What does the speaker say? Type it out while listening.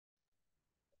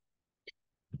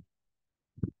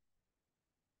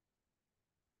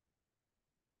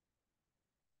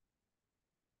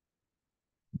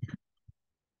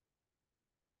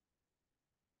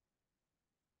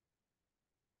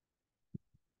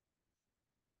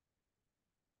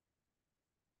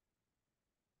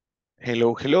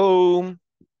Hello, hello.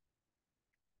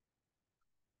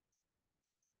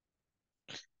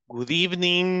 Good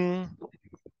evening.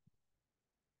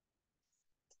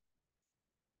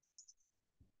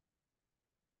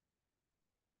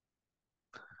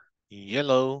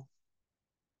 Yellow.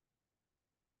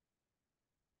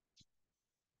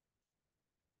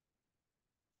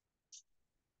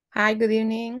 Hi, good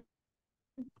evening.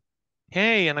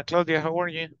 Hey, Ana Claudia, how are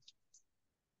you?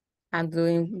 I'm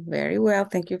doing very well.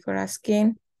 Thank you for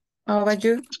asking. How about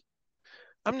you?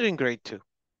 I'm doing great too.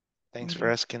 Thanks for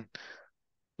Mhm. asking.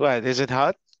 What, is it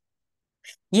hot?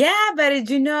 Yeah, but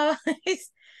it's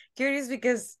curious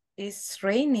because it's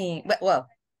raining. But well,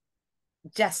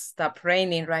 just stopped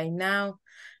raining right now.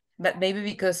 But maybe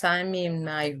because I'm in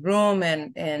my room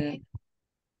and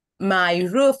my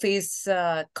roof is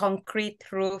concrete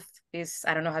roof is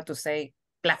I don't know how to say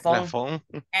La plafond. phone?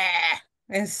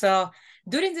 And so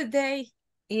during the day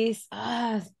is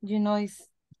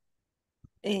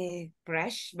it's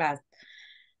fresh, but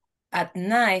at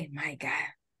night, my God,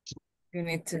 you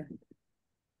need to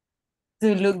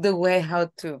look the way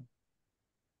how to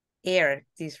air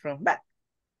this room. But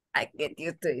I get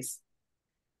used to this.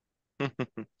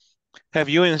 Have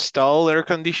you installed air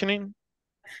conditioning?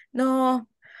 No,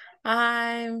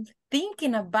 I'm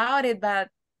thinking about it, but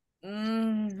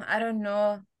I don't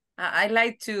know. I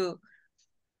like to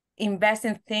invest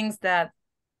in things that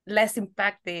less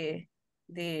impact the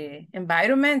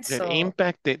environment. So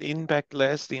That impact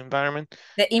less the environment?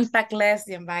 the impact less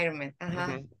the environment. Uh-huh.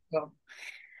 Hmm. So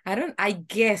I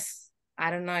guess, I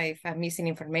don't know if I'm missing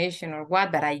information or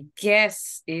what, but I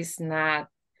guess it's not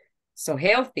so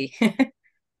healthy.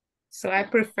 So I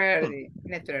prefer Hmm. the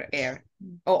natural air,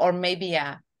 or maybe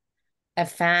a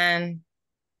fan.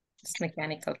 It's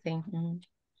mechanical thing.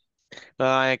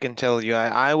 Well, I can tell you,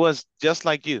 I was just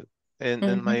like you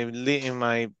in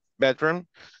my bedroom,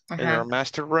 in Uh-huh. our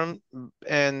master room,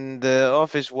 and the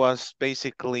office was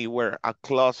basically where a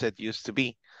closet used to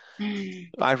be.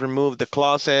 I removed the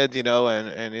closet,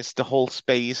 and it's the whole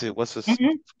space. It was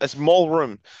Mhm. a small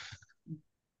room,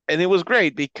 and it was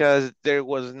great because there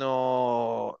was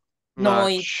no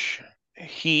Noise. much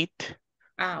heat,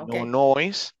 no Okay.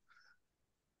 noise.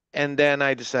 And then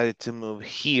I decided to move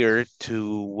here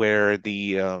to where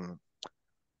the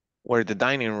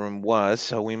dining room was.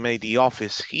 So we made the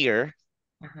office here,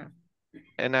 Uh-huh.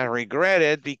 and I regret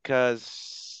it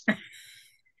because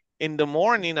in the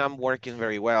morning I'm working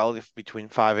very well, if between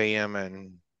 5 a.m.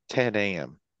 and 10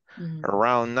 a.m. Mhm.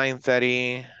 Around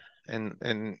 9:30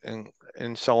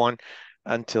 and so on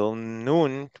until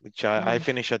noon, which I Mhm.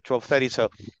 finish at 12:30, so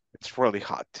it's really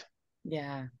hot.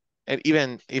 Yeah. And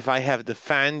even if I have the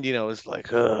fan, it's like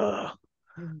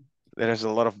Mhm. there's a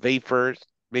lot of vapor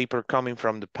coming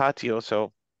from the patio,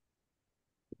 so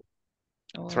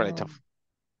it's really Oh. tough.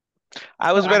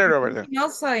 I So was are better you over there. thinking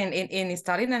also in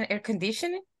installing an air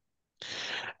conditioning?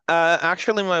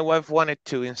 Actually, my wife wanted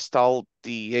to install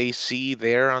the AC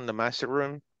there on the master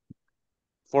room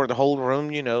for the whole room.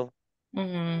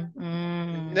 Mm-hmm.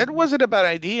 That Mm. wasn't a bad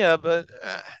idea, but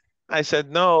I said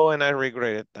no, and I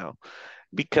regret it now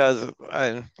because,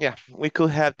 yeah, we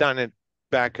could have done it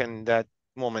back in that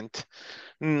moment.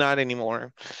 Not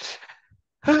anymore.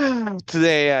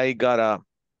 Today I got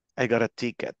a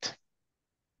ticket.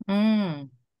 Mm.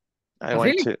 I Oh,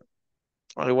 went really? to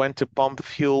I went to pump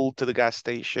fuel to the gas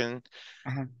station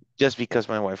Uh-huh. just because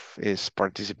my wife is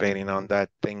participating on that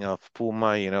thing of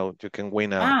Puma. You can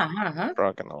win a Uh-huh.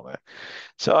 truck and all that.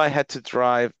 So I had to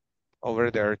drive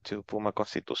over there to Puma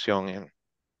Constitucion,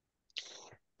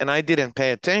 and I didn't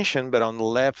pay attention, but on the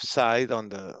left side, on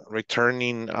the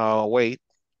returning way,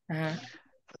 Uh-huh.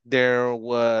 there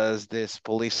was this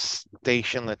police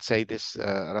station. Let's say this,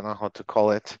 I don't know how to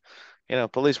call it.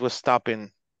 Police was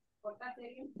stopping.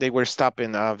 They were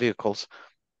stopping vehicles,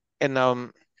 and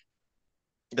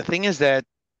the thing is that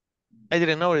I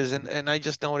didn't notice, and I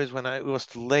just noticed when it was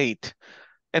too late,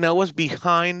 and I was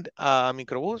behind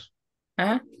microbus.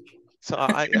 Uh-huh. So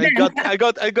And I got then, I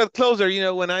got I got closer.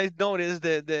 When I noticed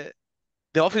the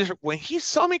officer, when he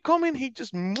saw me coming, he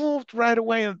just moved right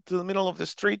away into the middle of the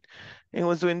street and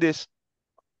was doing this.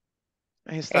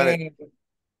 And he started,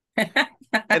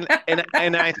 eh,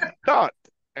 and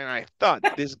I thought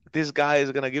this guy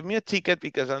is gonna give me a ticket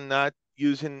because I'm not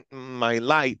using my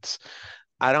lights.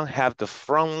 I don't have the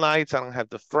front lights. I don't have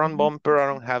the front bumper. I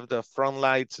don't have the front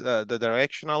lights, the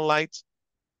directional lights.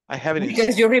 I have it in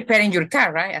because you're repairing your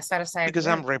car, right? As far as I because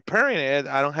I'm remember. repairing it.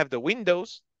 I don't have the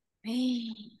windows.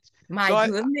 My So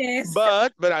goodness.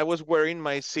 but I was wearing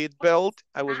my seat belt.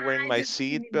 I was wearing I my just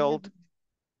seat remember. belt.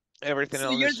 Everything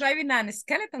So else you're is driving a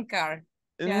skeleton car.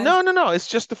 Just No. It's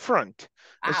just the front.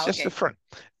 It's just the okay. front.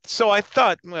 So I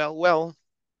thought, well,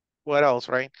 what else,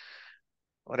 right?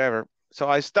 Whatever. So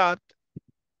I stopped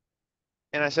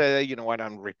and I said, you know what?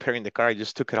 I'm repairing the car. I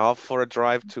just took it off for a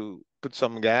drive to put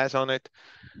some gas on it.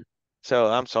 So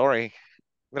I'm sorry,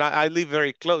 but I live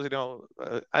very close.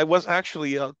 I was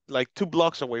actually like 2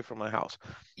 blocks away from my house,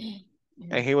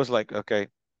 and he was like, okay,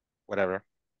 whatever.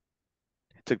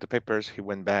 He took the papers. He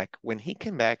went back. When he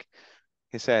came back,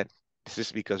 he said, this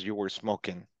is because you were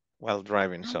smoking while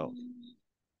driving. So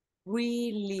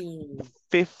Really?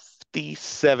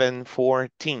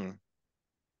 5714.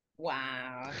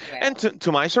 Wow. And Well,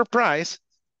 to my surprise,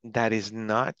 that is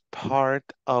not part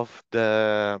of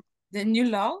the. the new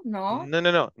law? No.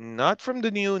 No, not from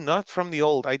the new, not from the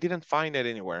old. I didn't find it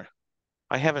anywhere.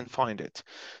 I haven't found it.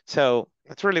 So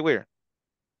it's really weird.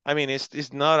 I mean,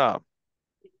 it's not a.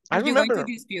 I Are you going to remember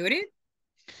dispute it?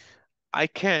 I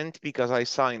can't because I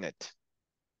signed it.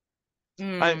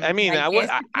 I mean, I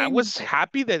guess you I can was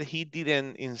happy that he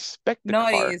didn't inspect the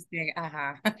car. notice the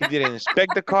He didn't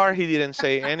inspect the car. He didn't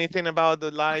say anything about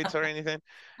the lights or anything.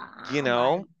 You Ah,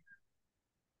 know,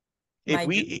 if my good.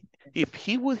 we if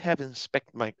he would have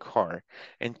inspected my car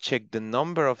and checked the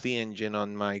number of the engine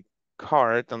on my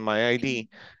card, on my ID,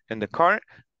 and the car,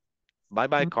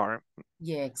 bye car.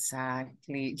 Yeah,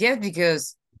 exactly. Yes,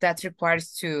 because that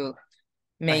requires to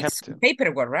I make have some to,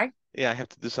 paperwork, right? yeah, I have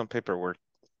to do some paperwork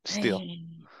still.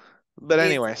 But It's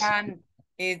anyways, fun.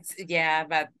 It's yeah,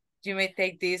 but you may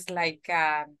take this like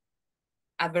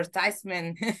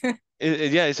advertisement.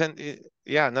 yeah,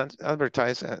 yeah, not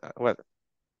advertise. What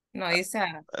No, it's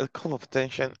a call of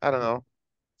attention. I don't know.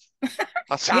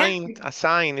 yeah, A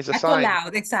sign is a a call sign.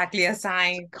 out, exactly a It's a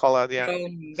sign. call out, yeah. Oh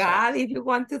So God, if you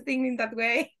want to think in that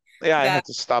way, yeah, I that had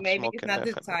to stop maybe it's smoking not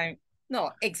the definitely. time.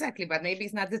 No, exactly, but maybe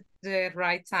it's not the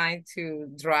right time to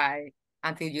drive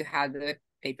until you have the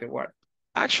paperwork.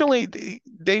 Actually,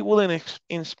 they wouldn't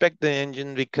inspect the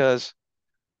engine because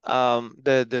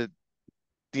the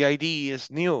ID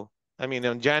is new. I mean,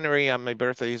 in January, my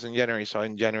birthday is in January, so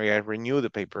in January I renew the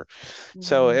paper,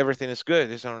 so Mm, everything is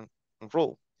good. It's on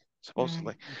rule,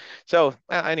 supposedly. mm. So,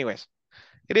 anyways,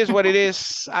 it is what it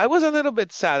is. I was a little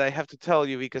bit sad, I have to tell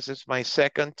you, because it's my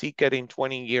second ticket in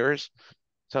 20 years.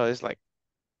 So it's like,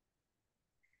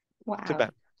 too Wow.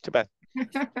 bad, too bad.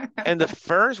 And the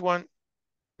first one,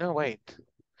 no, wait.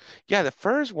 Yeah, the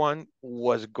first one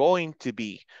was going to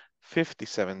be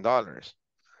 $57,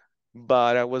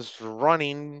 but I was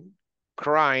running,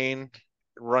 crying,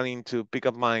 running to pick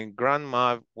up my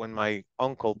grandma when my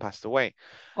uncle passed away.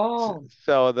 So, Oh,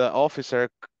 so the officer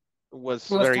it was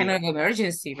was kind very, of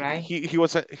emergency, right?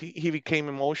 he became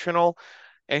emotional,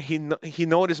 and he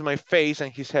noticed my face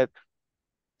and he said,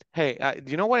 "Hey,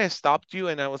 do you know why I stopped you?"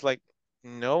 And I was like,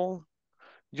 "No,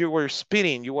 you were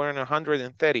speeding. You were on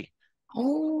 130."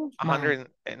 Oh my. 100,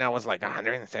 and I was like,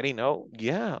 130? No,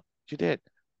 yeah, you did.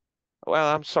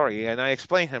 Well, I'm sorry. And I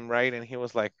explained him, right? And he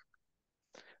was like,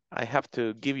 I have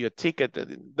to give you a ticket.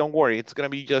 Don't worry, it's gonna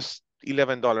be just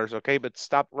 $11, okay? But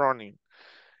stop running.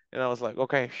 And I was like,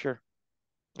 okay, sure.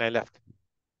 And I left.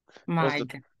 That was My the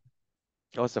God.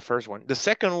 that was the first one. The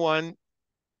second one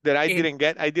that It, I didn't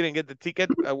get the ticket.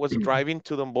 I was driving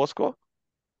to Don Bosco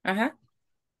uh-huh.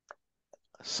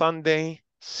 Sunday,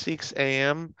 6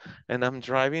 a.m. and I'm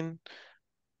driving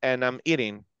and I'm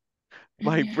eating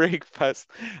my breakfast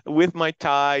with my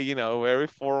tie, very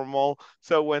formal.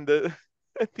 So when the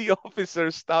the officer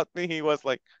stopped me, he was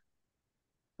like,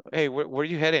 "Hey, where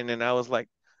you heading?" And I was like,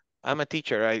 "I'm a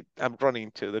teacher. I'm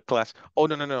running to the class." "Oh,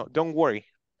 no. Don't worry.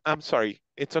 I'm sorry.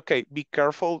 It's okay. Be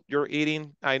careful. You're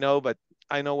eating. I know, but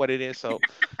I know what it is. So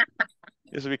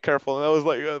just be careful." And I was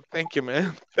like, "Oh, thank you,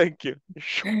 man. Thank you."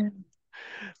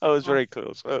 I was very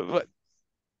close. But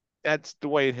that's the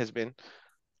way it has been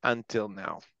until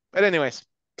now. But anyways,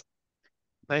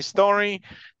 nice story.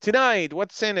 Tonight,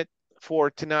 what's in it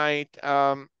for tonight?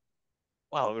 Well,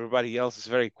 everybody else is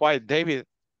very quiet. David's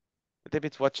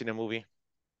watching a movie.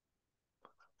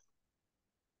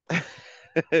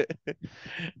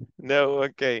 No,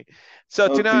 okay. So No,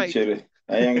 tonight, teacher,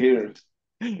 I am here.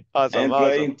 I awesome, am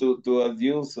awesome. trying to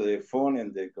use the phone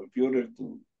and the computer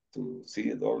to see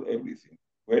it all, everything.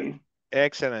 Well,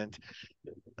 Excellent.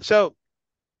 So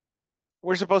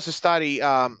we're supposed to study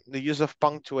the use of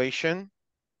punctuation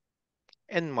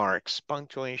and marks.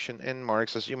 Punctuation and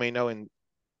marks, as you may know in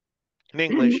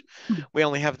English, we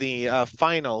only have the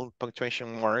final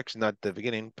punctuation marks, not the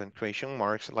beginning punctuation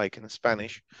marks like in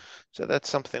Spanish. So that's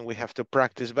something we have to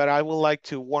practice. But I would like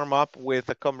to warm up with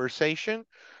a conversation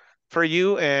for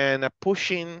you and a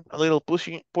little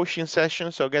pushing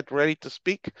session. So get ready to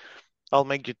speak. I'll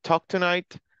make you talk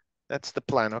tonight. That's the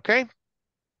plan, okay?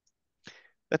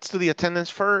 Let's do the attendance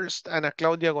first. Ana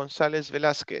Claudia González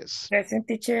Velázquez. Present,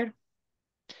 teacher.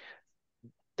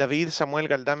 David Samuel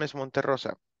Galdames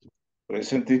Monterrosa.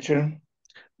 Present, teacher.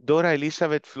 Dora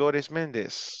Elizabeth Flores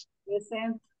Méndez.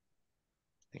 Present.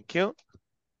 Thank you.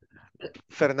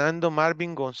 Fernando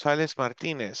Marvin González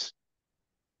Martínez.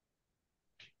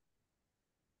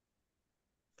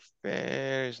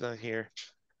 There is not here.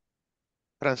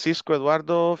 Francisco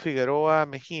Eduardo Figueroa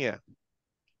Mejía.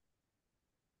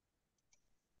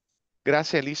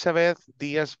 Gracia Elizabeth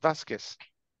Díaz Vázquez.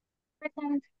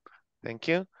 Present. Thank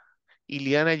you.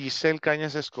 Iliana Giselle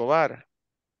Cañas Escobar.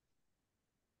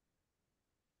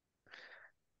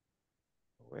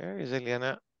 Where is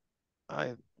Iliana?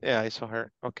 Yeah, I saw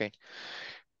her. Okay.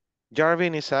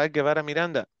 Jarvin Isaac Guevara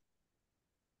Miranda.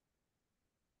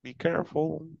 Be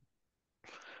careful.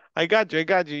 I got you.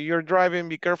 You're driving.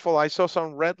 Be careful. I saw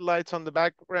some red lights on the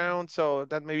background, so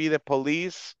that may be the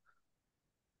police.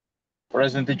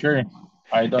 Present, teacher.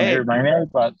 I don't Hey. hear my name,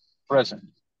 but present.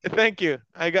 Thank you.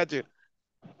 I got you.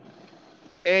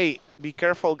 Hey, be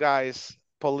careful, guys.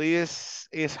 Police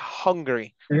is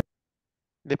hungry.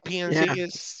 The PNC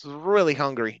is really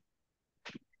hungry.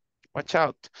 Watch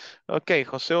out. Okay,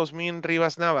 Jose Osmin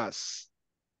Rivas Navas.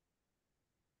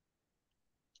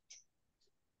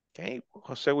 Okay,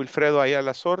 Jose Wilfredo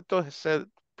Ayala Sorto has said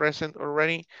present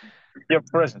already. Yeah,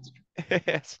 present.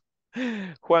 Yes.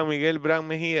 Juan Miguel Brown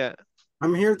Mejía.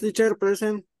 I'm here, teacher,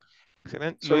 present.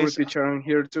 Excellent. Sorry, Luis. teacher, I'm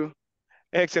here too.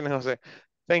 Excellent, Jose.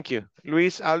 Thank you.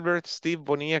 Luis Albert Steve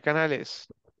Bonilla Canales.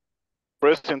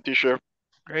 Present, teacher.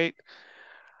 Great.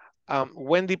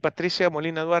 Wendy Patricia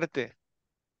Molina Duarte.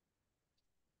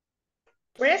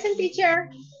 Present, teacher.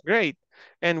 Great.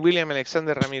 And William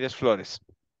Alexander Ramirez Flores.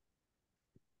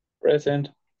 Present.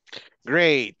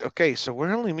 Great. Okay, so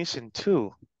we're only missing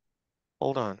two.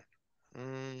 Hold on.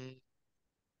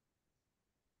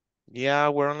 Yeah,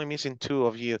 we're only missing two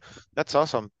of you. That's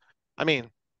awesome. I mean,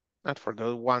 not for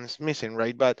the ones missing,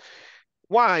 right? But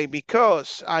why?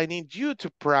 Because I need you to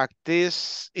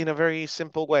practice in a very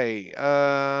simple way.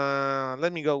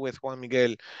 Let me go with Juan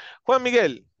Miguel. Juan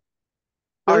Miguel,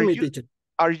 Tell me, teacher.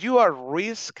 are you a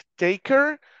risk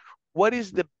taker? What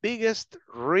is the biggest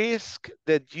risk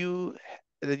that you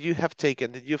have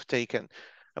taken, that you've taken?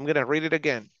 I'm gonna read it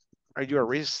again. Are you a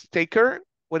risk taker?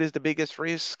 What is the biggest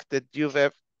risk that you've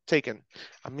ever taken?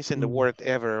 I'm missing the word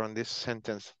ever on this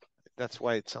sentence. That's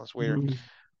why it sounds weird.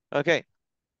 Okay.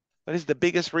 What is the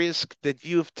biggest risk that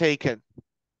you've taken?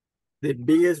 The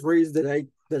biggest risk that I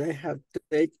have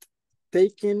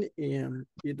taken,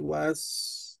 it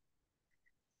was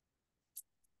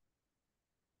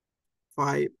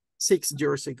 6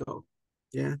 years ago.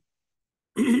 Yeah.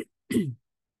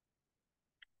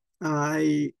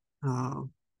 I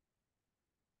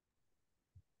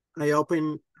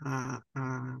opened a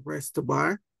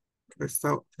restaurant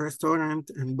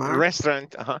and bar.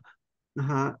 Restaurant,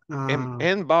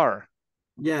 and bar.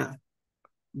 Yeah,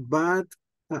 but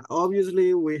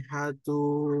obviously we had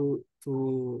to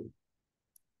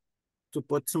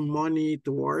put some money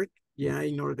to work. Yeah,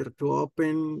 in order to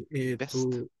open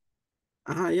to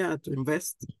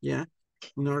invest. Yeah,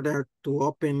 in order to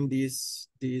open this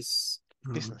business.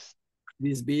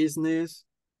 This business,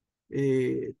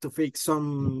 to fix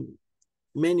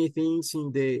many things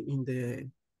in the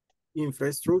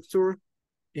infrastructure.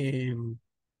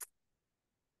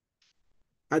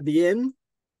 At the end,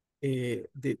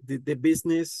 the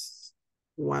business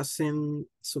wasn't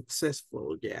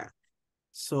successful. Yeah,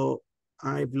 so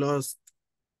I've lost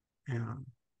a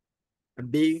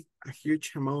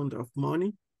huge amount of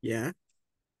money. Yeah.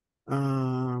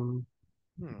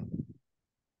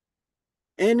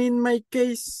 And in my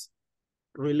case,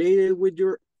 related with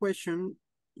your question,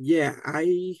 yeah,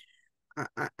 I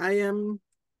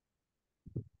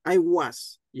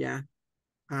was, yeah,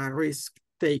 a risk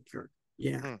taker.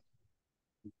 Yeah.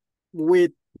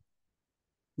 With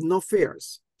no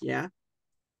fears. Yeah.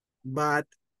 But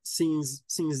since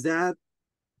that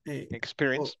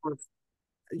experience,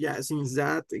 since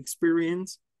that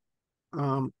experience,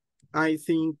 I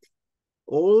think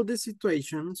all the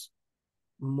situations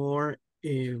more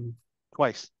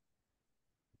twice.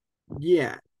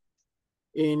 Yeah.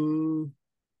 In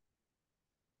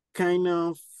kind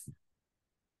of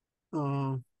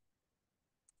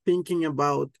thinking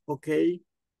about, okay,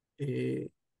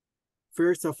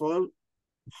 first of all,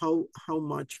 how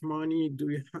much money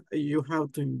do you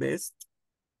have to invest?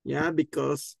 Yeah,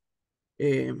 because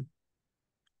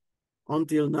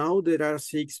until now there are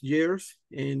 6 years,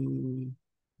 and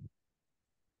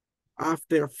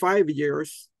after 5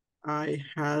 years I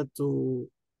had to,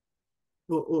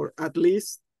 or at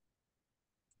least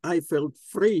I felt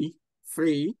free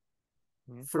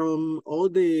from all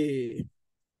the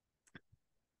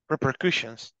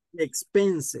repercussions,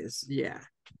 expenses. Yeah.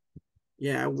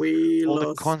 Yeah, we all the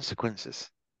lost, consequences.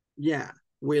 yeah,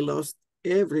 we lost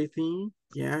everything.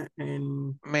 Yeah.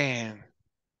 And Man,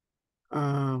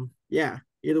 yeah,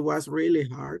 it was really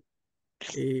hard.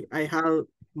 I had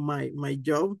my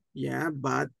job, yeah,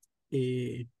 but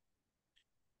it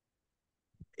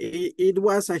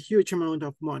was a huge amount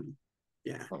of money.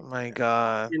 Yeah. oh my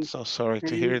God, And, so sorry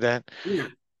to hear and that. yeah,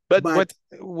 But but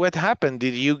what happened?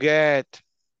 Did you get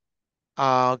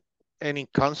uh any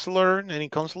counseling,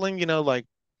 like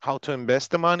how to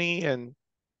invest the money and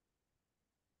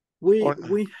or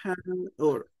we had,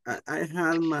 or I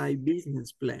had my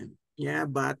business plan. Yeah,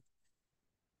 but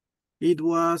it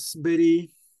was very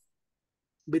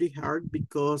hard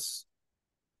because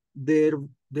there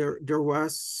there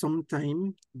was some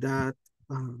time that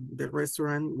the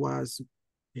restaurant was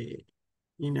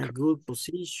in a good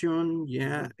position.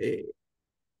 Yeah,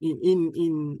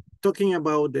 in talking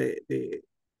about the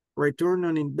return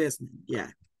on investment.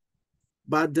 Yeah,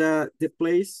 but the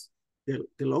place, the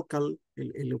local,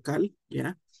 el local,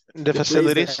 yeah, the the place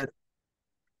facilities? that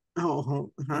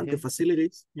the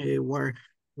facilities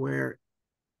where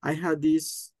I had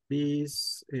this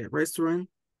restaurant.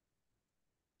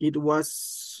 It was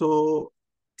so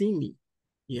teeny,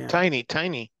 yeah, Tiny.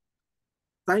 tiny,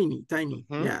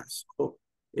 yeah. So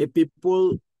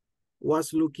people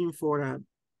was looking for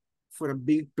a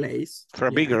big place, For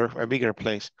yeah. a bigger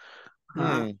place.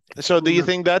 Uh, So do you from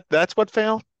think that that's what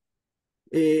failed?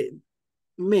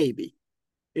 maybe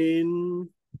in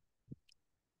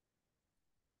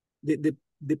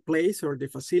the place or the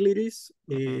facilities,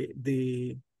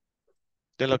 the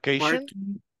The location?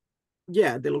 parking,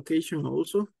 yeah, the location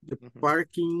also, the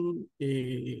parking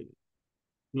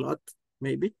lot,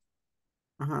 maybe,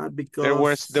 There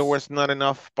because was not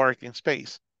enough parking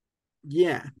space.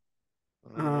 yeah,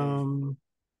 Mm.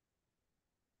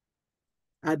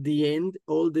 at the end,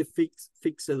 all the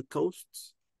fixed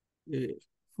costs,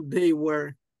 they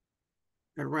were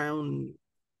around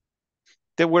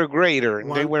They were greater, and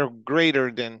they one. were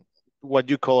greater than what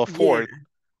you call Yeah, afford.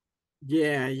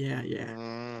 yeah.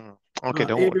 Okay,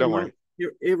 Every don't worry. month,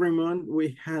 every month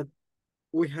we had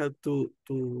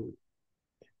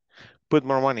Put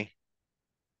more money.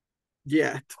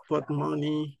 yeah, to put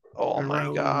money Oh my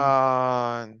around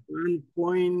God.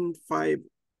 1.5.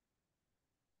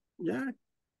 Yeah.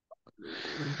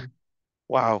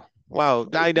 Wow. Wow.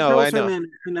 I Thousand know.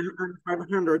 and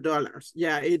 $500.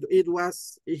 Yeah, it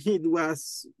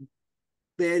was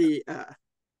very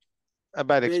A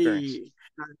bad experience. very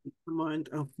high amount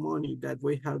of money that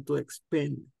we have to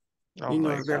expend Oh in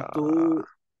my order God.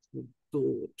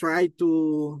 to try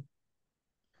to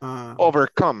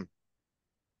Overcome.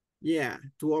 yeah,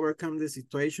 to overcome the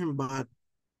situation. But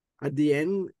at the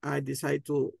end I decided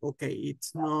to, okay,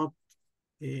 it's not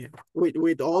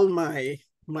with all my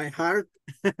heart.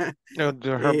 No,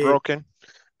 her broken.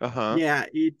 Yeah,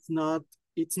 it's not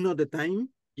the time.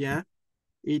 Yeah,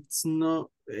 it's not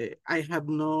I have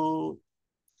no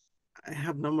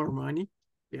more money.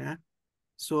 Yeah,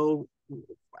 so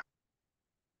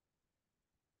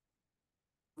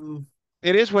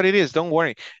It is what it is. Don't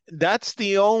worry. That's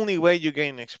the only way you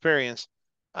gain experience.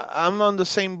 I'm on the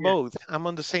same yeah, boat. I'm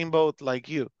on the same boat like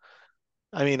you.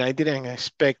 I mean, I didn't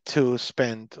expect to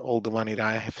spend all the money that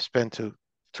I have spent to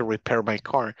repair my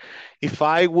car. If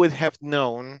I would have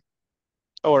known,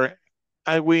 or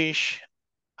I wish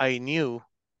I knew,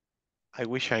 I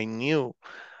wish I knew,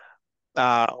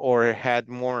 or had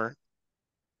more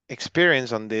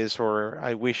experience on this, or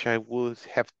I wish I would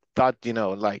have thought,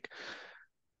 like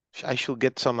I should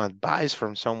get some advice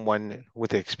from someone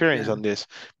with experience yeah, on this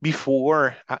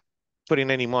before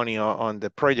putting any money on the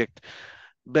project.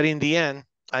 But in the end,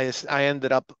 I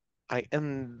ended up, I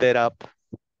ended up,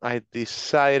 I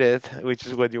decided, which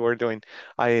is what you were doing.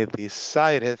 I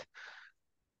decided,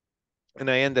 and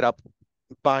I ended up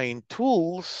buying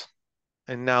tools,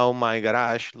 and now my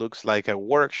garage looks like a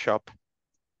workshop.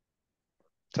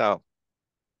 So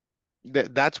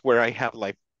that's where I have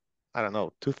like, I don't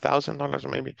know, $2,000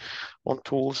 maybe on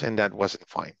tools, and that wasn't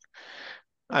fine.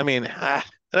 I mean,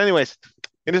 anyways,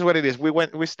 it is what it is.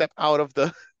 We stepped out of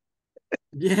the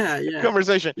yeah.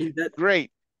 conversation. In that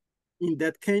Great. in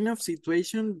that kind of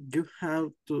situation, you have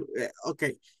to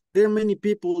okay. There are many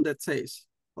people that says,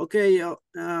 okay,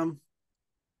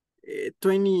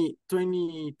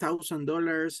 20,000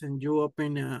 and you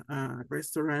open a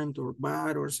restaurant or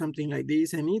bar or something like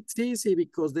this, and it's easy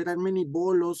because there are many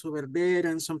bolos over there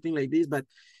and something like this, but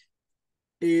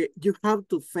you have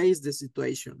to face the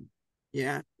situation,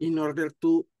 yeah, in order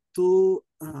to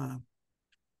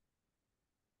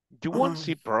You won't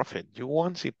see profit. You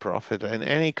won't see profit in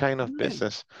any kind of yeah,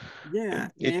 business. yeah,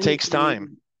 It takes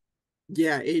time.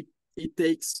 yeah, it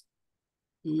takes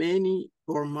many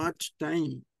or much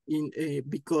time in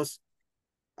because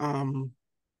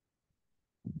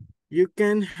you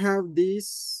can have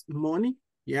this money,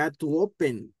 yeah, to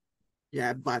open,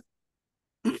 yeah, but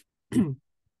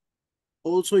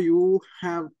also you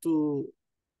have to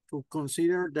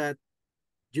consider that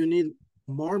you need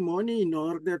more money in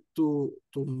order to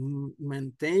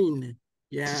maintain,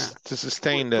 yeah, To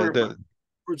sustain for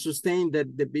sustain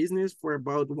the business for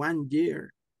about 1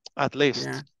 year, at yeah, least.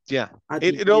 Yeah. at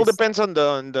It all least, depends on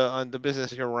the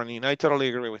business you're running. I totally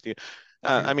agree with you.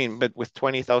 yeah. I mean, but with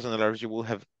 $20,000, you will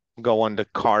have go on the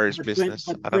cars But business.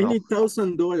 I don't know.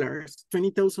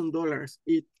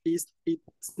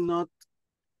 $20,000,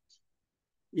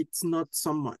 it's not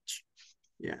so much,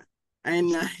 yeah.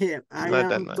 And I Not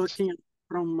that am much. talking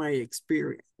from my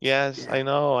experience. Yes, Yeah. I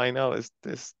know.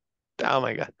 It's oh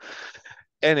my God.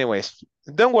 Anyways,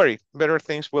 don't worry. Better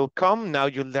things will come. Now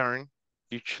you learn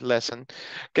each lesson.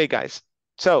 Okay, guys.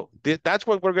 So that's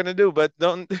what we're gonna do, but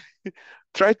don't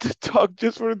try to talk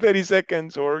just for 30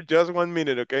 seconds or just 1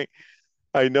 minute, okay?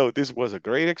 I know this was a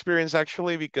great experience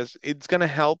actually because it's gonna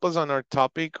help us on our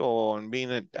topic on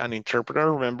being an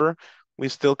interpreter. Remember, we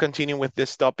still continue with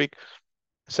this topic.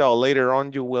 So later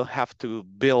on, you will have to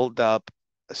build up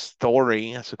a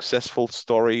story, a successful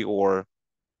story, or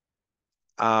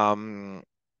um,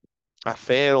 a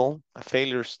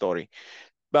failure story.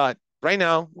 But right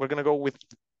now, we're gonna go with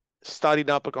starting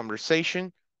up a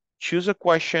conversation. Choose a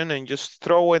question and just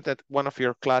throw it at one of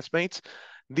your classmates.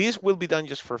 This will be done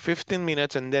just for 15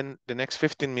 minutes, and then the next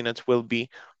 15 minutes will be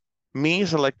me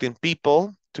selecting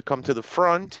people to come to the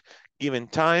front, giving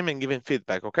time and giving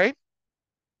feedback, okay?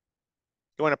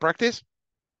 You wanna practice?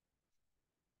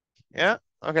 Yeah?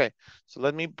 Okay, so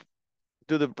let me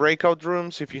do the breakout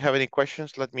rooms. If you have any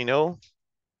questions, let me know.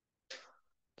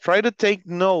 Try to take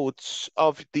notes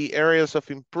of the areas of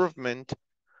improvement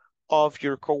of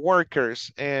your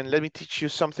coworkers. And let me teach you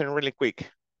something really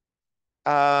quick.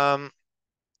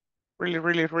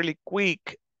 Really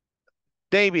quick.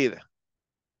 David.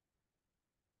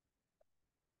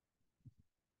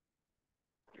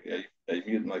 I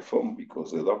mute my phone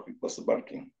because the dog was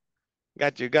barking.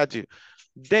 Got you.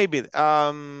 David,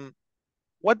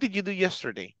 what did you do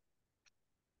yesterday?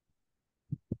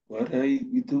 What I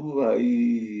do,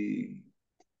 I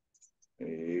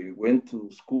went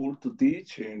to school to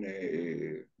teach and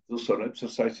do some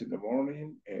exercise in the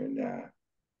morning, and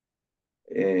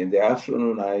in the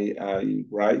afternoon I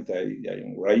write. I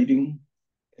am writing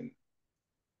and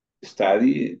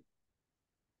study,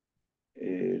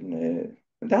 and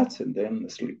and then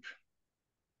sleep.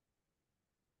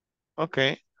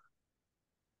 Okay.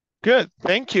 Good.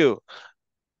 Thank you.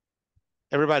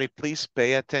 Everybody, please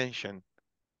pay attention.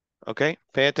 Okay,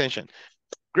 pay attention.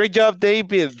 Great job,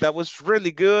 David. That was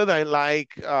really good. I like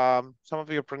some of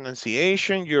your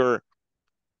pronunciation, your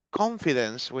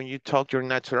confidence when you talk, your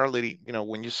naturality,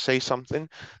 when you say something.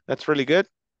 That's really good.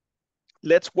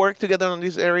 Let's work together on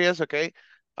these areas, okay?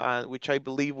 Which I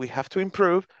believe we have to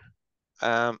improve.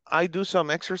 I do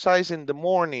some exercise in the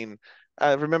morning.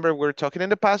 Remember, we were talking in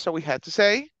the past, so we had to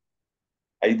say?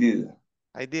 I did.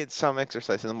 I did some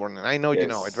exercise in the morning. I know you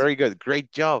know it. Yes. Very good.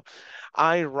 Great job.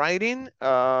 I writing.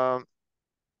 I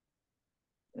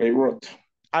wrote.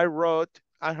 I wrote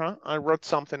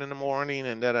something in the morning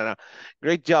and da.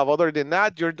 Great job. Other than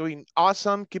that, you're doing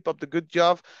awesome. Keep up the good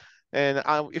job. And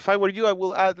if I were you, I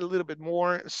will add a little bit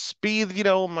more speed,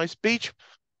 my speech,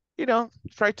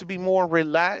 try to be more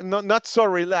relaxed, not so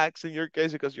relaxed in your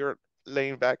case because you're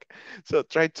laying back. So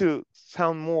try to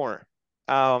sound more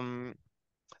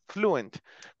fluent.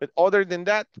 But other than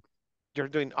that, you're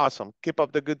doing awesome. Keep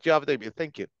up the good job, David.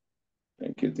 Thank you.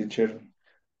 Thank you, teacher.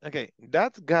 Okay,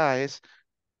 that, guys,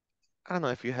 I don't know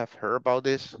if you have heard about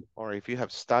this or if you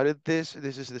have studied this.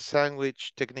 This is the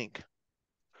sandwich technique.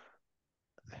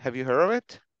 Have you heard of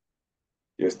it?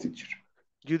 Yes, teacher.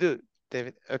 You do,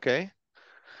 David. Okay.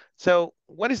 So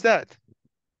what is that?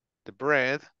 The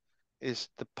bread is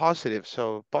the positive.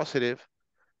 So positive.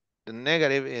 The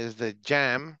negative is the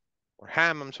jam or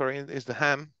ham. I'm sorry, is the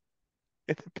ham.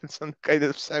 It depends on the kind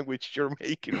of sandwich you're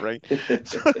making, right?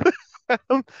 So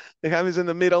the ham is in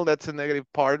the middle. That's the negative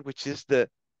part, which is the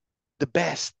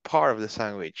best part of the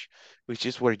sandwich, which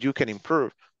is where you can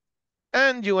improve.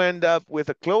 And you end up with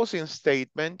a closing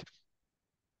statement,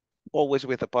 always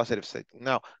with a positive statement.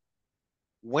 Now,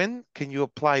 when can you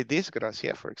apply this,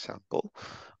 Gracia, for example,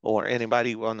 or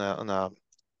anybody on a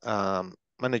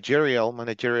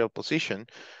managerial position?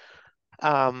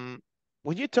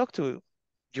 When you talk to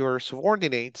your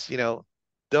subordinates,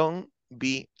 don't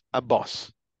be a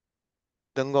boss.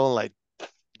 Don't go like,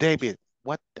 David,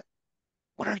 what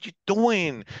are you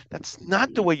doing? That's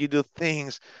not the way you do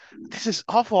things. This is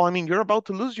awful. I mean, you're about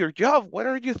to lose your job. What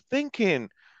are you thinking?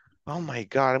 Oh my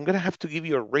God, I'm gonna have to give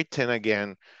you a written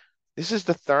again. This is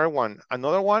the third one.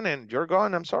 Another one and you're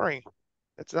gone. I'm sorry.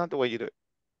 That's not the way you do it.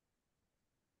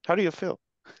 How do you feel?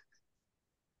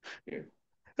 Yeah.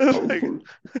 Oh my, Powerful.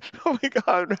 oh my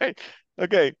God, right?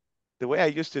 Okay. The way I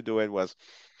used to do it was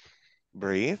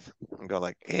breathe and go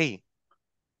like, hey,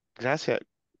 Gracia,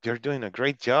 you're doing a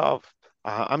great job.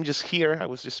 I'm just here. I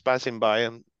was just passing by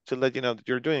and to let you know that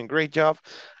you're doing a great job.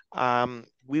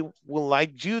 We would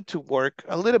like you to work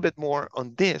a little bit more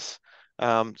on this.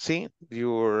 See,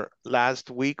 your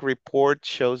last week report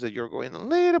shows that you're going a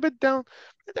little bit down,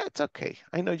 but that's okay.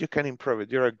 I know you can improve it.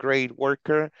 You're a great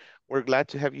worker. We're glad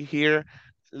to have you here.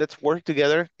 Let's work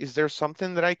together. Is there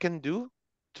something that I can do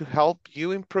to help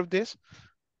you improve this?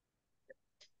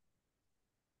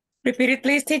 Repeat it,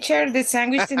 please, teacher. The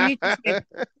sandwich to me.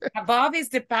 Above is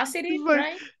the positive, Like,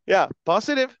 right? yeah,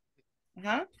 positive.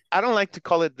 Uh-huh. I don't like to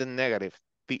call it the negative,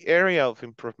 the area of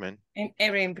improvement. And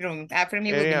every improvement. For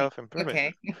me will be Area no. of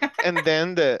improvement. Okay. And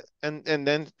then and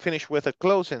then finish with a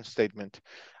closing statement,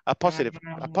 a positive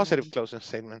closing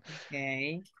statement.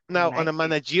 Okay. I Now, on like a it.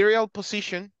 managerial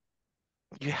position,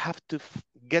 you have to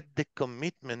get the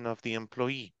commitment of the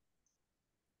employee.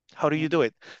 How do you do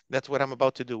it? That's what I'm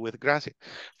about to do with Gracie.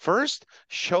 First,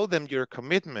 show them your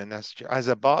commitment. As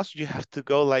a boss, you have to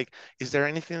go like, is there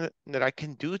anything that I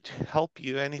can do to help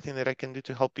you? Anything that I can do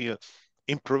to help you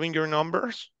improving your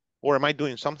numbers? Or am I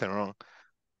doing something wrong?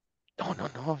 No, no,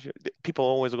 no. People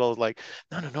always go like,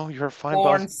 no, no, no, you're fine,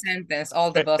 boss. Born sentence,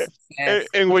 all the bosses says.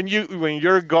 And when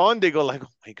you're gone, they go like, oh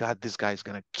my God, this guy's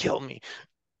gonna kill me.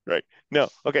 Right. No.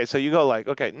 Okay. So you go like,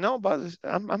 okay, no, boss,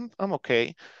 I'm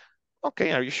okay.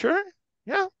 Okay, are you sure?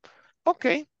 Yeah.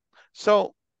 Okay.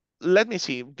 So let me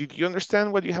see. Did you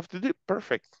understand what you have to do?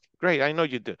 Perfect. Great. I know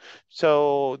you do.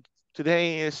 So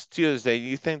today is Tuesday. Do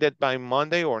you think that by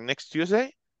Monday or next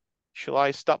Tuesday, shall I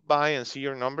stop by and see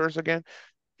your numbers again?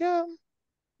 Yeah,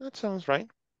 that sounds right.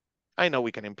 I know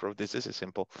we can improve this. This is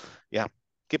simple. Yeah.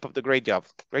 Keep up the great job.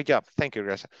 Great job. Thank you,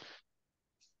 Gracia.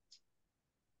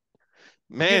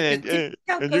 Man, The and, typical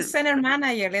and call you center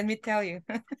manager, let me tell you.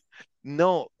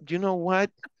 no, you know what?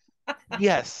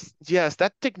 Yes, yes,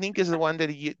 that technique is the one that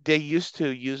they used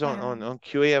to use on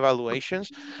QA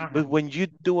evaluations. But when you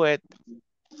do it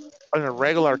on a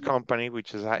regular company,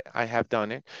 which is I have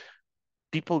done it,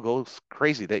 people go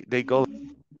crazy. They go,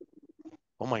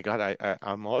 oh my God,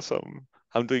 I'm awesome.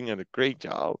 I'm doing a great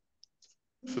job.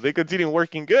 So they continue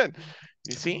working good.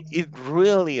 You see, it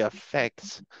really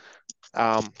affects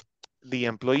the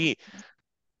employee.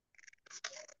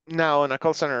 Now in a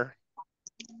call center,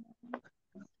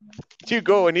 you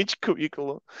go in each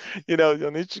cubicle,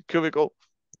 on each cubicle,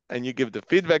 and you give the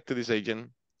feedback to this agent.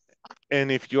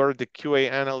 And if you're the QA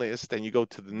analyst and you go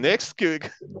to the next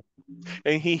cubicle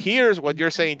and he hears what you're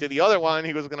saying to the other one,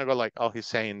 he was gonna go like, oh, he's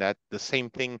saying that the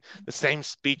same thing, the same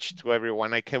speech to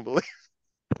everyone. I can't believe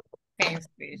Same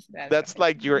speech. that's Right.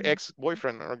 like your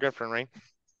ex-boyfriend or girlfriend, right?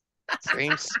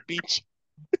 Same speech.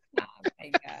 Oh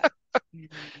my God.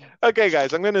 Okay,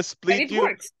 guys, I'm gonna But split it you.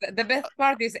 works. The best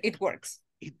part is it works.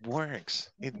 It works.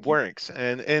 It works,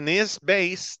 and is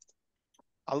based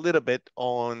a little bit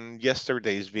on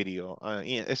yesterday's video.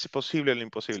 Es posible lo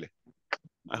imposible.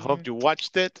 I hope you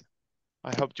watched it.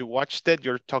 I hope you watched it.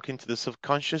 You're talking to the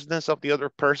subconsciousness of the other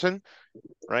person,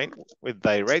 right? With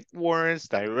direct words,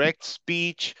 direct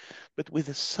speech, but with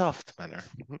a soft manner,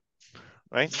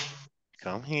 right?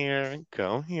 Come here,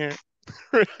 come here.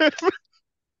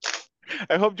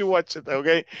 I hope you watch it,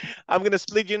 okay? I'm going to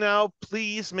split you now.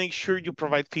 Please make sure you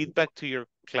provide feedback to your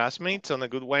classmates on a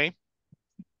good way.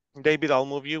 David, I'll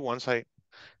move you once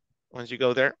you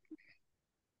go there.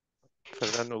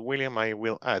 Fernando, William, I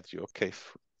will add you. Okay.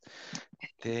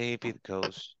 David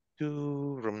goes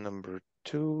to room number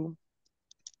 2.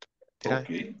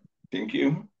 Okay, thank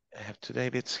you. I have 2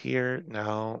 Davids here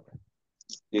now.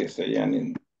 Yes, I am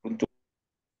in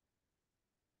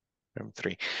Room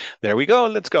 3. There we go.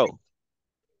 Let's go.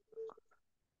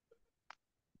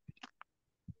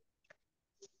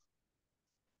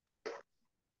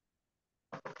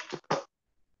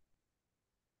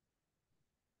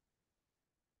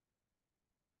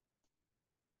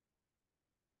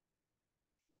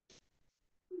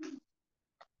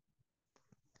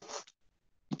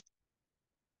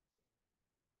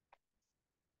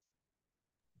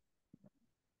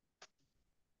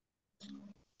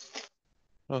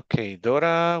 Okay,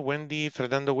 Dora, Wendy,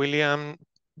 Fernando, William,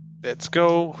 let's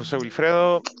go. Jose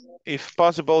Wilfredo, if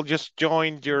possible, just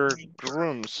join your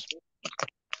rooms.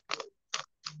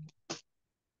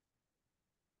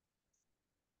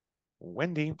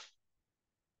 Wendy.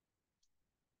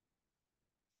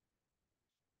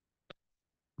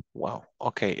 Wow.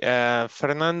 Okay.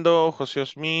 Fernando, Jose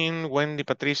Osmin, Wendy,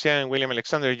 Patricia, and William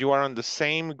Alexander, you are on the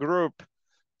same group.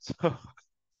 So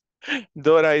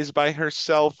Dora is by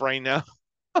herself right now.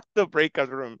 The breakout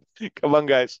room. Come on,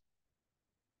 guys.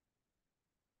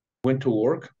 Went to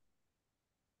work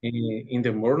in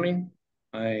the morning.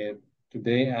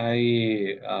 Today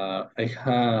I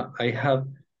have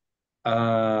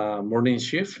a morning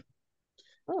shift,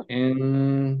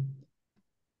 and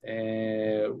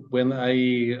when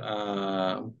I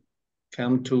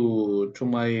come to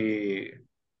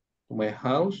my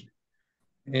house,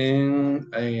 and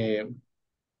I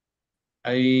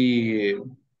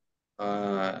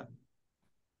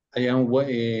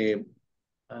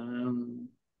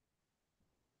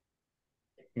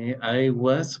I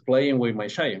was playing with my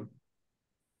child.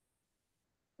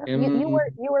 You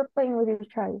were playing with your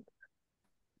child.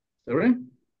 Sorry?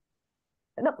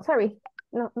 No, sorry.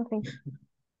 No, nothing.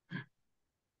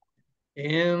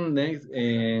 And next,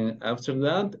 after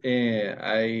that,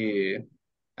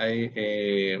 I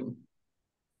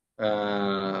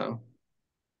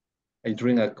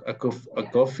drink a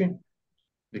coffee,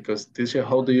 because teacher,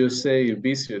 how do you say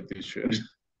busy, teacher?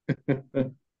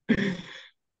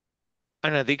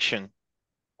 An addiction.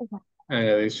 An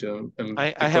addiction.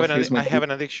 I have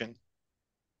an addiction.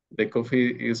 The coffee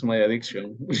is my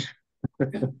addiction.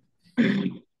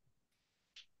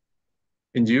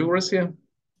 And you, Rosia?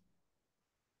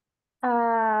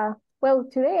 Well,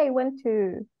 today I went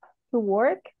to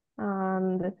work,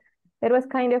 and it was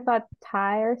kind of a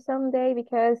tiresome day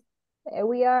because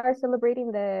we are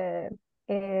celebrating the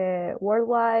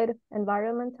Worldwide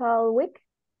Environmental Week.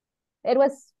 It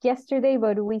was yesterday,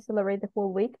 but we celebrate the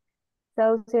full week.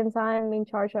 So since I'm in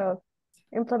charge of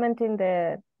implementing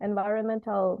the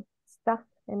environmental stuff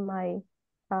in my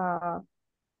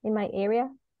area,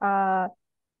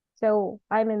 so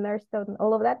I'm immersed in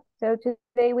all of that. So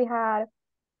today we had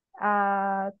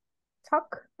a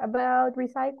talk about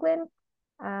recycling,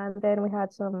 and then we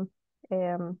had some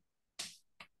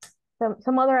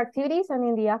other activities, and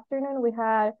in the afternoon we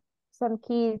had some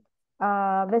kids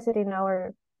visiting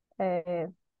our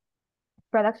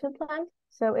production plant.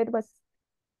 So it was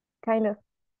kind of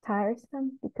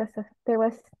tiresome because there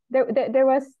was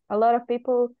a lot of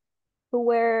people who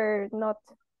were not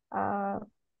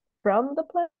from the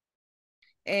plant.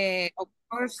 Of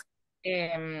course,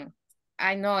 I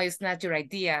know it's not your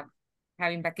idea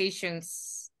having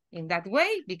vacations in that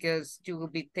way, because you will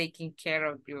be taking care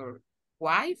of your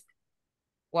wife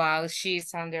while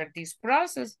she's under this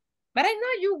process. But I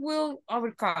know you will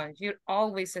overcome. You're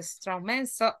always a strong man,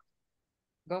 so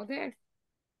go there.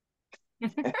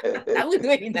 I will do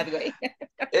it in that way.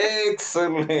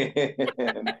 Excellent.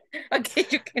 Okay,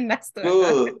 you can ask to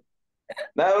Good.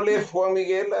 Now leave Juan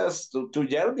Miguel as to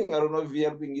Yarvin. I don't know if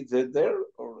Yarvin is there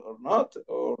or not,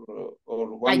 or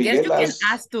Juan I Miguel guess you can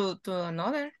ask to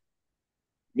another.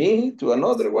 Me to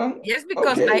another one? Yes,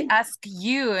 because okay. I ask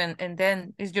you, and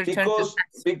then it's your turn to ask.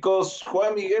 Because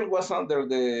Juan Miguel was under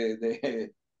the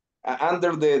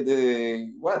under the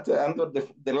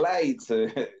lights.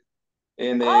 And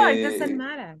it doesn't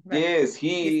matter. Yes,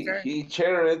 he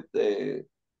shared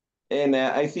and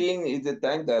I think it's the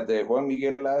time that Juan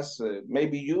Miguel asked,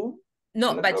 maybe you.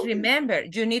 No, but remember,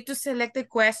 you need to select the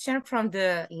question from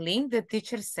the link the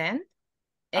teacher sent.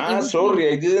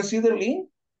 Sorry, I didn't see the link.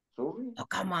 Sorry. Oh,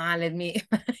 come on, let me.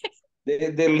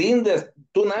 the link that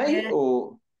tonight,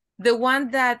 or the one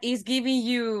that is giving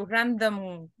you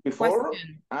random before?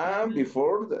 question.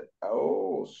 Before that.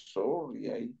 Oh,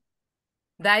 sorry.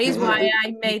 That is why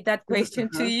I made that question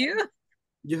to you.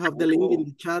 You have the link in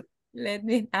the chat. Let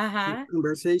me,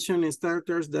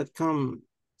 Conversationstarters.com/.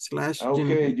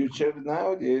 Okay, you check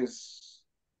now, yes.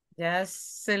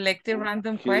 Just select a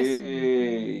random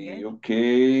question.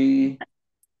 Okay.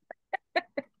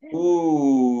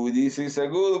 Ooh, this is a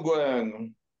good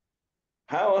one.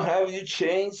 How have you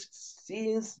changed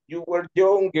since you were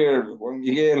younger, Juan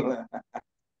Miguel?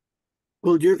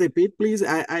 Could you repeat, please?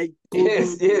 I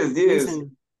yes.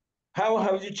 listen. How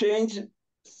have you changed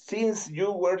since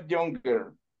you were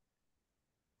younger?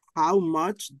 How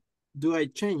much do I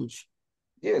change?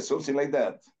 Yes, something like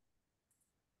that.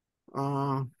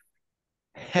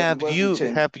 Have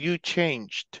you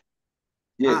changed?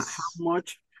 Yes. How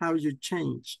much have you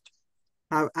changed?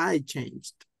 Have I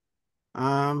changed?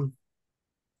 I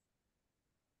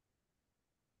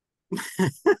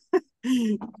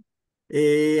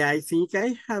think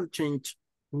I have changed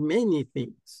many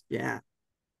things. Yeah.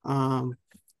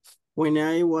 When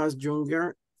I was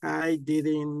younger, I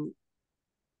didn't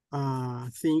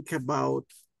think about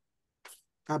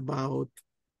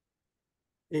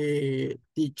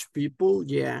teach people,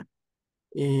 yeah.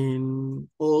 And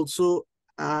also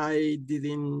I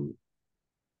didn't,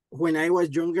 when I was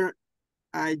younger,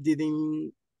 I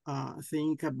didn't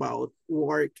think about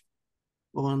work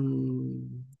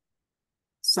on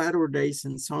Saturdays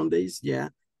and Sundays, yeah.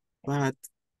 But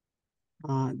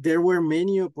there were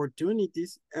many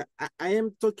opportunities. I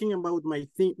am talking about my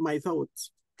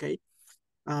thoughts, okay?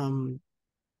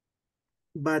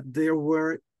 But there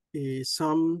were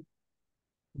some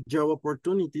job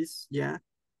opportunities, yeah.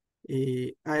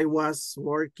 I was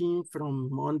working from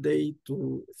Monday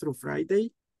through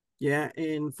Friday, yeah.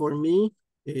 And for me,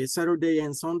 Saturday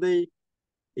and Sunday,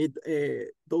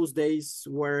 those days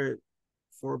were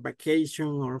for vacation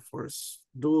or for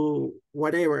do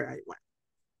whatever I want.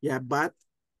 Yeah, but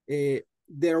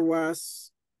there were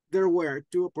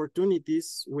two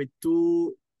opportunities with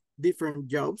two different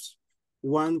jobs,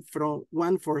 one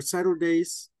for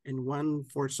Saturdays and one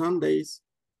for Sundays,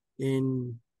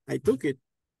 and I took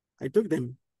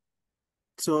them.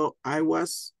 So I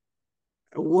was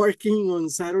working on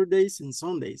Saturdays and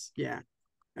Sundays, yeah.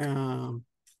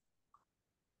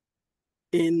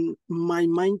 And my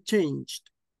mind changed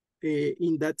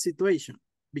in that situation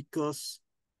because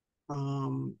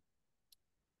I've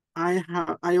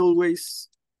always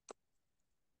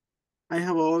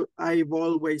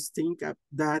think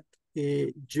that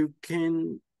you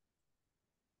can,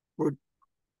 or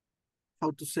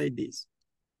how to say this,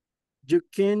 you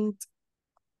can't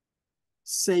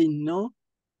say no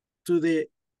to the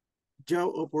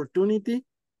job opportunity,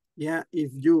 yeah,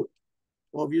 if you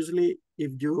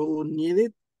need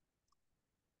it,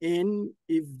 and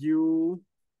if you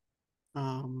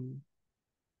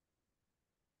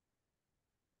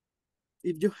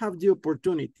have the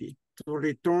opportunity to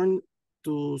return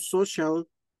to social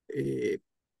to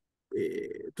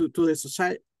the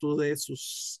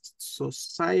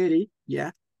society,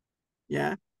 yeah,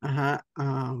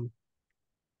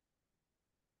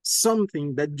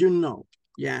 something that you know,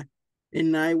 yeah.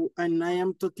 And I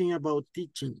am talking about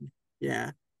teaching,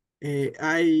 yeah.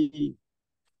 I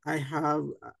have,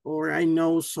 or I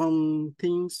know some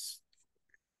things.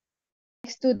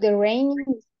 Next to the rain,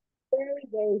 it's very,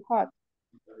 very hot.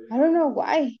 I don't know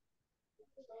why,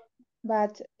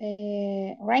 but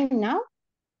right now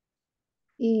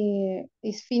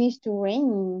it's finished to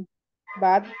rain,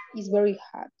 but it's very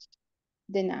hot.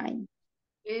 The night.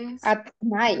 Yes. At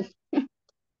night.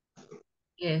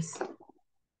 Yes.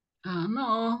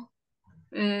 No.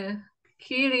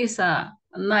 Here is a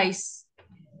nice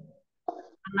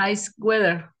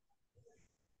weather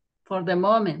for the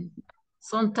moment.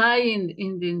 Sometime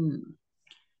in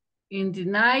the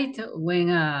night when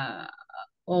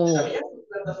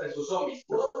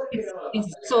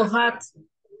it's so hot,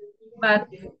 but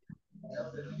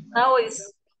now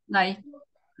it's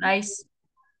nice.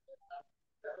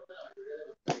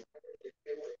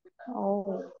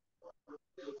 Oh.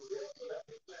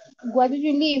 Where do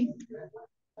you live?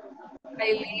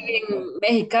 I live in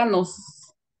Mexicanos.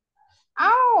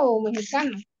 Oh,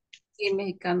 Mexicano. Sí,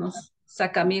 Mexicanos.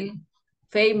 Sacamil.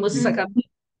 Famous Sacamil.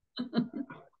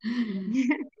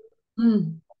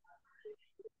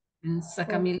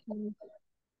 Sacamil.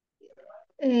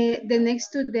 The next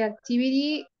to the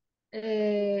activity,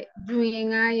 you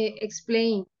and I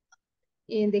explain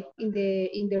in the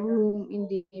room, in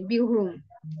the big room.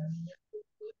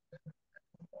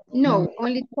 No,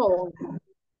 only talk.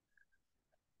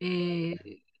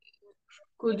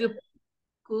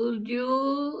 Could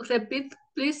you repeat,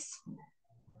 please?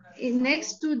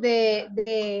 Next to the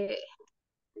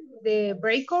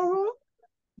breakout room,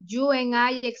 you and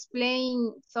I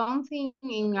explain something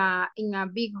in a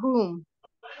big room.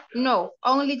 No,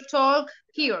 only talk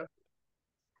here.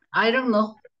 I don't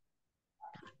know.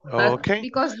 Okay.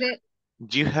 Because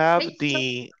you have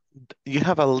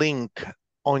a link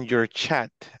on your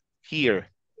chat here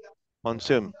on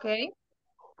Zoom. Okay.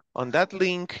 On that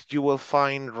link, you will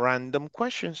find random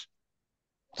questions.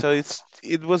 So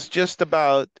it was just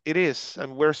about,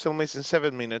 and we're still missing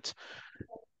 7 minutes.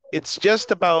 It's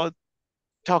just about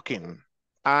talking.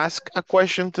 Ask a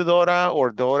question to Dora,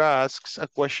 or Dora asks a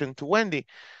question to Wendy.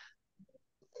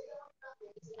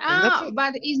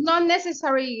 But it's not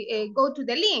necessary go to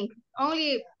the link.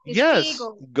 Only Yes, speak.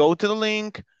 go to the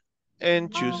link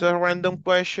and choose a random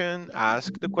question,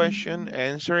 ask the question,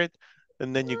 answer it,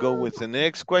 and then you go with the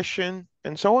next question,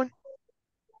 and so on.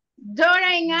 Dora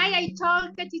and I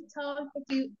talk to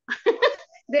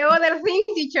the other thing,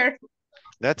 teacher.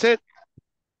 That's it.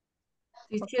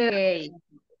 Teacher. Okay.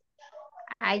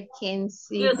 I can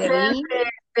see You the send link.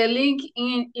 the link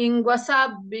in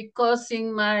WhatsApp because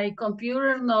in my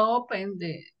computer no open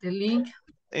the link.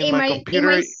 In In my my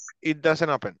computer, it doesn't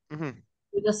open.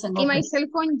 It doesn't in my open. cell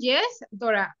phone, yes,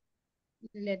 Dora.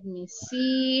 Let me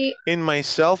see. In my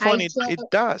cell I phone, it check.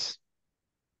 does.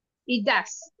 It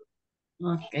does.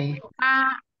 Okay.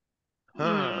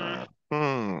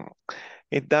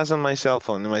 It does on my cell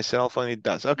phone. In my cell phone, it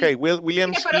does. Okay,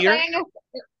 William's Pero here.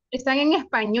 están en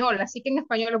español, así que en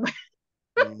español lo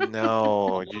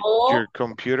No, your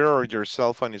computer or your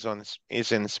cell phone is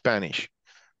in Spanish.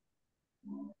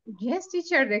 Yes,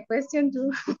 teacher, the question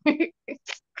too.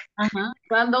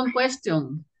 Random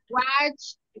question.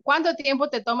 ¿Cuánto tiempo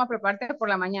te toma prepararte por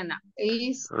la mañana?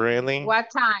 Is Really? what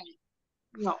time?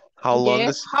 No. How long Yes,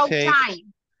 does it how take?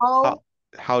 time?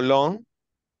 How long?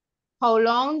 How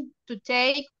long to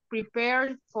take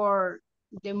prepare for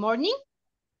the morning?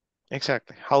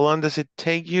 Exactly. How long does it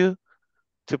take you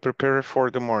to prepare for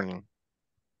the morning?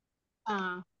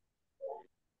 En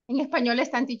español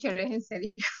están, teacher, es en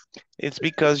serio. It's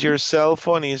because your cell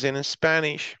phone is in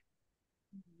Spanish.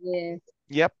 Yes.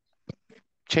 Yep.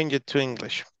 Change it to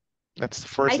English. That's the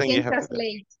first I thing you can have to do.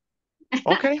 translate.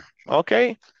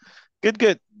 Okay.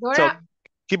 Good. Dora, So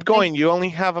keep going. You only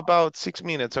have about 6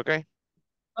 minutes, okay?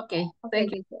 Okay,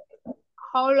 thank you.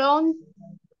 How long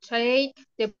take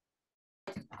the...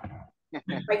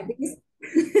 Like this?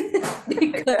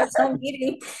 Because I'm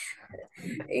eating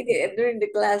during the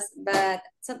class, but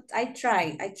I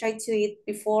try to eat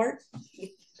before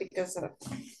because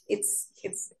it's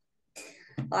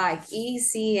like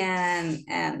easy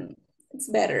and it's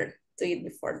better to eat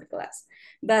before the class.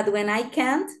 But when I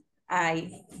can't,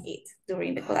 I eat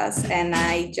during the class and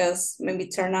I just maybe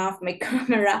turn off my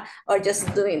camera or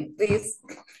just doing this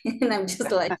and I'm just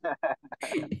like but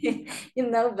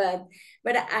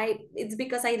it's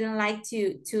because I don't like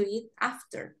to eat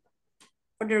after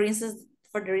for the reasons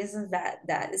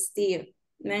that Steve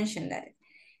mentioned, that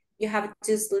you have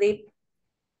to sleep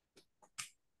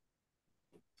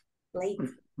late.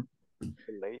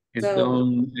 It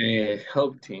don't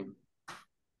help team.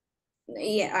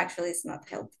 Yeah, actually it's not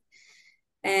healthy.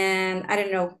 And I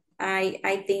don't know,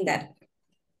 I think that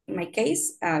in my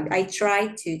case, I try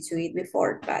to eat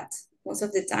before, but most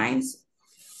of the times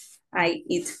I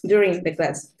eat during the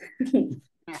class.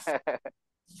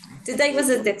 Today was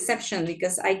the exception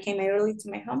because I came early to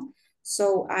my home.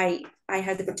 So I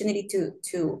had the opportunity to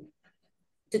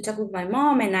talk with my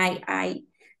mom, and I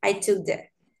took the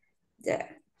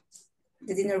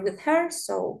dinner with her.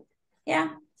 So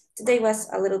yeah, today was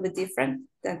a little bit different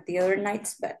than the other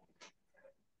nights, but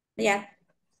yeah,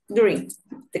 during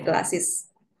the classes.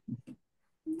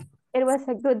 It was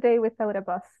a good day without a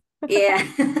bus. Yeah,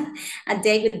 a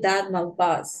day without my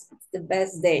bus. It's the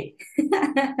best day.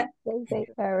 Best day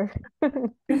ever.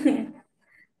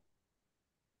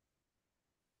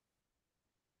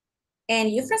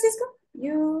 And you, Francisco?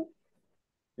 You?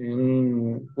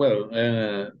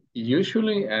 Well,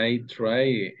 usually I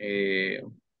try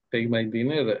take my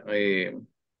dinner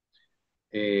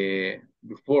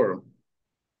before,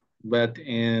 but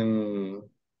in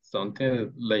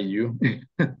something like you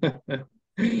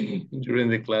during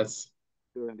the class.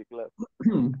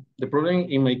 The problem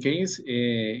in my case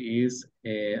is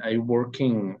I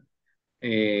working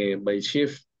by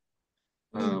shift.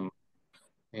 For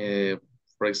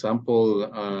example,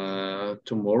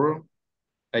 tomorrow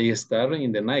I start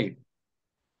in the night,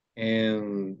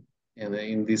 and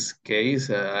in this case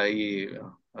I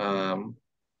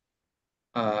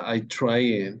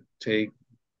try take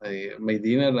my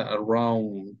dinner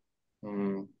around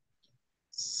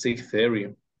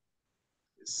 6:30.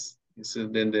 It's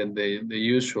the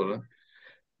usual,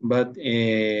 but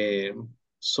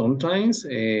sometimes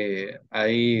I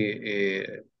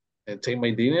take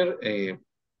my dinner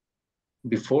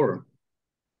before.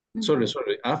 Sorry,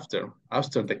 after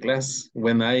the class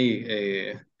when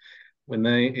I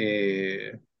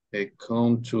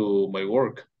come to my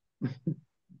work.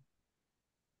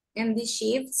 And the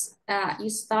shifts, you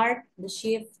start the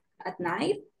shift at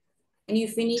night and you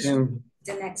finish 10,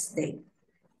 the next day.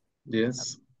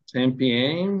 yes, 10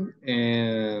 p.m.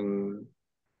 and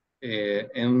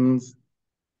ends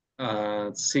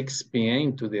at 6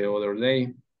 p.m. to the other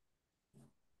day.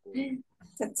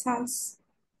 That sounds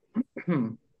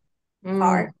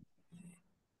hard.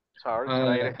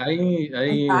 I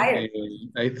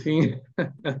think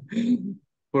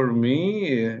for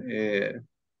me,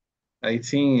 I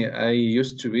think I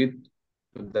used to be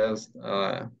to that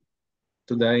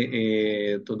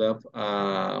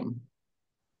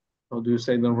how do you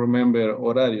say, don't remember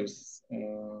horarios?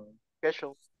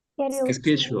 Schedule.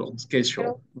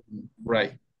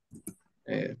 Right.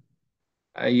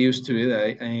 I used to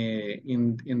it.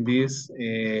 In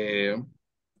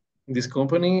this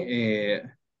company.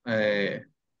 I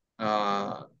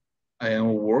I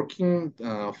am working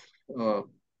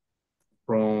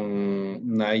from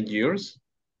 9 years,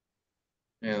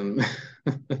 and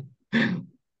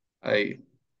I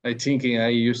I thinking I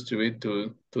used to it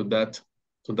to that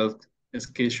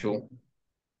schedule.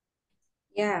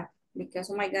 Yeah,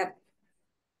 because oh my God,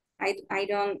 I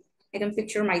don't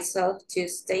picture myself to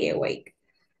stay awake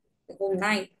the whole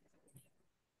night.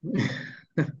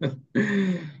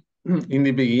 In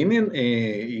the beginning,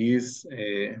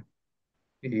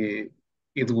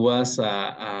 it was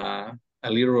a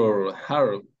little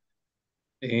hard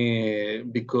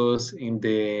because in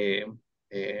the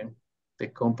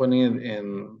company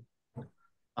and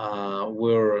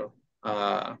where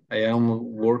I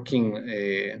am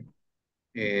working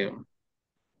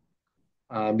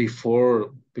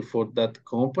before that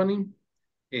company,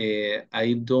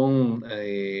 I don't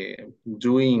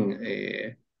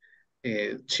doing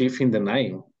shift in the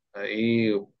night.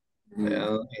 I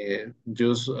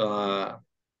just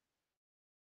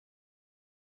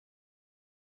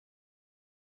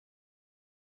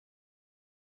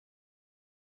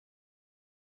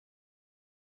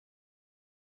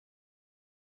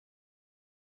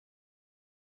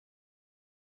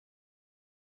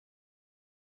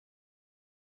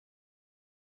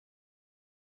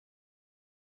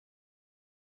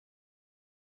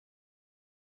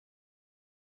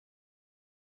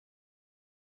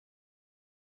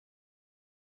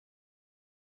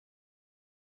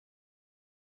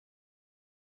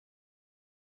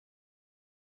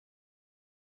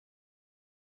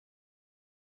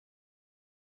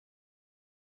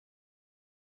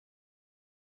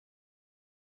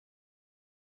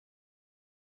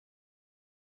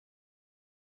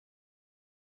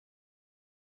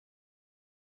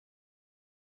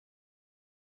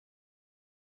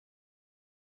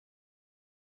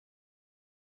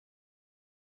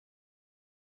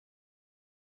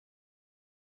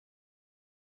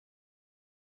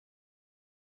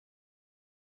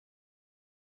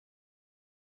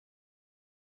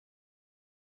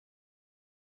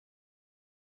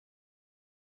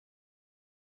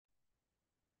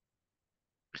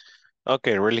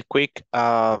Okay, really quick.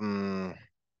 I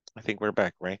think we're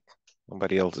back, right?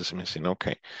 Nobody else is missing.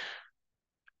 Okay,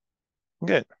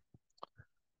 good.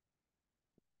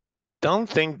 Don't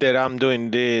think that I'm doing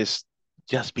this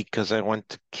just because I want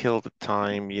to kill the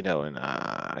time, and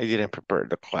I didn't prepare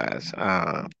the class.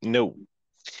 No,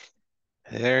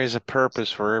 there is a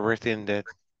purpose for everything that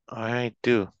I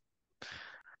do.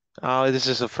 This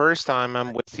is the first time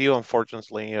I'm with you,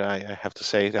 unfortunately. I have to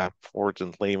say that,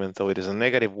 unfortunately, even though it is a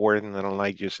negative word, and I don't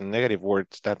like using negative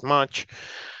words that much.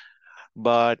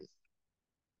 But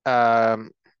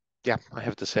yeah, I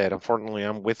have to say it. Unfortunately,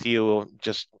 I'm with you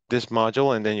just this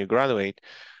module, and then you graduate.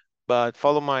 But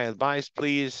follow my advice,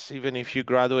 please. Even if you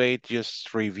graduate,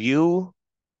 just review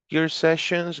your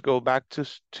sessions. Go back to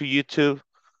YouTube.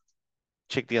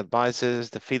 Check the advices,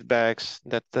 the feedbacks.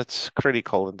 That's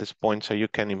critical at this point, so you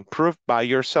can improve by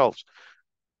yourselves.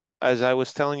 As I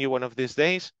was telling you one of these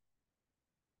days,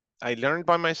 I learned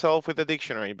by myself with the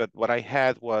dictionary, but what I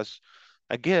had was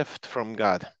a gift from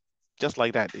God. Just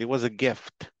like that. It was a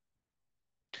gift.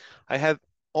 I had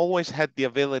always had the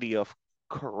ability of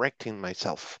correcting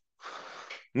myself.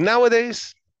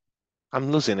 Nowadays,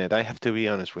 I'm losing it. I have to be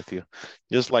honest with you.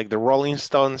 Just like the Rolling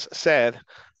Stones said,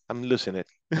 I'm losing it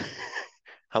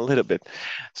a little bit.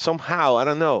 Somehow, I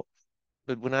don't know.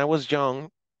 But when I was young,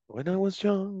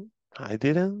 I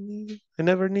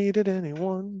never needed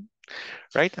anyone,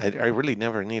 right? I really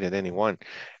never needed anyone.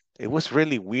 It was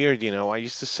really weird, I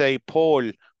used to say,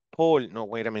 Paul, no,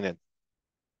 wait a minute.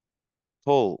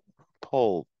 Paul,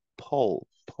 Paul,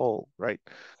 right?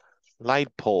 Light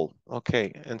pole,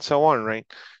 okay, and so on, right?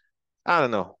 I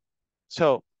don't know.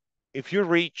 So if you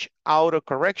reach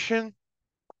autocorrection,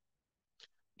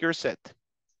 you're set.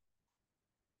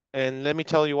 And let me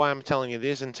tell you why I'm telling you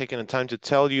this and taking the time to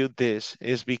tell you this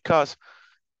is because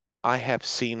I have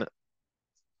seen,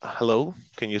 hello,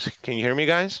 can you hear me,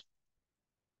 guys?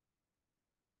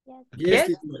 Yes, Yes,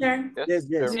 teacher. Sure. Yes, I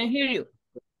yes. can hear you.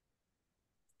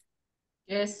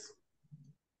 Yes.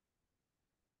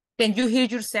 Can you hear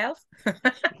yourself?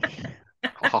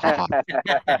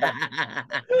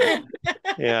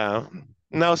 Yeah.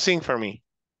 Now sing for me.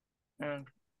 Mm.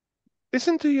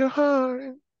 Listen to your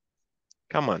heart.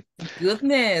 Come on.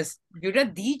 Goodness, you're a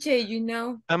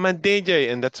DJ, I'm a DJ,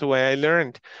 and that's the way I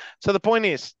learned. So the point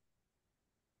is,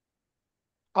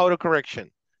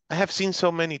 autocorrection. I have seen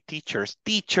so many teachers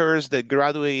that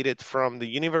graduated from the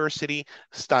university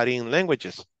studying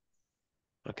languages.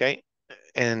 okay?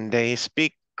 And they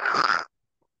speak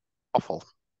awful.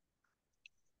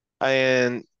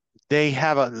 And they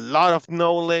have a lot of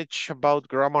knowledge about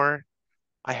grammar.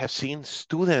 I have seen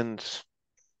students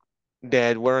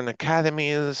that were in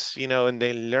academies, you know, and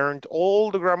they learned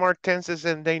all the grammar tenses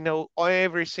and they know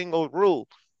every single rule,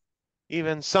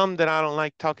 even some that I don't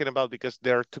like talking about because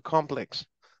they're too complex,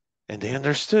 and they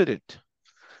understood it.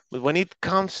 But when it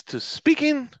comes to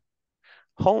speaking,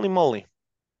 holy moly.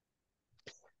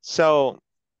 So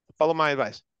follow my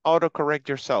advice. Autocorrect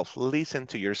yourself. Listen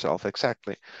to yourself.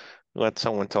 Exactly what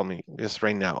someone told me just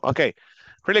right now. Okay,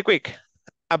 really quick.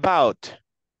 About,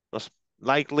 most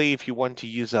likely if you want to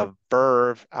use a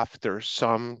verb after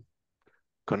some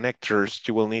connectors,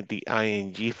 you will need the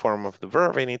ing form of the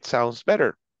verb and it sounds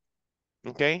better,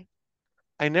 okay?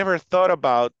 I never thought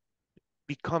about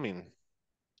becoming.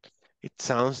 It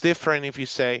sounds different if you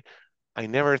say, I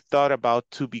never thought about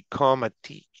to become a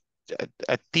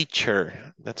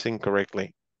teacher. That's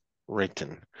incorrectly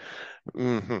written.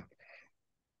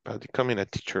 About becoming a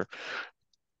teacher.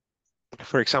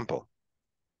 For example,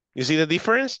 you see the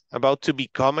difference? About to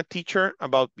become a teacher,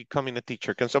 about becoming a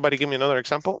teacher. Can somebody give me another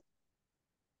example?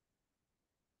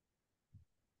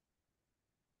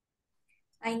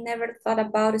 I never thought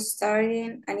about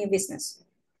starting a new business.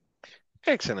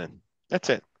 Excellent. That's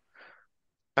it.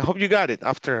 I hope you got it.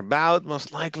 After about,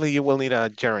 most likely you will need a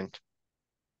gerund.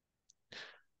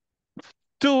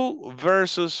 2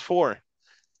 versus 4.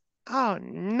 Oh,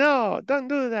 no, don't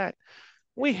do that.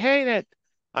 We hate it.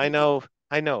 I know,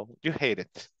 you hate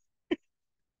it.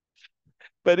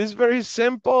 But it's very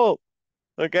simple,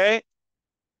 okay?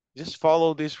 Just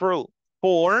follow this rule.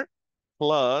 4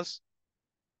 plus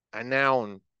a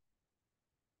noun,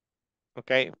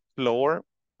 okay? 4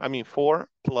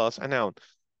 plus a noun.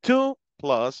 2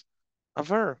 plus a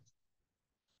verb.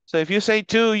 So if you say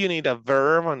 2, you need a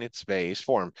verb on its base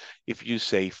form. If you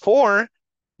say 4,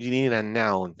 you need a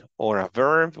noun or a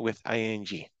verb with ing.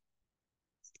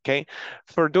 Okay,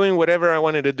 for doing whatever I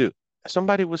wanted to do.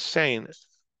 Somebody was saying,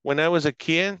 when I was a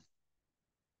kid,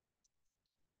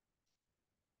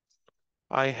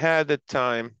 I had the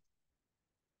time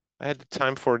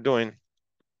for doing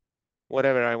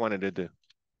whatever I wanted to do.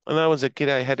 When I was a kid,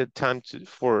 I had the time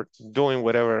for doing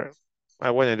whatever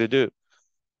I wanted to do.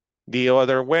 The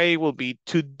other way will be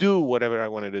to do whatever I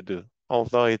wanted to do,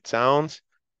 although it sounds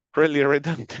really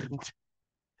redundant.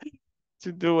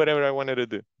 To do whatever I wanted to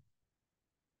do.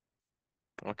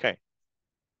 Okay.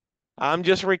 I'm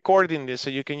just recording this so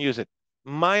you can use it.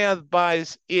 My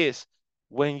advice is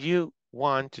when you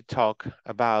want to talk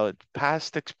about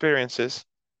past experiences,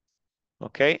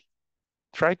 okay,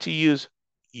 try to use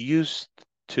used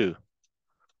to.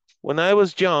 When I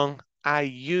was young, I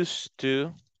used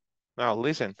to, now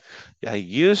listen, I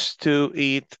used to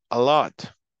eat a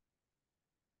lot,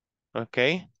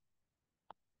 okay?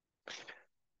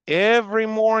 Every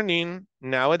morning,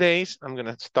 nowadays, I'm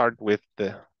gonna start with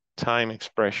the time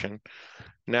expression.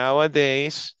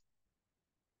 Nowadays,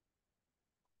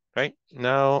 right?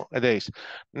 Nowadays,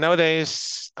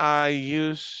 I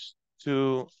used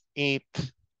to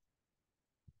eat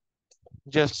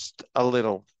just a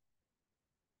little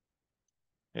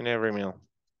in every meal.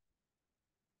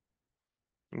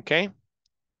 Okay?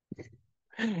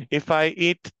 If I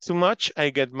eat too much, I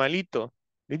get malito.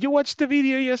 Did you watch the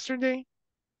video yesterday?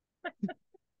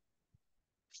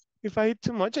 If I eat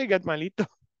too much, I get malito.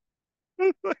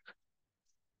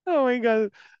 Oh my God.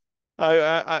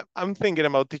 I'm thinking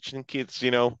about teaching kids,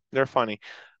 you know, they're funny.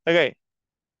 Okay,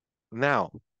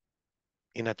 now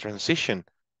in a transition,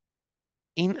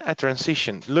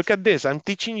 look at this. I'm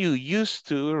teaching you used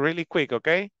to really quick,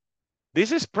 okay?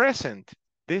 This is present.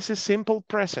 This is simple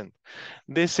present.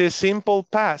 This is simple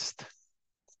past.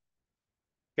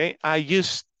 Okay, I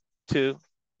used to,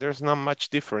 there's not much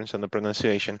difference on the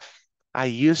pronunciation. I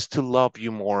used to love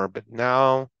you more, but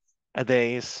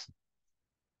nowadays,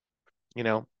 you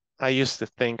know, I used to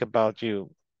think about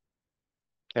you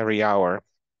every hour.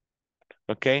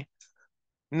 Okay,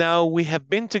 now we have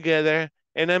been together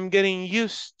and I'm getting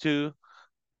used to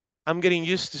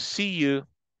see you.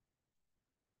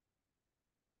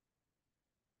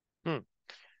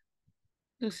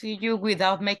 To see you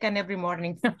without makeup every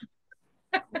morning.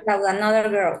 Like another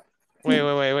girl.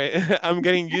 Wait. I'm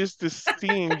getting used to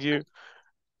seeing you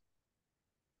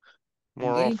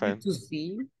more often. To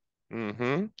see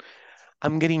you.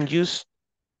 I'm getting used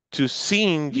to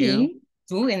seeing you.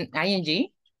 To in ing.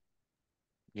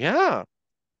 Yeah.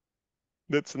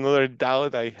 That's another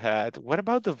doubt I had. What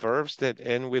about the verbs that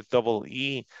end with double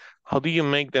E? How do you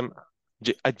make them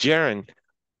a gerund?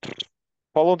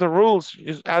 Follow the rules.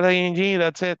 Just add ing,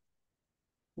 that's it.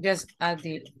 Just add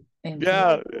the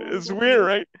Yeah, it's weird,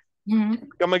 right?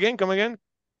 Come again, come again.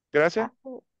 Gracias.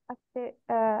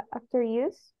 After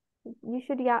use, you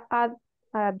should add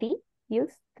be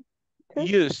used to.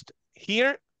 Used.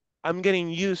 Here, I'm getting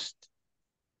used.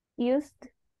 Used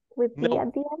with be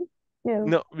at the end? No.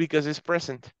 No, because it's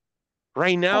present.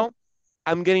 Right now,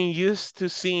 I'm getting used to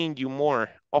seeing you more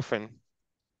often.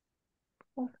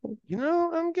 Okay. You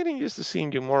know, I'm getting used to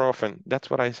seeing you more often. That's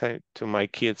what I say to my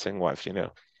kids and wife, you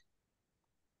know.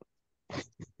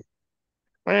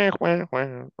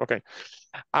 Okay.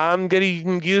 I'm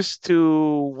getting used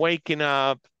to waking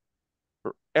up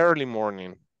early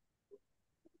morning.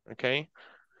 Okay.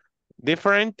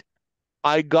 Different.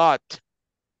 I got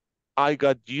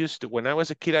used to, when I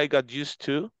was a kid, I got used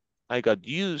to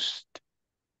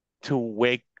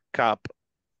wake up.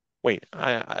 Wait,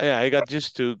 I got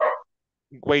used to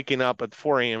waking up at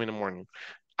 4 a.m. in the morning.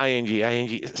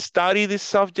 ing. Study this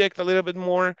subject a little bit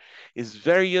more. It's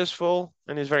very useful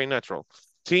and it's very natural.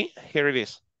 See, here it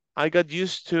is. I got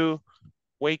used to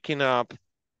waking up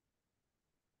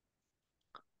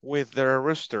with the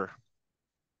rooster.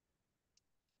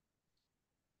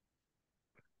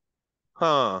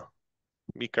 Huh.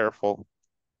 Be careful.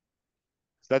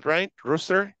 Is that right?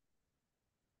 Rooster?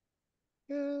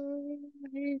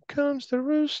 Here comes the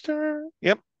rooster.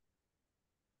 Yep.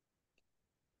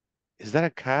 Is that a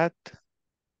cat?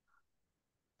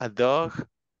 A dog?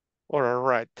 Or a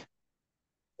rat?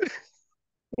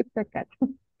 It's a cat.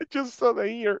 I just saw the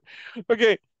ear.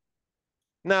 Okay.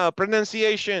 Now,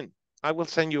 pronunciation. I will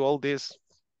send you all this.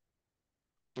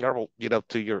 I will get up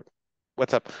to your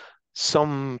WhatsApp.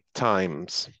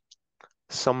 Sometimes.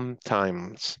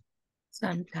 Sometimes.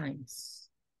 Sometimes.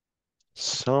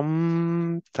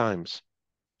 Sometimes.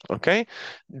 Okay?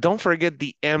 Don't forget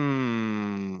the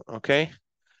M. Okay?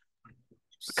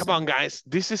 Come on, guys.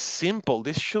 This is simple.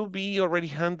 This should be already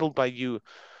handled by you.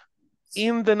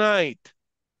 In the night.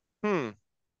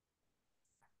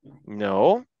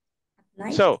 No.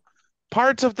 Night. So,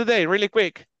 parts of the day, really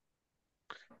quick.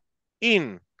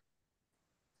 In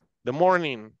the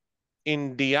morning,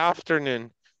 in the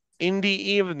afternoon, in the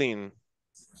evening.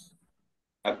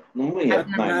 At noon, at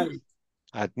night.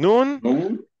 At noon.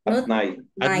 Noon, at night.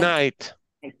 At night.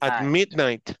 At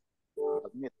midnight.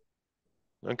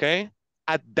 Okay?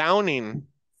 At downing.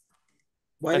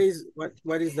 What is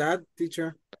that,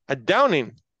 teacher? At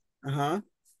downing. Uh-huh.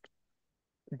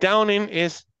 Downing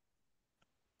is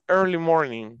early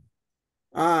morning.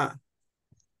 Madrugada.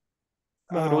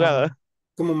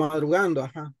 Como madrugando,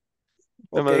 ajá.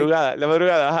 La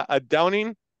madrugada, ajá. At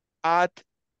downing, at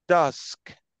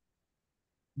dusk.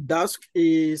 Dusk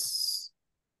is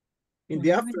in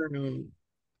the afternoon.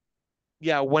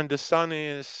 Yeah, when the sun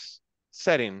is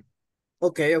setting.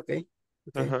 Okay.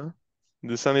 Uh-huh.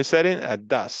 The sun is setting at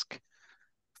dusk.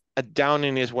 At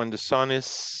downing is when the sun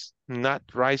is not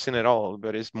rising at all,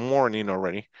 but it's morning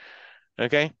already.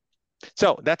 Okay?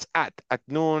 So that's at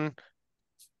noon,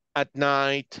 at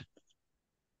night,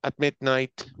 at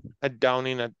midnight, at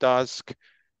downing, at dusk,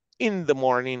 in the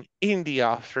morning, in the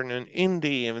afternoon, in the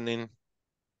evening.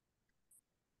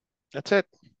 That's it.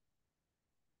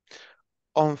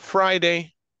 On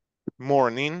Friday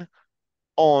morning,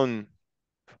 on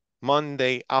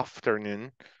Monday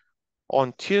afternoon,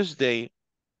 on Tuesday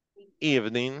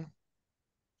evening,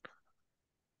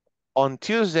 on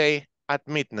Tuesday at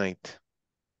midnight.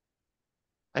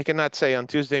 I cannot say on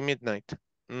Tuesday midnight.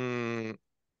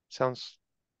 Sounds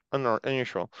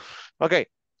unusual. Okay,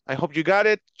 I hope you got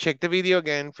it. Check the video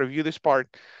again, review this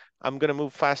part. I'm gonna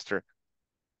move faster.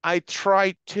 I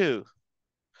tried to.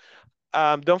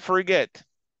 Don't forget,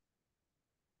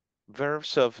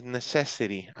 verbs of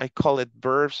necessity. I call it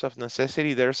verbs of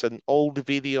necessity. There's an old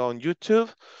video on YouTube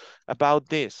about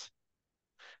this.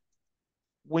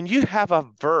 When you have a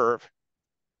verb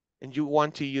and you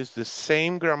want to use the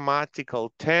same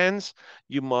grammatical tense,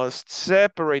 you must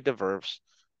separate the verbs.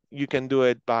 You can do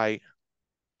it by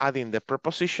adding the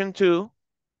preposition to.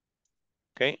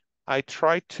 Okay, I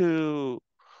try to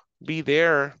be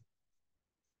there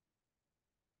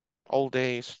all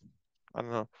days. I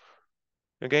don't know.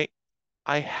 Okay,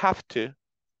 I have to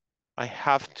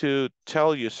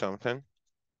tell you something.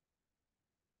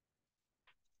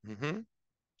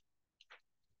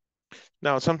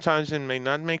 Now, sometimes it may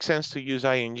not make sense to use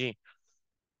ing.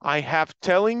 I have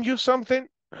telling you something.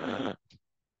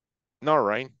 No,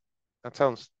 right? That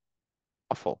sounds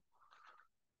awful.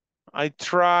 I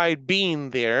tried being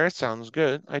there. Sounds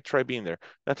good. I tried being there.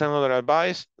 That's another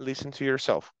advice. Listen to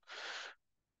yourself.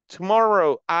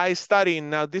 Tomorrow I study.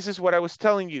 Now, this is what I was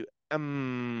telling you.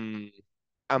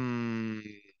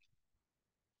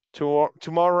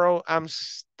 Tomorrow I'm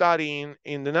studying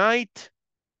in the night.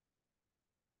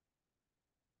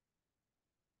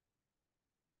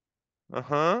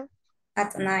 Uh-huh.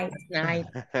 At night. Night.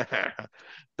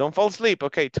 Don't fall asleep.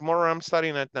 Okay, tomorrow I'm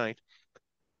studying at night.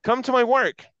 Come to my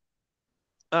work.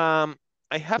 I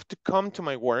have to come to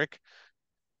my work.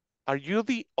 Are you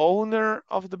the owner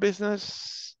of the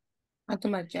business? Come to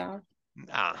my job.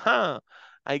 Uh-huh.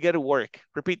 I get to work.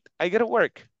 Repeat. I get to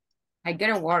work. I get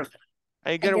to work.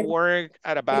 I get to work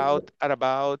at about. I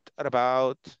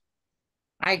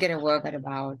get to work at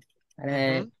about.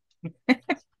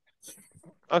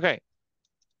 Okay.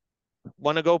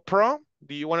 Want to go pro?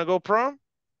 Do you want to go pro?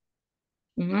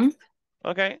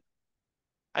 Okay.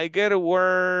 I get to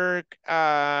work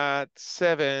at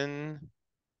 7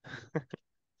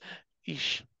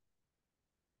 ish.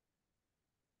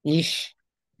 Ish.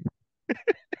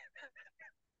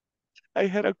 I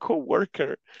had a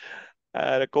coworker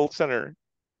at a call center.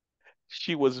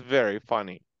 She was very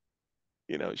funny.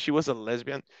 You know, she was a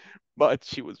lesbian, but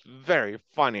she was very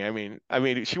funny. I mean,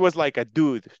 she was like a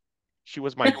dude. She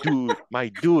was my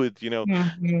dude, you know.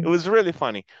 It was really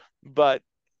funny. But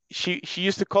she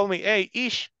used to call me, "Hey,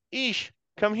 Ish,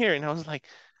 come here." And I was like,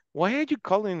 "Why are you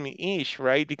calling me Ish?"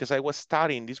 Right? Because I was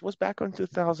studying. This was back in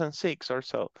 2006 or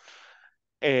so.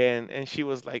 And she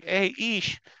was like, "Hey,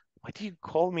 Ish, why do you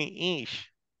call me Ish?"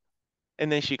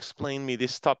 And then she explained me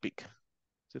this topic.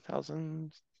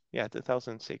 2000, yeah,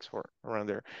 2006 or around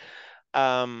there.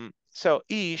 So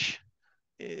Ish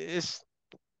is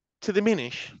to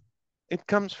diminish. It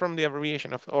comes from the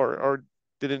abbreviation of or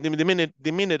the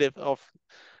diminutive of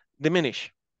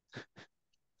diminish.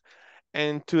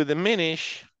 And to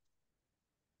diminish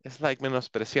is like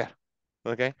menospreciar.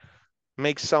 Okay?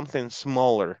 Make something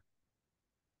smaller.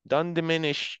 Don't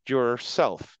diminish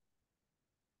yourself.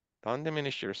 Don't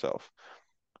diminish yourself.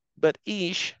 But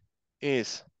ish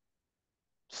is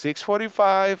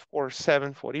 6:45 or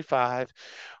 7:45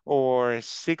 or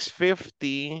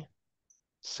 6:50,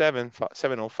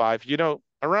 7:05, you know,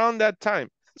 around that time.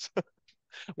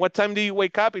 What time do you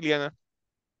wake up, Ileana?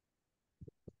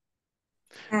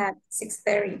 At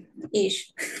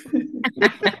 6:30-ish.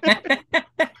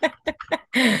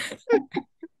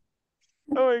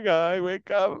 Oh my God, I wake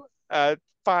up at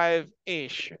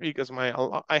 5-ish because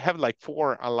I have like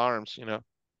 4 alarms, you know.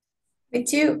 Me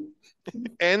too.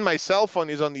 And my cell phone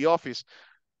is on the office.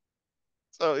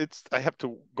 So I have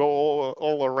to go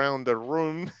all around the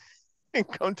room and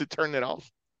come to turn it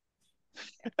off.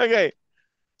 Okay,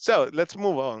 so let's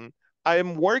move on. I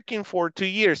am working for 2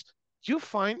 years. You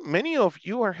find many of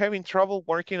you are having trouble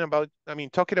talking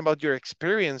about your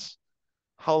experience.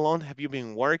 How long have you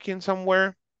been working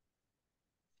somewhere?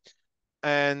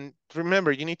 And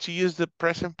remember, you need to use the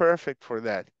present perfect for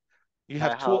that. You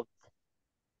have two.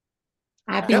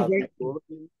 I've been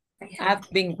working. I've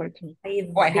been working. I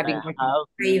have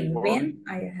been working.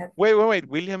 Wait.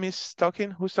 William is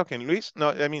talking. Who's talking? Luis? No,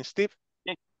 I mean Steve.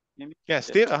 Yeah,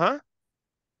 Steve. I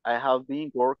have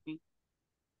been working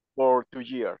for 2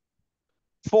 years.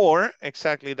 4,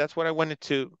 exactly. That's what I wanted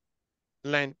to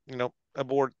land,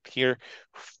 aboard here.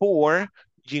 4,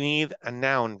 you need a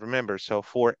noun, remember. So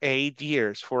for 8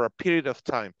 years, for a period of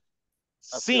time.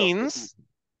 Since,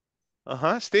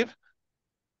 Steve?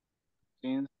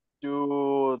 Since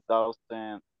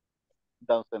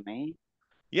 2008.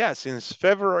 Yeah, since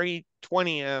February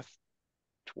 20th,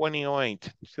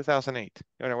 2008,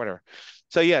 whatever.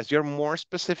 So yes, you're more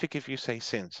specific if you say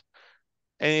since.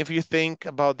 And if you think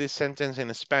about this sentence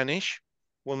in Spanish,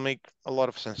 will make a lot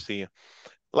of sense to you.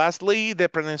 Lastly, the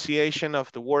pronunciation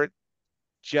of the word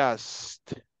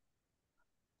just.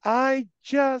 I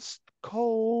just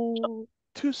called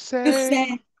to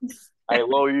say. I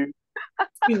love you.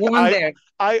 You wonder.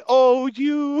 I owe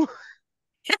you.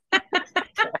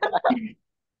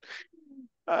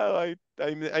 I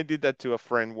did that to a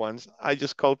friend once. I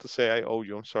just called to say I owe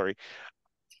you. I'm sorry.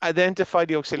 Identify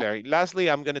the auxiliary. Lastly,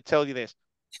 I'm going to tell you this.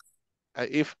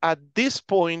 If at this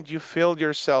point you feel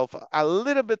yourself a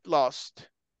little bit lost,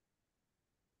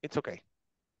 it's okay.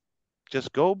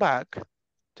 Just go back,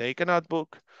 take a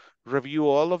notebook, review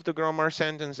all of the grammar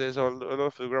sentences or all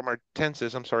of the grammar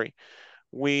tenses, I'm sorry,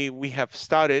 we have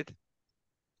studied,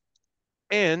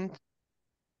 and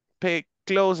pay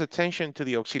close attention to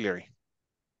the auxiliary.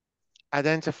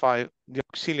 Identify the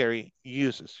auxiliary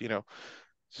uses,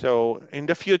 So in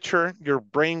the future, your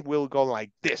brain will go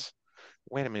like this.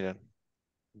 Wait a minute.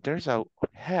 There's a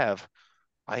have.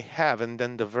 I have, and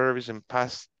then the verb is in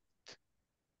past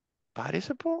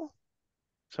participle.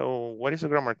 So what is the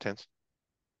grammar tense?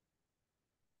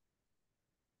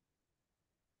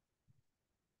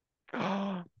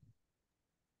 Now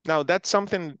that's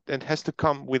something that has to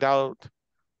come without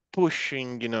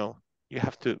pushing, you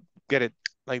have to get it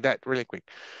like that really quick.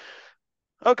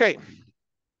 Okay.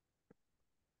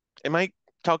 Am I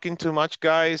talking too much,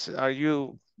 guys? Are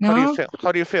you, how No. do you feel?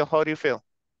 How do you feel? How do you feel?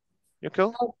 You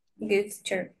cool? Oh, good,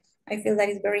 sure. I feel that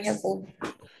is very helpful.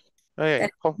 Okay,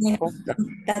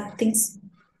 That things.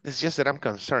 it's just that I'm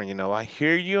concerned, you know. I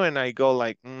hear you and I go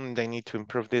like, they need to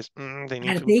improve this. They need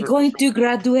Are to they improve going this. to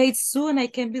graduate soon? I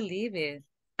can't believe it.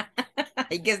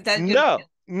 I guess that's No,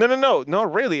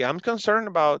 really. I'm concerned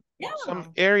about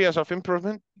some areas of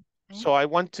improvement. So I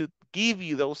want to give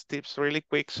you those tips really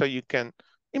quick so you can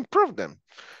improve them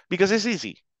because it's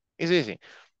easy. It's easy.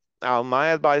 Now, my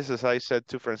advice, as I said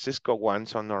to Francisco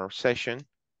once on our session,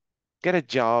 get a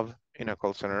job in a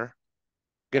call center,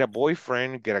 get a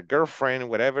boyfriend, get a girlfriend,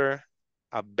 whatever,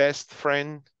 a best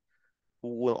friend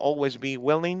who will always be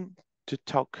willing to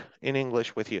talk in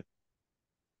English with you.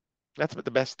 That's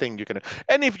the best thing you can do.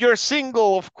 And if you're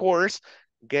single, of course,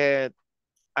 get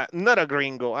not a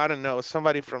gringo, I don't know,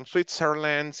 somebody from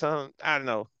Switzerland, some, I don't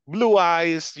know, blue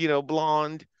eyes, you know,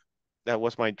 blonde. That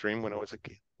was my dream when I was a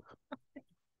kid.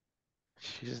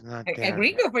 She's not a there.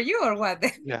 gringo for you or what?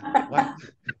 Yeah, what?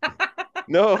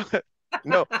 No,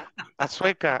 no, a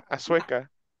sueca, a sueca.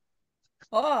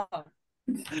 Oh.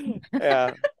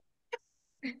 Yeah.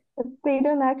 They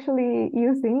don't actually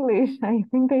use English. I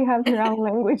think they have their own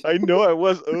language. I know I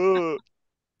was,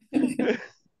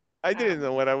 I didn't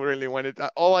know what I really wanted.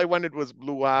 All I wanted was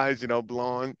blue eyes, you know,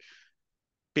 blonde,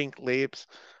 pink lips.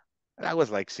 I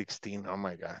was like 16. Oh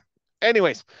my God.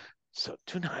 Anyways, so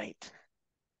tonight,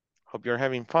 hope you're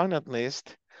having fun at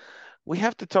least. We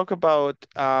have to talk about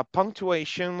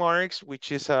punctuation marks,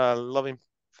 which is a loving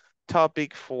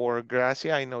topic for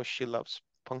Gracia. I know she loves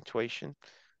punctuation.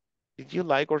 Did you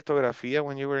like ortografía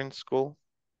when you were in school?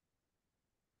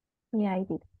 Yeah, I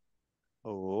did.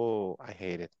 Oh, I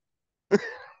hate it.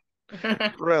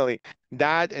 Really.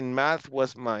 That and math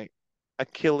was my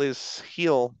Achilles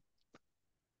heel.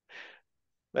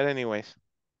 But anyways,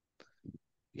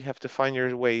 you have to find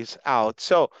your ways out.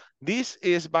 So this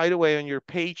is, by the way, on your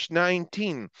page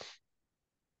 19.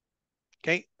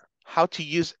 Okay, how to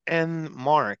use end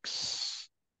marks,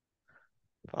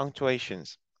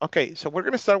 punctuations. Okay, so we're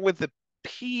going to start with the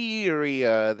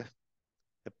period.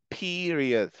 The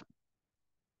period.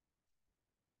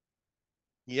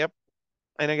 Yep.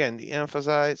 And again,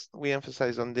 we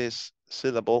emphasize on this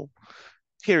syllable,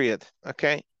 period.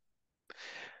 Okay.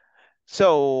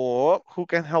 So who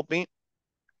can help me?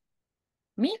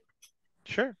 Me?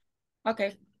 Sure.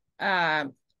 Okay.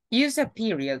 Use a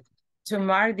period to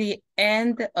mark the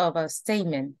end of a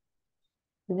statement.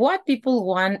 What people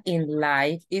want in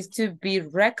life is to be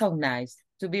recognized,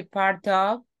 to be part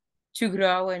of, to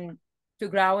grow and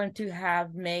to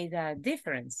have made a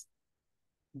difference.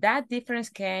 That difference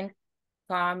can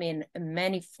come in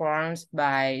many forms: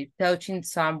 by touching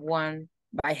someone,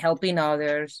 by helping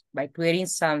others, by creating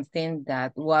something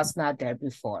that was not there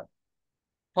before.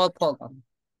 Paul Pullman.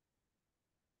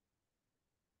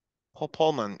 Paul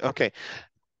Pullman. Okay.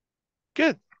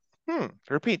 Good.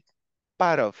 Repeat.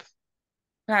 Part of.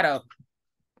 Part of.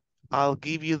 I'll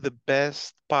give you the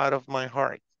best part of my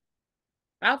heart.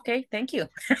 Okay, thank you.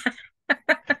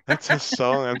 That's a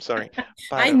song. I'm sorry.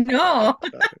 I know.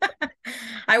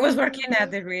 I was working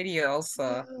at the radio also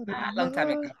a long time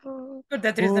ago. For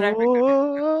that reason, I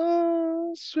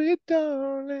Oh, sweet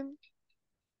darling.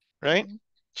 Right?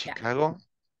 Chicago.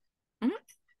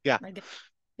 Yeah.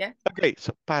 Yeah. Okay,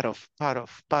 so part of. Part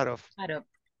of.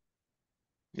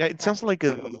 Yeah, it sounds like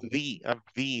a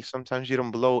V. Sometimes you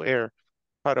don't blow air.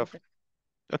 Part of.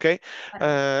 Okay.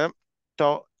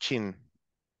 Touching.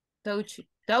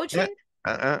 Touching?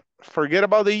 Forget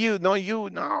about the you. No, you.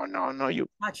 No, you.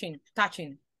 Touching.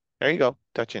 There you go.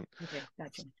 Touching. Okay,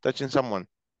 touching. Touching someone.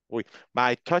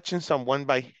 By touching someone,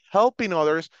 by helping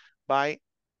others, by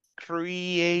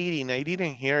creating. I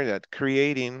didn't hear that.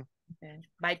 Creating. Okay.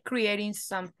 By creating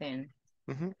something.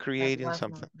 Creating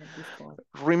something.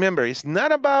 Remember, it's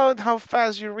not about how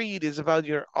fast you read. It's about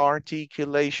your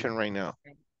articulation right now.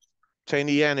 Okay. So in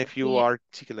the end, if you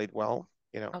articulate well,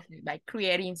 you know. Okay, by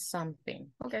creating something.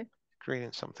 Okay.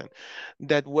 Creating something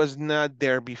that was not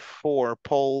there before.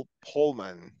 Paul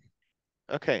Pullman.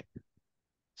 Okay.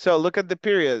 So look at the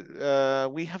period.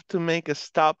 We have to make a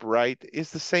stop, right?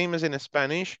 It's the same as in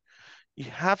Spanish. You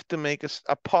have to make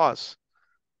a pause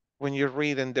when you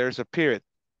read and there's a period.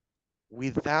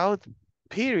 Without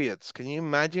periods, can you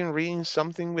imagine reading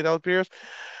something without periods?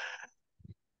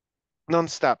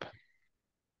 Non-stop.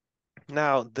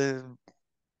 Now, the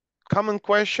common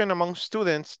question among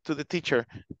students to the teacher,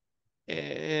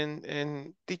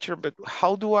 and teacher, but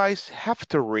how do I have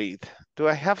to read? Do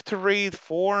I have to read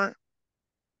four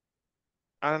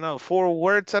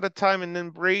words at a time and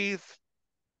then breathe?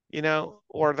 you know,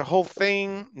 or the whole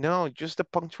thing. No, just the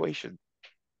punctuation.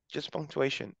 Just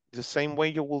punctuation. The same way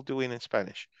you will do it in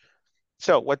Spanish.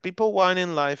 So what people want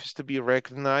in life is to be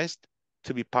recognized,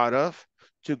 to be part of,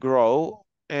 to grow,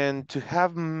 and to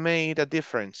have made a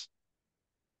difference.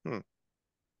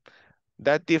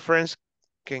 That difference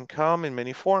can come in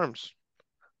many forms.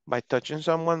 By touching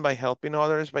someone, by helping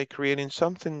others, by creating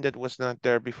something that was not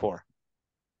there before.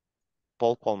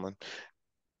 Paul Pullman.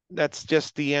 That's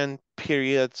just the end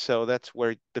period. So that's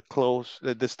where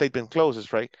the statement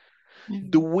closes, right?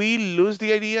 Do we lose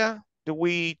the idea? Do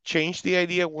we change the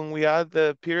idea when we add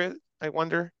the period? I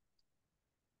wonder.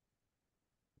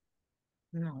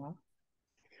 No.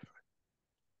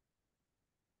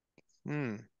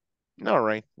 All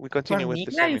right. We continue For with me,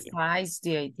 the same idea. clarifies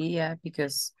the idea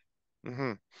because.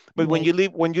 But when you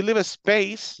leave a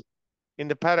space in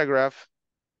the paragraph,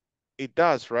 it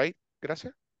does, right?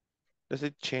 Gracias. Does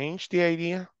it change the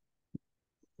idea?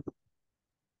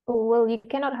 Well, you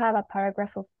cannot have a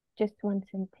paragraph of just one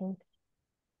sentence.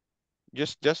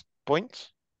 Just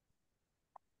points?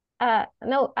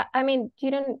 No, I mean,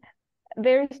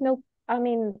 there is no, I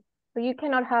mean, you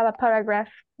cannot have a paragraph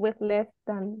with less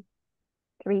than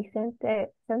 3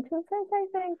 sentences, I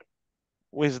think.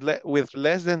 With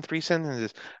less than 3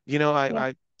 sentences. You know,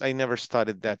 Yeah. I never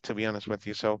studied that, to be honest with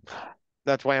you. So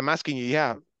that's why I'm asking you.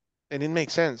 Yeah, and it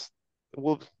makes sense. It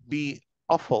will be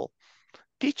awful.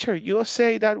 Teacher, you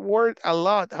say that word a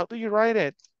lot. How do you write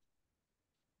it?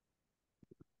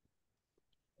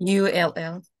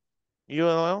 ULL.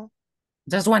 ULL?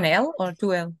 Just one L or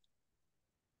two L?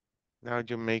 Now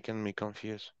you're making me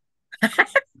confused.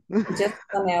 Just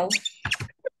one L.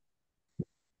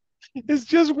 It's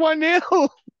just one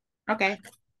L. Okay.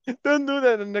 Don't do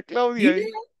that, Ana Claudia.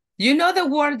 You know the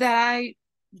word that I've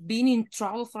been in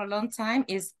trouble for a long time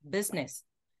is business.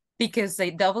 Because the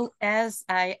double S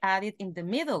I added in the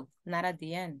middle, not at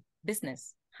the end.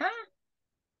 Business. Huh?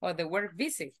 Or the word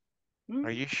visit.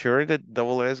 Are you sure that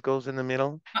double S goes in the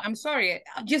middle? I'm sorry.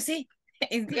 You see,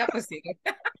 it's the opposite.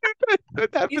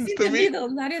 That happens it's to in the me. middle,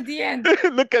 not at the end.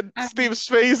 Look at Steve's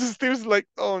face. Steve's like,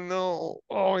 oh no.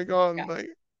 Oh my God. Yeah.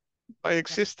 My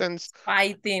existence.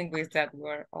 Fighting with that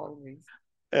word always.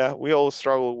 Yeah, we all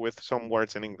struggle with some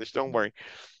words in English. Don't worry.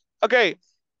 Okay.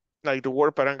 Like the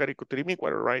word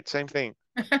parangarikutirimiquara, right? Same thing.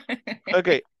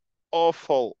 Okay.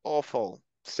 Awful, awful.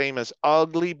 Same as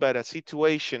ugly, but a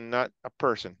situation, not a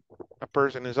person. A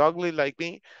person is ugly like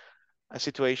me. A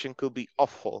situation could be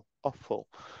awful, awful.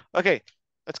 Okay,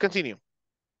 let's continue.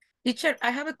 Teacher, I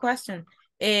have a question.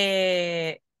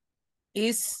 Is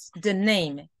the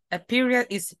name, a period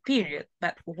is a period,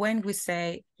 but when we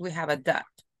say we have a dot.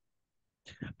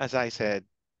 As I said,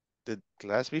 the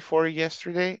class before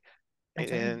yesterday,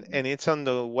 and it's on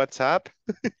the WhatsApp.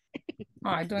 Oh,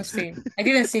 I don't see it. I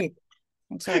didn't see it.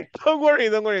 I'm sorry. Don't worry,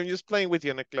 don't worry. I'm just playing with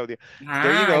you, Ana Claudia.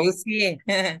 There you go. You see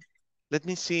it. Let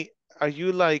me see. Are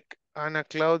you like Ana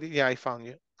Claudia? Yeah, I found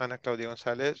you. Ana Claudia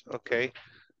Gonzalez. Okay.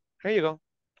 Here you go.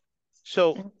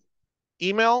 So,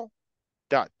 email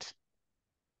dot.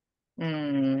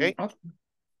 Okay.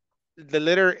 The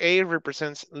letter A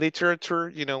represents literature.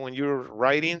 You know, when you're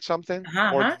writing something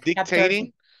or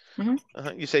dictating,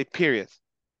 you say period.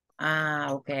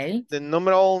 Okay. The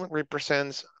numeral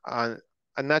represents a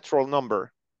natural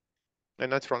number,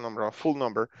 a full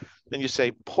number. Then you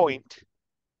say point.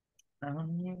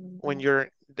 When you're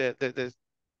the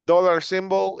dollar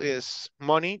symbol is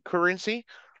money, currency,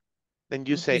 then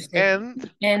you say end.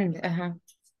 And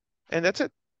that's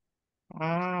it.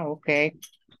 Okay.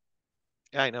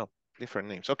 Yeah, I know. Different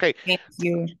names. Okay. Thank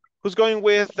you. Who's going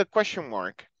with the question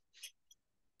mark?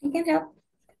 I can help.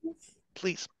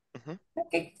 Please.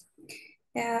 Okay.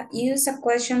 Use a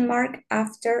question mark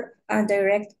after a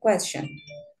direct question.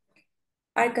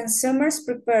 Are consumers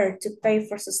prepared to pay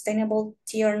for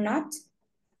sustainability or not?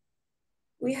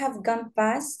 We have gone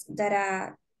past that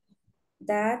at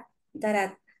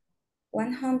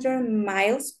 100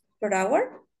 miles per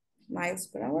hour,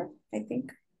 I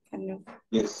think. I don't know.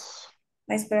 Yes.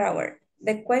 Miles per hour.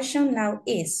 The question now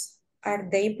is, are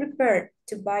they prepared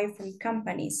to buy from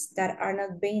companies that are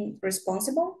not being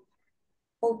responsible?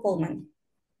 Paul Pullman.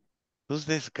 Who's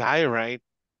this guy, right?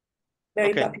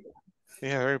 Very popular.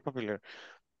 Yeah, very popular.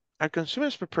 Are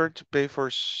consumers prepared to pay for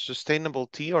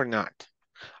sustainability or not?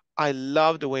 I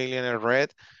love the way Elena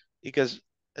read because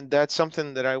that's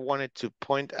something that I wanted to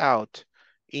point out.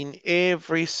 In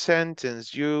every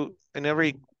sentence, in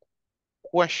every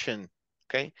question,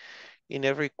 okay? In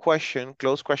every question,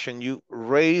 close question, you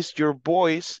raise your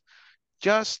voice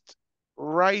just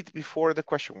right before the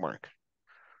question mark.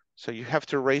 So you have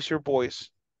to raise your voice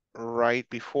right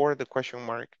before the question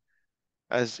mark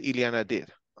as Ileana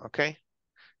did, okay?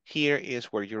 Here is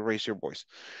where you raise your voice.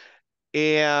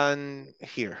 And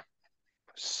here,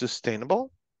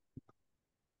 sustainable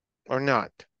or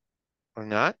not? Or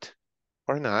not?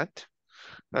 Or not?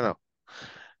 I don't know.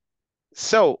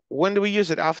 So when do we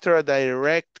use it? After a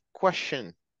direct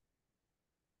question.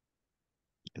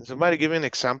 Can somebody give me an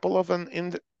example of an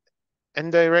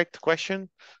indirect question?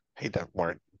 I hate that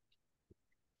word.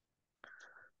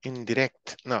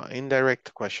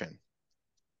 Indirect question.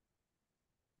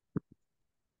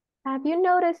 Have you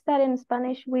noticed that in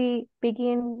Spanish we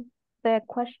begin the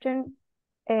question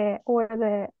or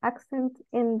the accent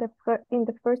in the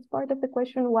first part of the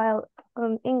question, while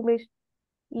in English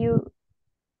you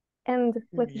end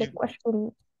with the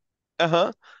question?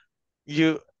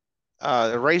 You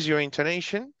raise your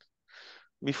intonation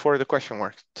before the question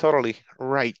mark. Totally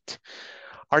right.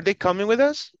 Are they coming with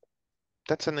us?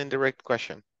 That's an indirect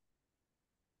question.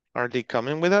 Are they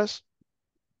coming with us?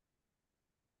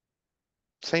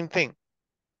 Same thing.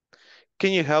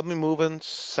 Can you help me move on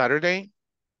Saturday?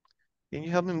 Can you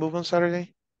help me move on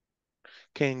Saturday?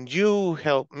 Can you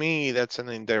help me? That's an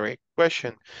indirect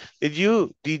question. Did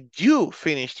you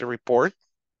finish the report?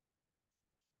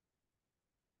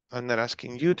 I'm not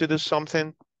asking you to do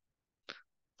something.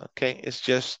 Okay, it's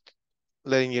just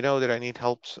letting you know that I need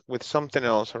help with something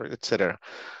else or etc.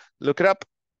 Look it up.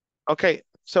 Okay,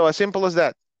 so as simple as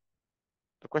that.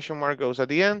 The question mark goes at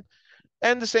the end.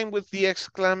 And the same with the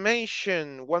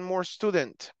exclamation. One more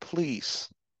student, please.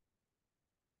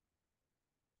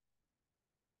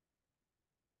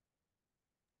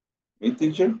 Me,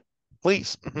 teacher?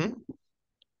 Please.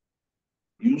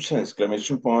 Use an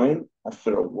exclamation point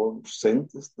after a word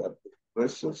sentence that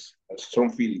expresses a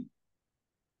strong feeling.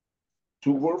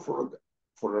 To work for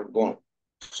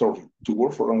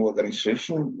an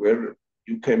organization where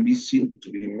you can be seen to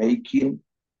be making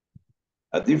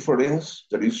a difference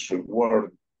that is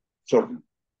reward. Sorry.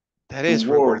 That is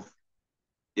reward.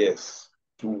 Yes.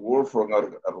 To work for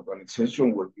an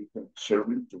organization where you can be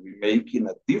serving to be making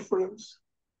a difference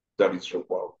that is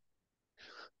reward.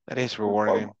 That is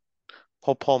rewarding.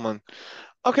 Paul Pullman.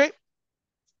 Okay.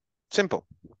 Simple.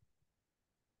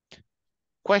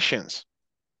 Questions.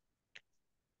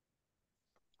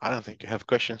 I don't think you have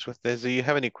questions with this. Do you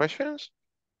have any questions?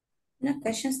 No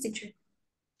questions, teacher.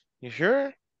 You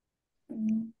sure?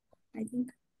 I think.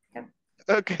 Yeah.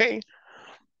 Okay.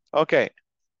 Okay.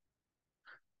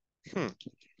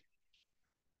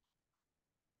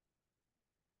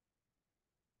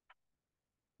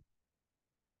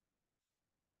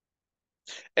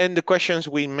 And the questions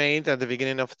we made at the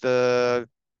beginning of the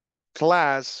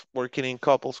class, working in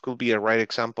couples, could be a right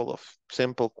example of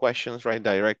simple questions, right?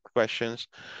 Direct questions.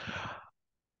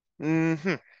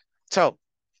 So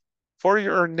for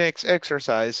your next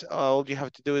exercise, all you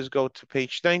have to do is go to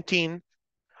page 19.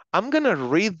 I'm going to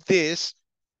read this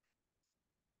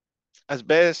as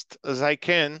best as I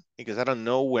can because I don't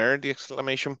know where the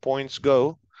exclamation points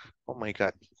go. Oh my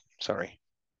God, sorry.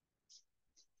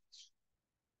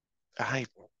 I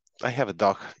have a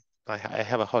dog. I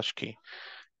have a husky,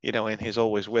 you know, and he's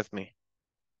always with me.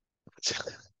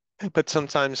 But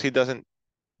sometimes he doesn't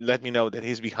let me know that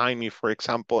he's behind me, for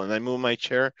example, and I move my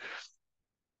chair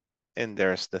and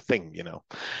there's the thing, you know.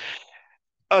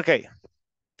 Okay.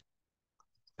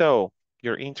 So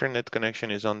your internet connection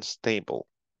is unstable.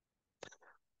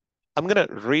 I'm going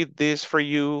to read this for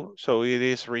you so it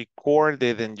is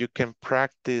recorded and you can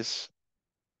practice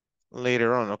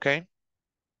later on, okay?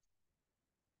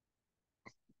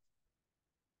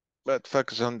 But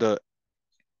focus on the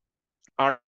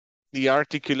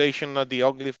articulation of the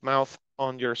ugly mouth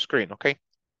on your screen, okay?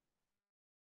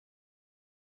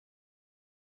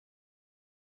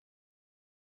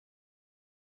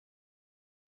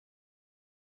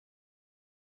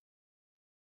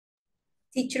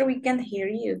 Teacher, we can't hear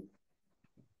you.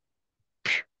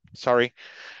 Sorry.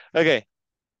 Okay.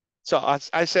 So as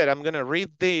I said, I'm going to read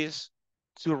this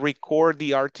to record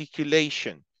the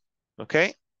articulation,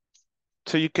 okay?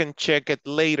 So you can check it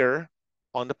later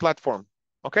on the platform,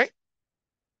 okay?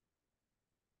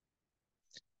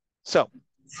 So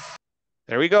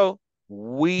there we go.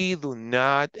 We do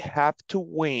not have to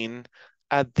win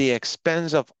at the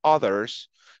expense of others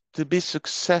to be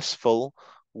successful.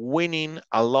 Winning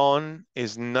alone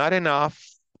is not enough.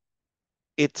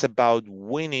 It's about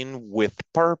winning with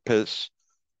purpose.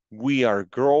 We are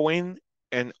growing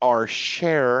and our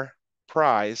share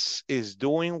price is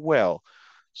doing well.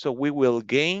 So we will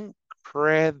gain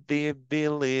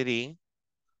credibility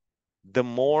the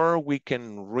more we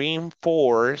can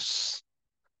reinforce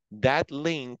that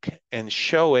link and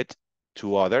show it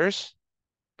to others,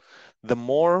 the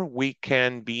more we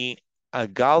can be a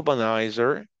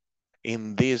galvanizer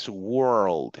in this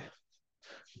world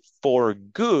for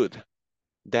good.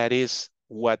 That is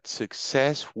what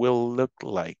success will look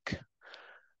like.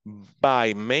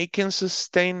 By making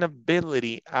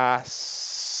sustainability a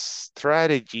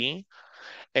strategy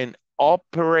and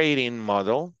operating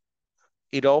model,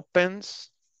 it opens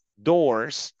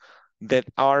doors that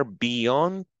are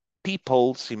beyond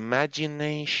people's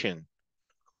imagination.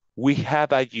 We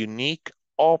have a unique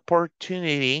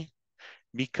opportunity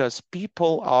because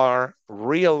people are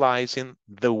realizing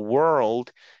the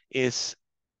world is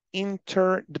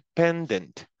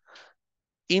interdependent.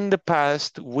 In the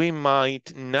past, we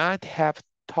might not have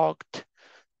talked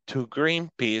to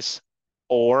Greenpeace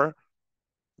or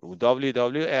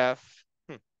WWF,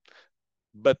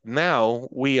 but now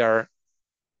we are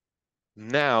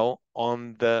now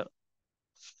on the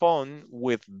phone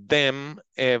with them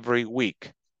every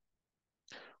week.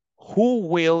 Who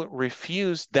will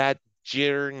refuse that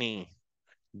journey?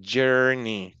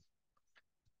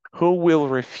 Who will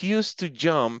refuse to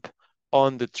jump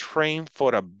on the train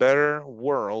for a better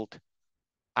world?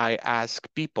 I ask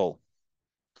people,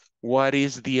 what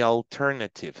is the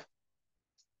alternative?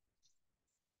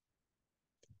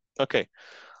 Okay,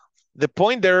 the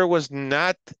point there was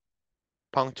not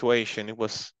punctuation, it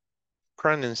was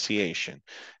pronunciation.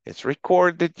 It's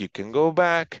recorded, you can go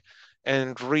back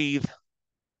and read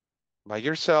by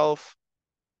yourself,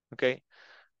 okay?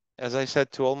 As I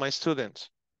said to all my students,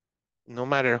 no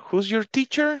matter who's your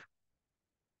teacher,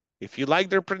 if you like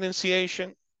their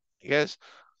pronunciation, yes,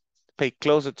 pay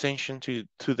close attention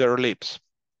to their lips,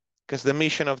 because the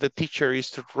mission of the teacher is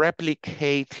to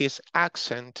replicate his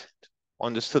accent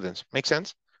on the students. Make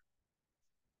sense?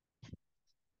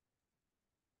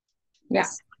 Yeah.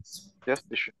 Yes,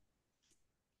 teacher.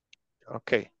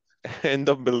 Okay, and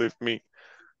don't believe me,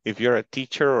 if you're a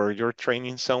teacher or you're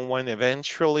training someone,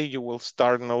 eventually you will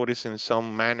start noticing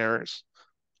some manners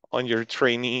on your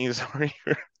trainees or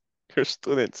your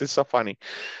students. It's so funny.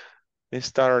 They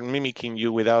start mimicking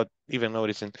you without even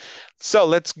noticing. So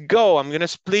let's go. I'm gonna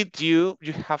split you.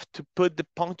 You have to put the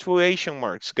punctuation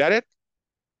marks. Got it?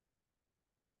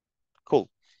 Cool.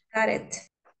 Got it.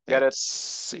 Got it. Let's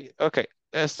see. Okay,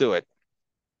 let's do it.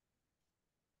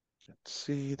 Let's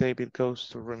see. David goes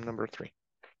to room number 3.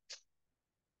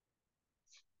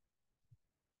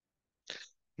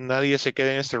 Nadie se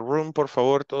quede en este room, por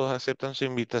favor. Todos aceptan su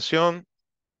invitación.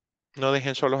 No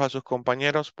dejen solos a sus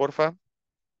compañeros, porfa.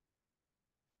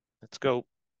 Let's go.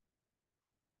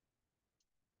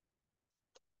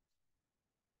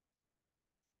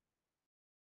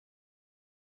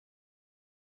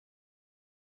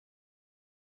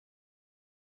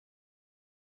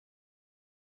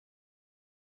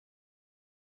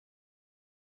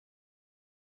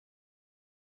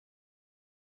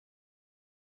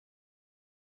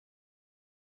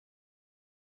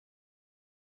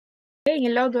 Hey,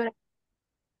 hello, Dora.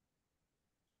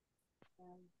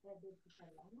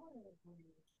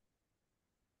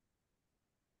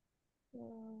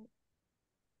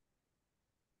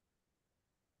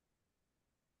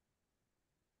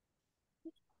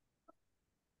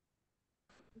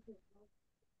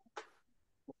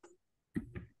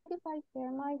 If I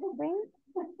share my screen?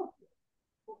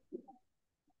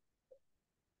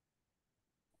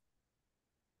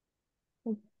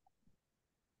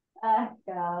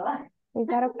 Is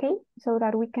that okay? So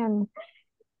that we can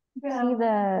see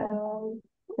the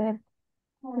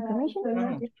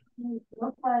information?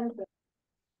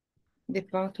 The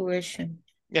punctuation.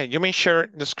 Yeah, you may share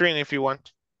the screen if you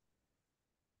want.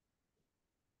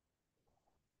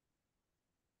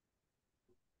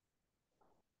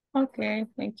 Okay,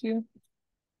 thank you.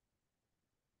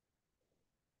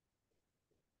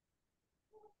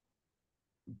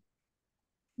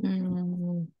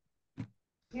 Mm.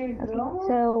 Okay,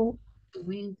 so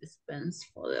Doing dispense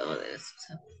for the others.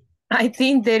 I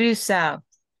think there is a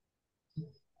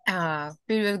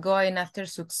period going after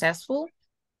successful.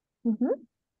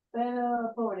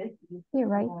 you're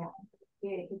right.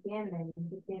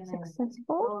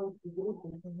 Successful.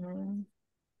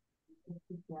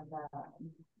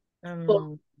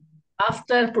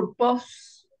 After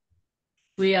purpose,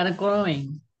 we are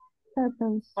growing.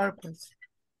 Purpose.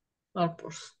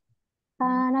 Purpose.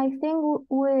 And I think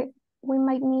we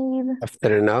might need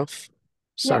After enough.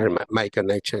 Sorry, my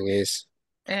connection is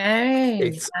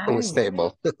it's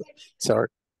unstable. Sorry.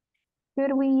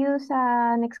 Should we use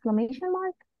an exclamation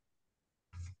mark?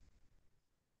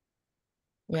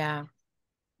 Yeah,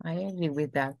 I agree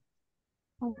with that.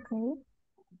 Okay.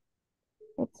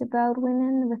 It's about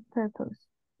winning with purpose.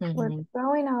 We're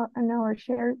growing out and our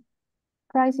share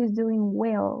price is doing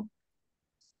well.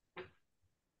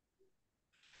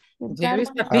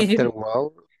 After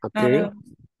well, appearing.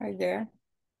 Right there.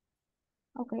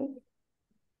 Okay.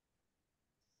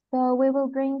 So we will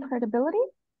bring credibility.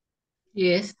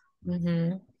 Yes.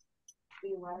 Mm-hmm.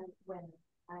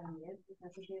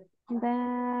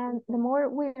 Then the more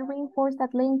we reinforce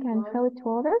that link and show it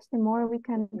to others, the more we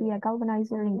can be a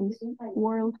galvanizer in this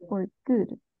world for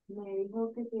good.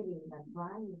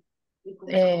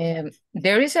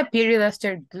 There is a period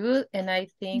after good, and I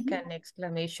think an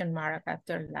exclamation mark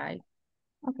after like.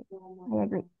 Okay, I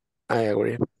agree. I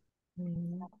agree.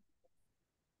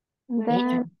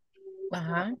 Then,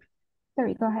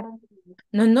 sorry, go ahead.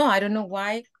 No, I don't know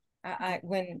why.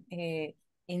 When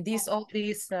in all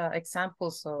these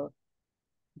examples of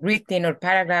written or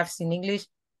paragraphs in English,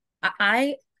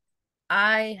 I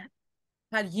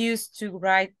had used to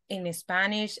write in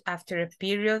Spanish after a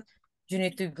period. You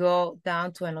need to go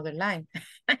down to another line.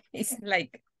 It's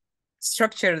like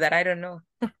structure that I don't know.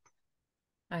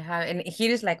 I have, and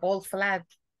here is like all flat.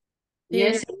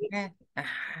 Yes.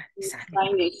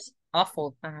 Exactly.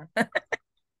 Awful.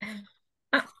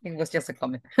 It was just a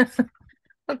comment.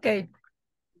 Okay.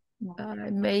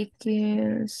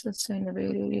 Making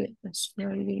sustainability a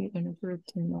study and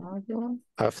written model.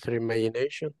 After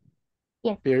imagination.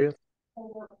 Yes. Period.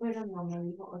 We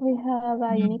have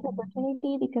a unique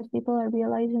opportunity because people are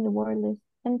realizing the world is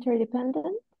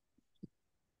interdependent.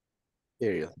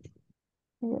 Period.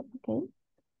 Okay.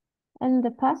 In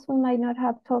the past, we might not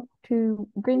have talked to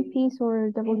Greenpeace or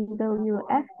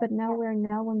WWF, but now we're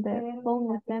now on the phone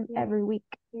with them every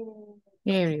week.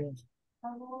 Period.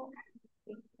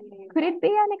 Could it be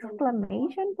an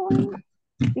exclamation point?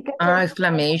 Because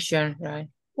exclamation, right.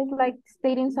 It's like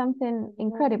stating something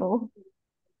incredible.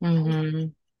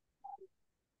 Mm-hmm.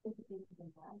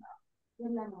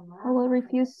 Who will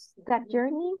refuse that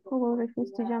journey? Who will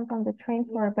refuse to jump on the train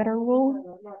for a better world?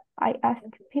 I ask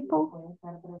people.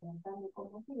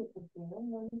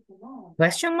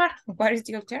 Question mark? What is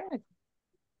the alternative?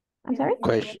 I'm sorry?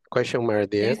 Question mark at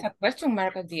the There end. is a question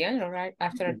mark at the end, all right,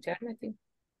 after alternative.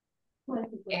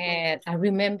 And I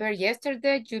remember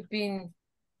yesterday you've been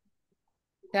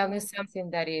telling me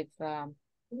something that if the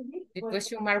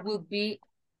question mark would be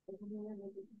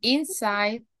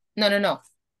inside, no.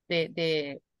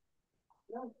 The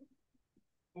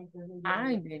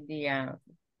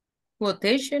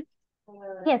quotation.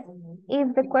 Yes,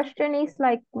 if the question is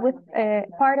like with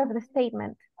part of the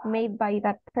statement made by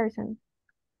that person.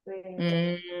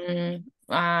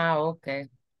 Okay.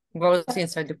 Goes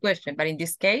inside the question, but in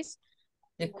this case,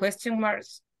 the question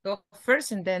marks go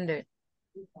first and then the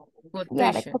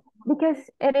quotation. Yeah, because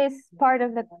it is part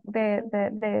of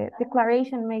the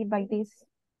declaration made by this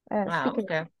speaker.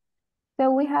 Okay. So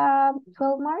we have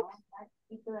 12 marks.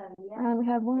 And we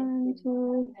have 1,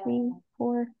 2, 3,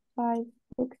 4, 5,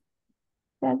 6,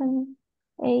 7,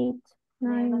 8,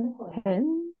 9,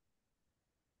 10.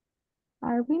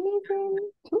 Are we missing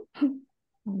 2?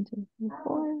 1, 2, 3,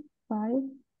 4, 5,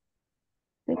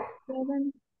 6,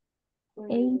 7,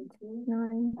 8,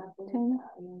 9, 10,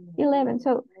 11.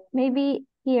 So maybe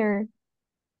here,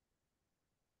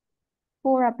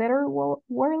 for a better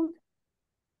world,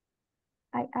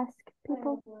 I ask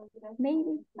people,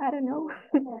 maybe, I don't know.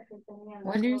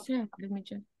 What do you say? Let me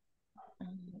check.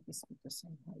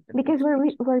 Because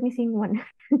we're missing one.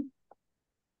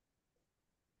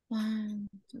 1,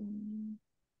 2,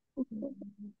 3,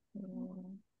 4.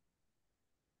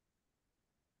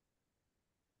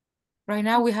 Right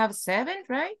now we have 7,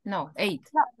 right? No, 8.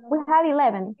 No, we have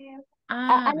 11.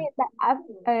 I mean,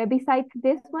 besides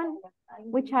this one,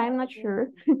 which I'm not sure,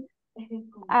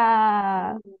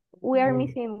 we are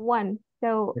missing one.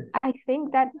 So I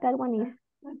think that one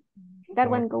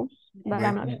goes, but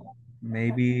I'm not sure.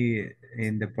 Maybe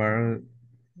in the part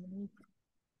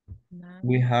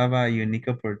we have a unique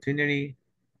opportunity,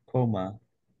 comma,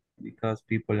 because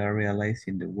people are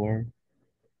realizing the world.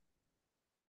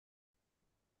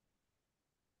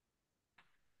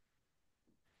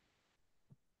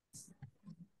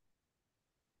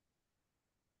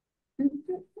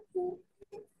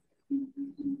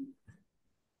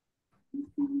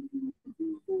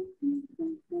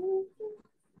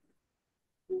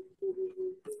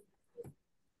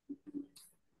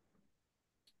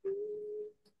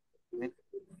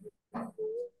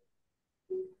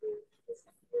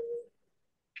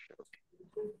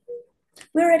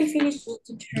 We already finished,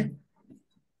 teacher.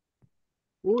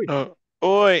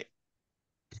 Oi.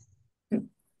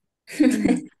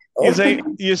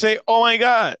 You say, oh my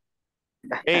God.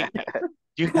 Hey,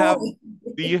 do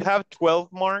you have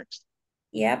 12 marks?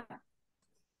 Yep.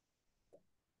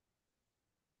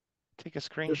 Take a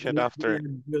screenshot after.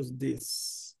 Use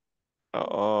this.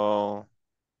 Uh-oh.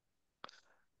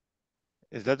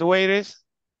 Is that the way it is?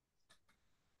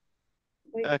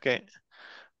 Okay.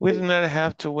 We do not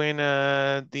have to win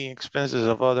at the expenses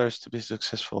of others to be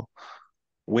successful.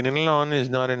 Winning alone is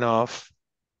not enough.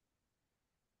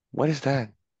 What is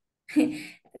that?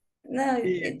 No,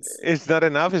 it's It's not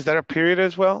enough? Is that a period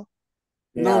as well?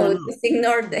 no, just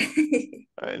ignore that.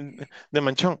 The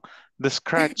manchón, the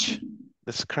scratch,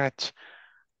 the scratch.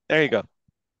 There you go.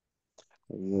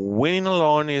 Winning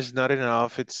alone is not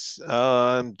enough. It's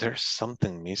there's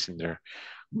something missing there.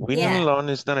 Winning Yeah. alone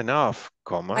is not enough,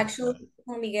 comma. Actually,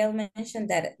 Juan Miguel mentioned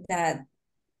that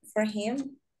for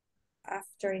him,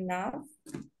 after enough.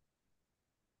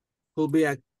 Could be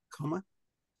a comma.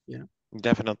 Yeah.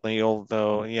 Definitely,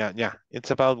 although, yeah,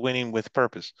 it's about winning with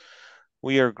purpose.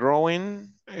 We are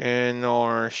growing and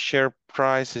our share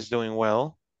price is doing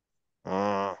well.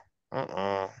 It's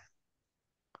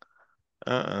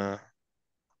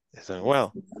doing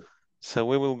well. So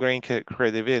we will gain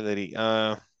credibility.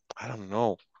 I don't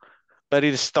know, but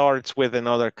it starts with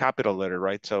another capital letter,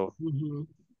 right? So,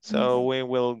 so we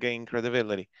will gain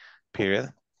credibility,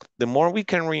 period. The more we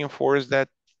can reinforce that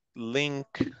link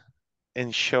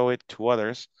and show it to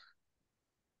others,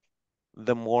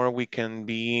 the more we can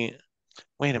be,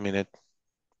 wait a minute.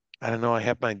 I don't know, I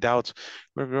have my doubts.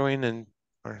 We're growing and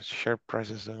our share price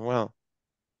is doing well.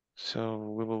 So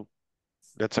we will,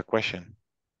 that's a question.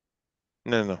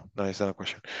 No, it's not a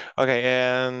question. Okay,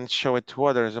 and show it to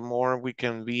others. The more we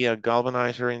can be a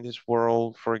galvanizer in this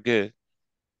world for good.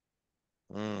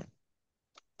 The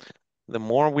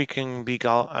more we can be a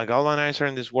galvanizer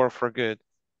in this world for good.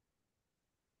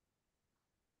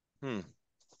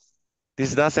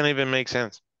 This doesn't even make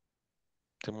sense.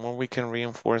 The more we can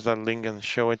reinforce that link and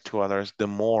show it to others, the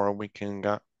more we can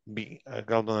be a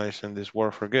galvanizer in this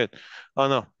world for good. Oh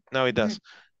no, now it does.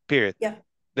 Period. Yeah.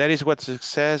 That is what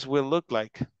success will look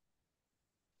like. Is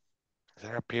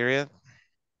there a period?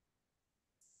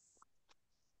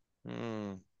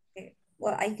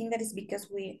 Well, I think that is because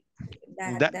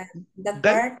That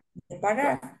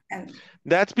and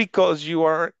that's because you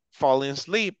are falling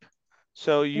asleep.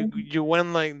 So you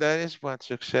went like, that is what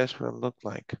success will look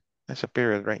like. That's a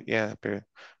period, right? Yeah, period.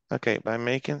 Okay, by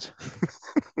making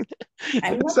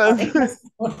I'm not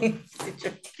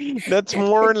that's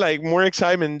more like more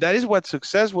excitement. That is what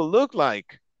success will look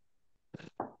like.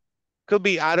 Could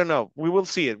be, I don't know. We will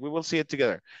see it. We will see it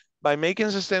together. By making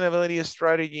sustainability a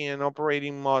strategy and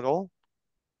operating model,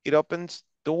 it opens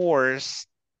doors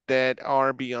that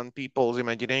are beyond people's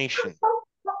imagination.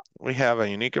 We have a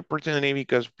unique opportunity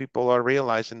because people are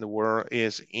realizing the world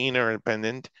is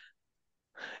interdependent.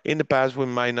 In the past, we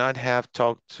might not have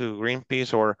talked to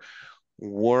Greenpeace or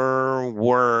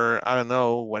were I don't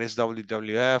know, what is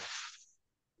WWF?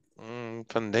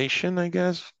 Foundation, I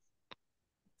guess.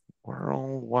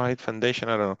 Worldwide Foundation,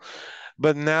 I don't know.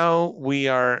 But now we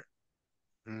are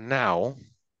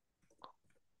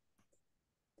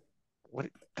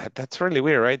that's really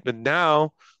weird, right? But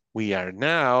now we are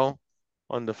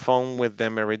on the phone with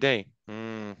them every day.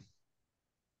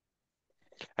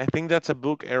 I think that's a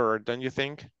book error, don't you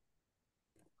think?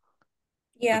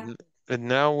 Yeah. But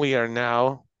now we are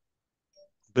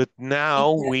but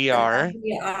now we are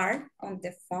on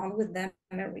the phone with them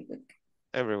every week.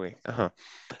 every week.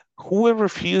 Who will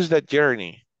refuse that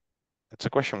journey? That's a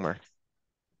question mark.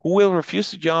 Who will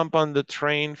refuse to jump on the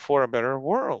train for a better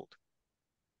world?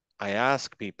 I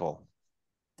ask people.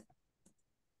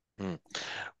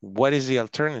 What is the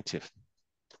alternative?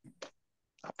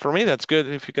 For me, that's good.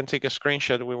 If you can take a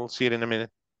screenshot, we will see it in a minute.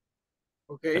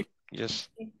 Okay.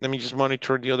 Let me just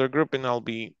monitor the other group and I'll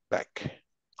be back.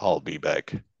 I'll be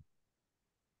back.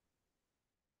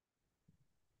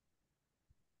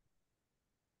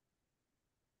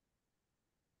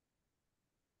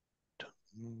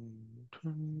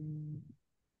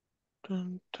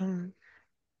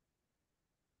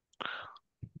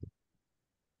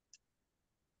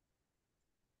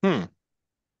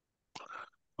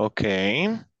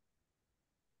 Okay.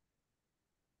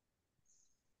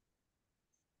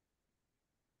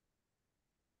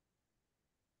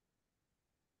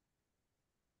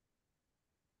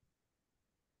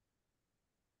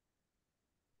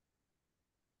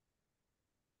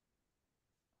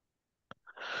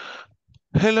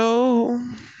 Hello,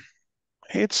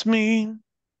 it's me.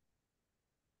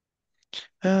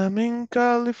 I'm in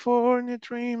California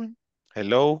dreaming.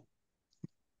 Hello.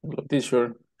 Hello,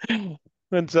 teacher.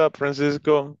 What's up,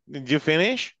 Francisco? Did you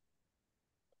finish?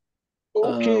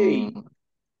 Okay.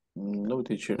 No,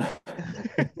 teacher.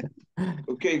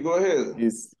 Okay, go ahead.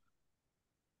 Yes.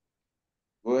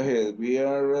 Go ahead. We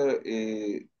are,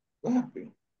 what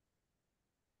happened?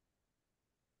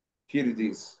 Here it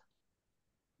is.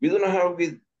 We don't have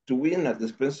to win at the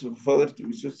expense of others to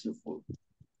be successful.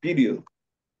 Period.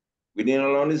 Winning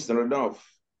alone is not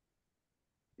enough.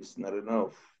 It's not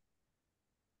enough.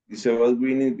 It's about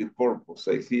winning with purpose.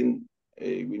 I think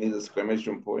we need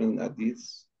exclamation point at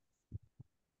this.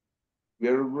 We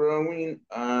are growing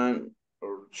and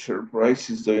our share price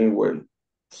is doing well.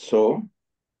 So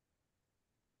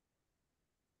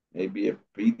maybe a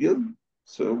period,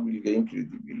 so we gain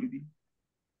credibility.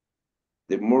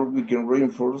 The more we can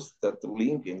reinforce that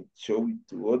link and show it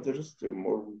to others, the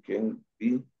more we can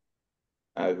be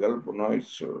a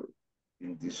galvanizer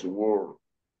in this world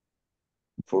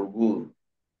for good.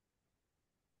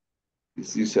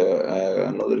 This is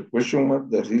another question mark.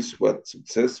 That is what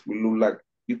success will look like.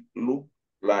 It look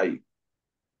like.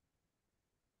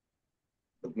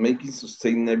 But making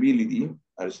sustainability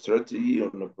a strategy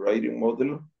on operating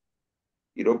model,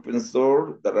 it opens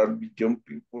doors that are beyond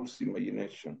people's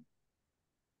imagination.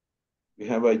 We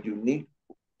have a unique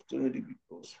opportunity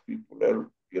because people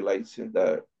are realizing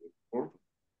that the world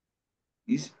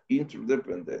is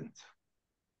interdependent.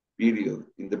 Period.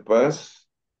 In the past,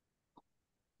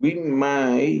 we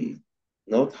might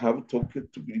not have talked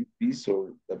to Greenpeace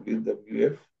or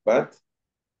WWF, but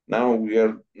now we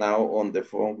are now on the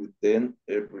phone with them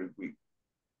every week.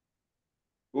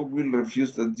 Who will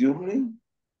refuse the journey?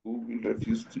 Who will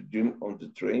refuse to jump on the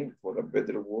train for a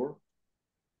better world?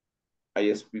 I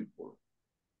ask people,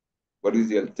 what is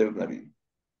the alternative?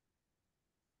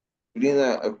 We need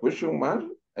a question mark,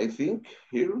 I think,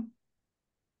 here.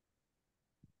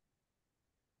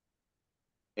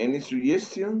 Any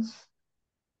suggestions?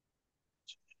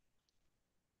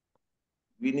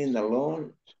 Winning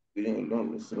alone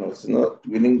is not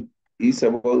winning, is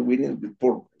about winning with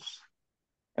purpose.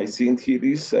 I think here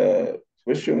is a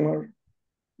question mark,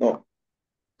 no,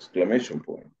 exclamation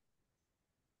point.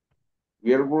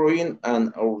 We are growing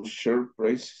and our share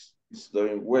price is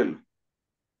doing well.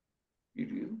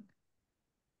 Period.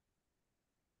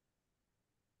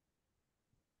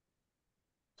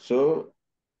 So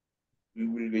we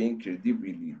will gain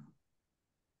credibility.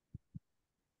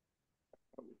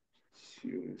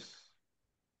 Serious.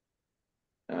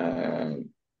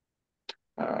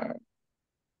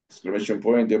 Exclamation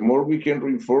point. The more we can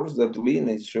reinforce that lean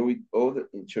and show it to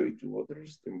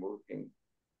others, the more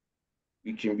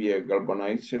we can be a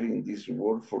galvanizer in this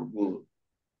world for good.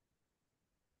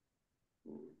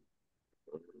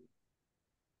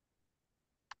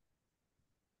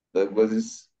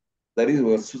 That is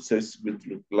what success would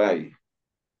look like.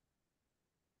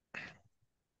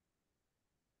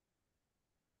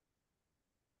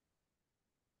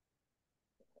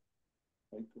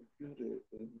 My computer.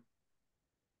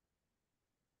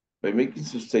 By making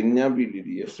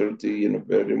sustainability a strategy and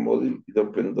operating model, it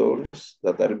opens doors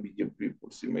that are beyond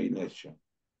people's imagination.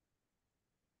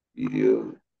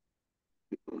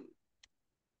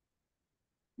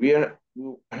 We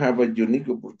have a unique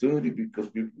opportunity because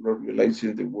people are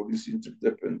realizing the world is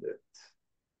interdependent.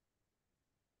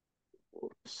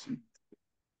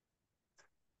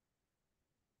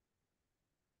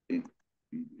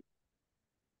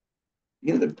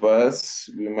 In the past,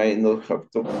 we might not have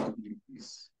talked to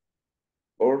Greenpeace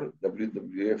or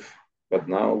WWF, but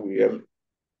now we are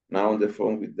now on the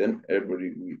phone with them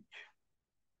every week.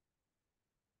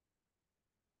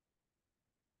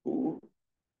 Who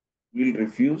will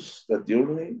refuse that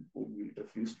journey? Who will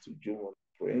refuse to jump on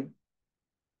the train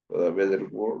for a better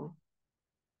world?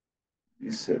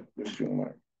 This is a question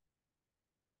mark.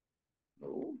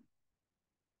 No.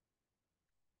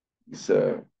 It's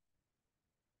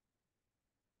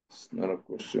not a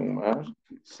question mark.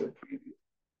 It's a period.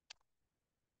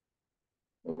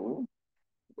 No.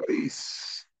 What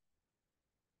is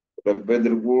for a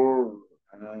better world?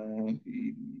 It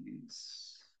is.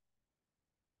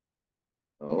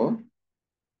 No.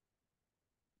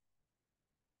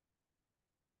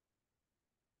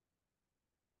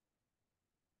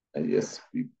 Yes,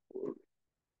 people.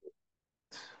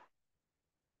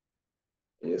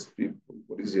 Yes, people.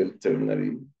 What is the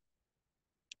alternative?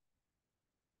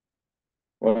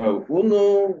 Well,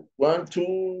 uno, 1,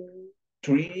 2,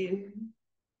 3,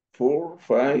 4,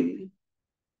 5,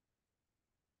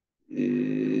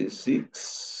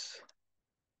 6,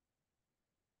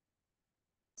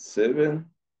 7,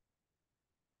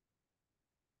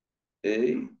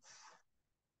 8,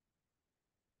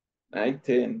 9,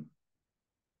 10.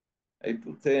 I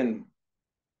put 10.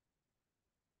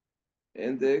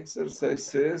 And the exercise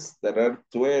says there are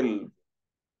 12.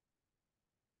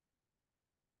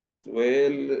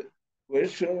 12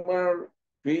 question mark,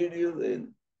 period,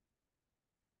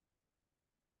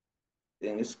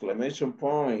 and exclamation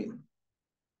point.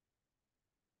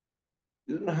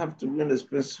 You don't have to win the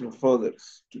expense of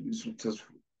others to be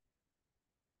successful.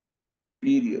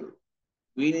 Period.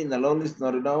 Winning alone is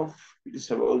not enough. It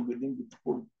is about winning with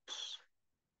purpose.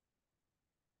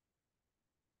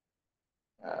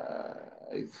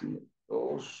 I think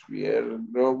those we are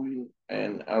growing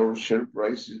and our share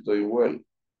price is doing well.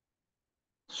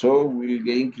 So we'll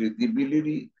gain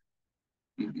credibility.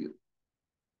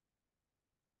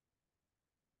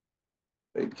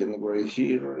 I can write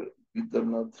here. We do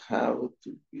not have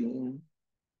to be.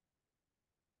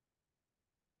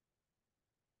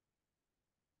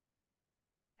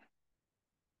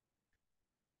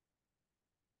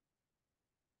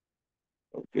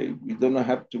 Okay, we don't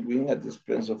have to win at the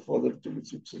expense of others to be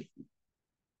successful.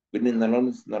 Winning alone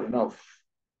is not enough.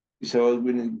 It's about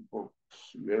winning purpose.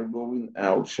 We are going,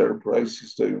 our share price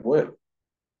is doing well.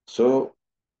 So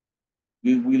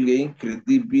we will gain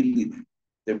credibility.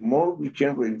 The more we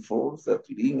can reinforce that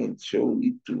link and show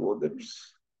it to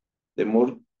others, the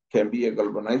more can be a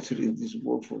galvanizer in this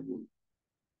work for good.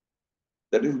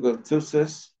 That is what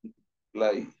success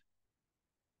like.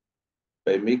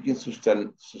 By making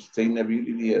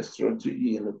sustainability a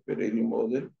strategy and operating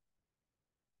model,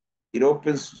 it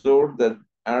opens doors that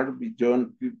are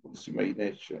beyond people's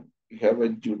imagination. We have a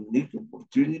unique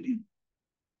opportunity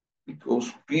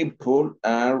because people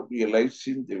are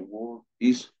realizing the world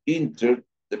is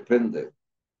interdependent.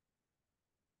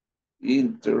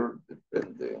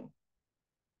 Interdependent.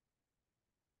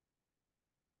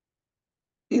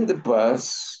 In the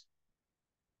past,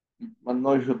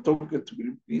 Manojo took it to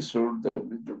Greenpeace or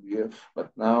WWF,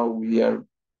 but now we are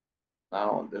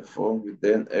now on the phone with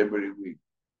them every week.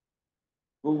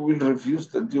 Who will refuse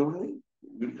the journey?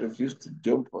 Who will refuse to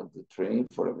jump on the train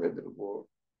for a better world?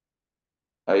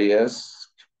 I ask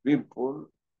people,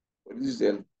 what is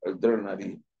the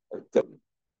alternative?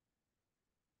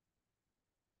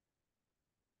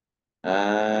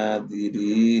 There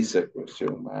is a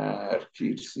question mark,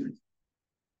 Kirsi.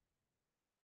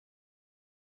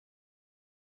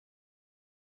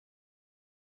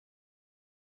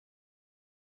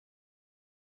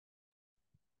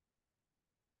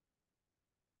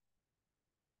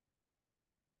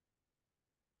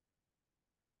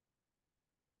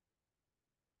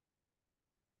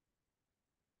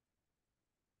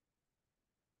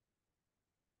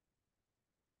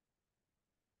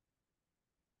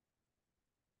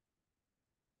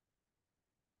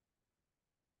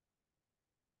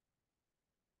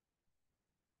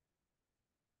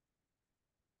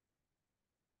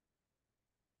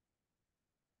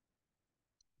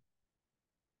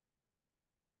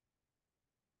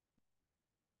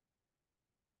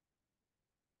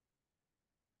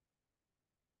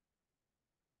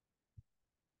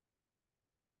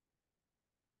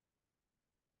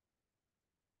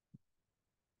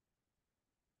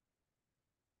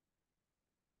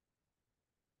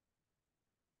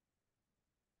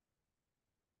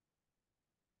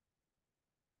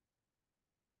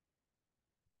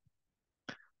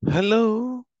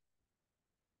 Hello.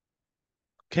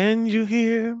 Can you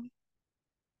hear me?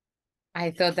 I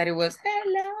thought that it was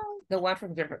hello, the one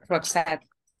from the Roxette.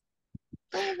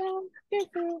 Hello.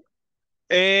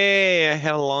 Hey, I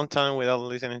had a long time without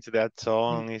listening to that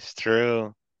song. It's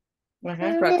true.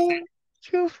 Roxette.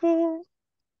 Beautiful.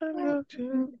 I love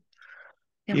you.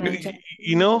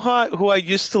 You know who I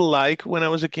used to like when I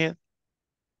was a kid?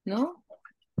 No?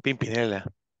 Pimpinela.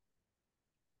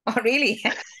 Oh, really?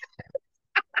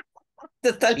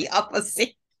 Totally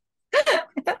opposite.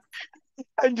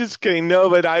 I'm just kidding. No,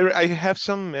 but I have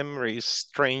some memories,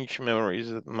 strange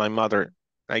memories. My mother,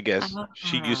 I guess,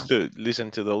 she used to listen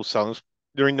to those songs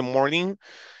during the morning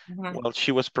while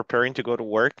she was preparing to go to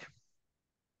work.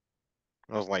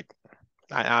 I was like,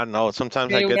 I don't know.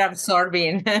 Sometimes You were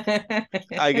absorbing.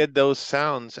 I get those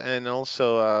sounds, and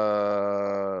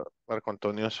also Marco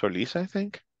Antonio Solis, I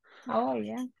think. Oh,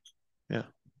 yeah. Yeah,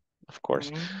 of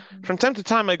course. From time to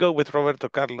time, I go with Roberto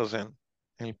Carlos and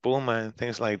El Puma and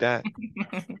things like that.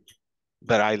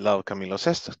 But I love Camilo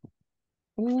Sesto.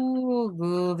 Ooh,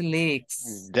 good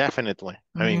lyrics. Definitely.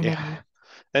 I mean, yeah.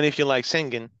 And if you like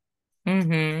singing,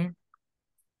 you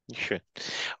should.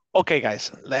 Okay,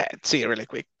 guys, let's see really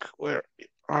quick. Where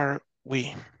are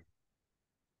we?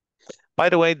 By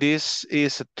the way, this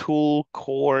is a tool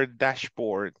core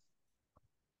dashboard.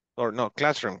 Or no,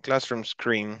 classroom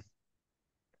screen.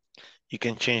 You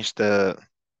can change the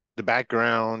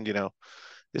background, you know.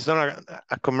 It's not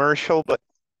a commercial, but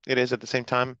it is at the same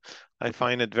time. I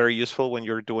find it very useful when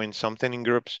you're doing something in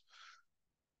groups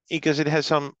because it has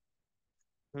some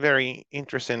very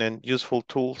interesting and useful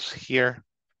tools here.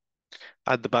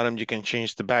 At the bottom, you can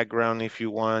change the background if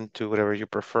you want to whatever you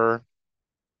prefer.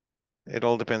 It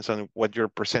all depends on what you're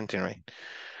presenting, right?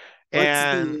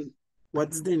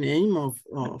 What's the name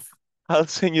of I'll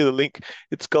send you the link.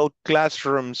 It's called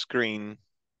Classroom Screen.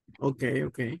 Okay,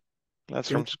 okay.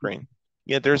 Classroom Screen.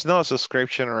 Yeah, there's no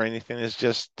subscription or anything. It's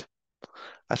just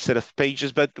a set of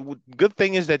pages. But the good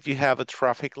thing is that you have a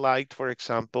traffic light, for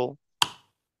example,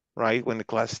 right? When the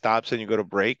class stops and you go to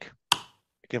break,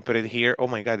 you can put it here. Oh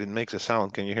my God, it makes a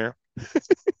sound. Can you hear?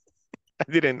 I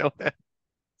didn't know that.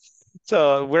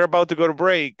 So we're about to go to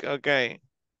break. Okay.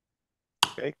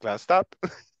 Okay, class stop.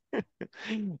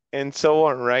 And so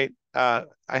on, right? I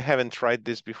haven't tried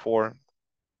this before.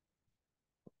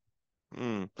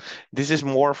 This is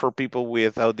more for people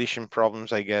with audition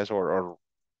problems, I guess, or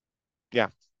yeah,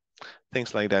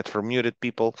 things like that. For muted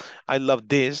people, I love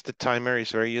this. The timer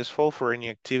is very useful for any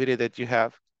activity that you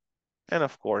have. And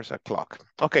of course, a clock.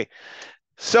 Okay,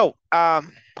 so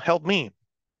help me.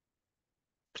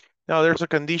 Now, there's a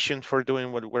condition for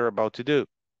doing what we're about to do.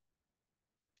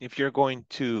 If you're going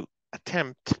to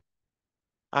attempt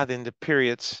adding the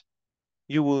periods,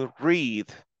 you will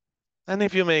read. And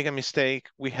if you make a mistake,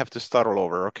 we have to start all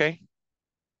over, okay?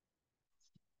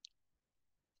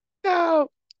 No.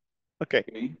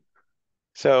 Okay.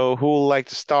 So who would like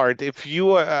to start? If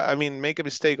you, I mean, make a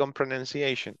mistake on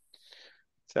pronunciation.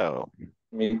 So.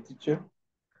 Me, teacher.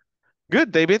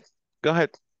 Good, David. Go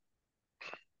ahead.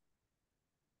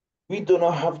 We do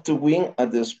not have to win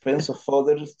at the expense of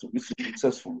others to be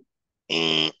successful.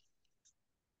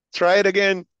 Try it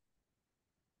again.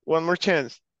 One more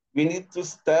chance. We need to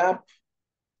stop.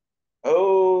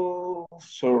 Oh,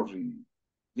 sorry.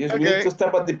 Yes, we need to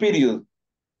stop at the period.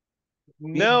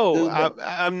 No,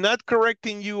 I'm not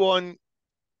correcting you on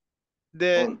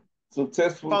the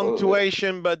successful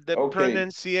punctuation, but the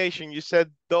pronunciation. You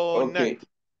said do not.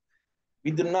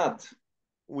 We do not.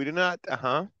 We do not.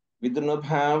 We do not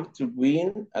have to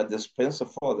win at the expense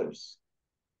of others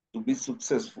to be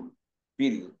successful.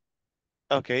 Period.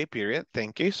 Okay, period.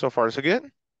 Thank you. So far, so good.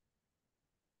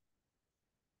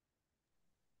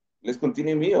 Let's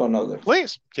continue me or another.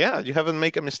 Please. Yeah, you haven't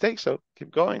made a mistake, so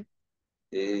keep going.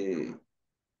 Winning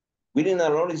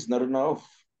alone is not enough.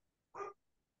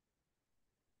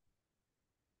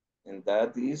 And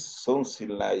that is something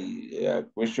like a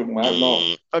question mark.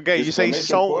 No. Okay, you say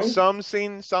something.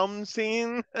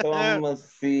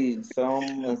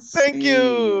 Thank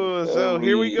you. So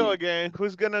here we go again.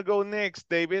 Who's gonna go next,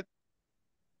 David?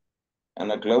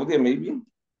 Ana Claudia, maybe.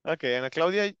 Okay, Ana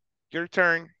Claudia, your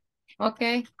turn.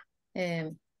 Okay.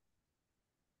 So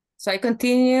I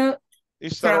continue. You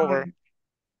start over.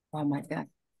 Oh my God.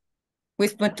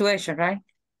 With punctuation, right?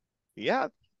 Yeah.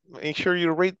 Make sure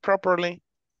you read properly.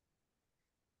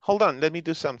 Hold on, let me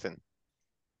do something.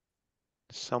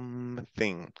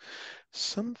 Something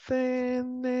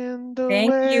in the way.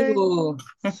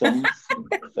 Thank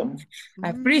you. I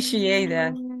appreciate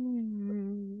that.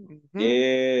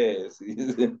 Yes.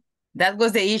 That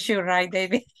was the issue, right,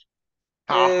 David?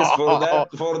 Yes,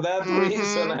 for that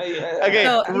reason. Okay,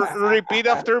 repeat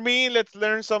after me. Let's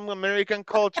learn some American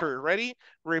culture. Ready?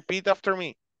 Repeat after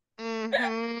me.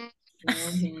 No,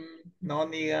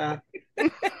 nigga.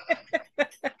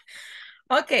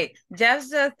 Okay,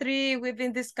 just the three we've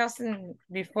been discussing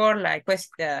before, like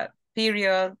question,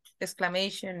 period,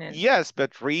 exclamation. And... Yes,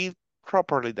 but read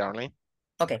properly, darling.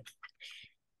 Okay.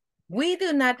 We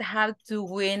do not have to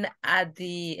win at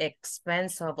the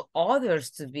expense of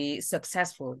others to be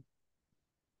successful.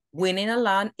 Winning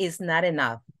alone is not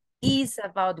enough. It's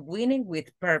about winning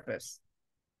with purpose.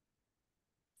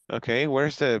 Okay,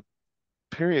 where's the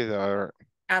period or?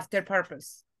 After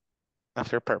purpose.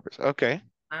 After purpose, okay.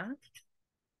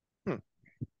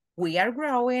 We are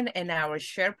growing and our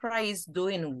share price is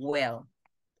doing well.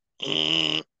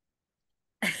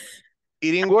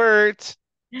 Eating words.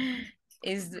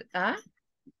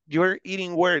 You're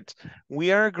eating words.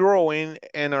 We are growing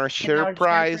and our share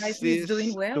price is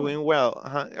doing well.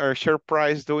 Our share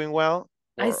price doing well.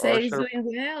 I say it's doing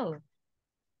well.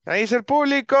 Ahí es el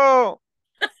público.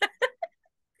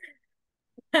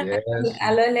 Yes.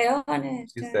 A los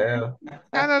leones.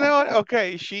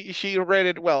 Okay, she read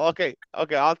it well. Okay,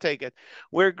 I'll take it.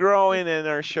 We're growing and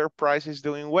our share price is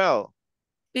doing well.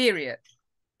 Period.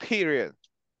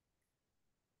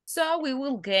 So we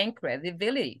will gain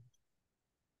credibility.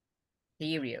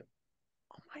 Period.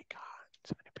 Oh my God,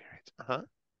 so many periods.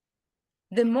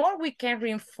 The more we can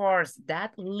reinforce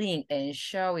that link and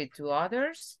show it to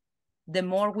others, the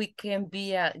more we can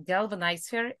be a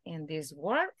galvanizer in this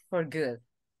world for good.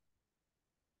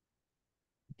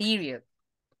 Period.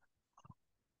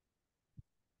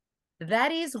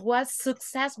 That is what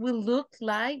success will look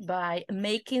like by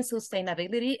making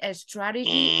sustainability a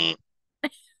strategy.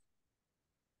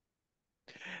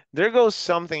 There goes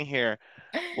something here.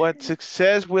 What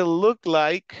success will look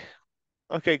like.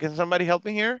 Okay, can somebody help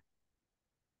me here?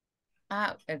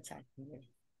 Exactly.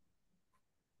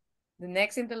 The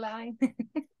next in the line.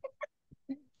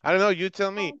 I don't know, you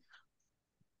tell me.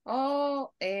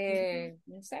 No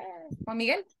sé, Juan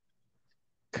Miguel.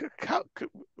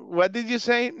 What did you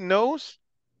say? Nose?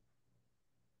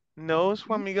 Nose,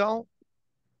 Juan Miguel?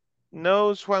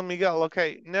 Nose, Juan Miguel.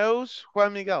 Okay, nose,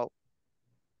 Juan Miguel.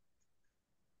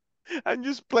 I'm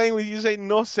just playing with you. Say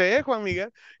no sé, Juan Miguel.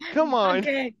 Come on.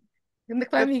 Okay,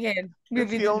 Juan Miguel.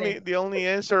 That's the only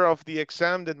answer of the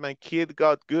exam that my kid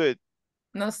got good.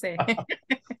 No sé.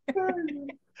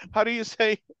 How do you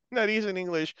say nariz in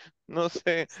English? No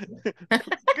sé.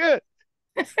 Good.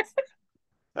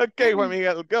 Okay, Juan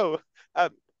Miguel, go.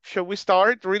 Shall we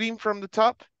start reading from the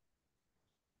top?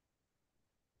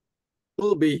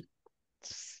 Will be.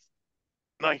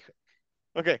 Nice.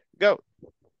 Okay, go.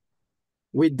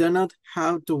 We do not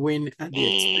have to win at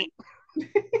the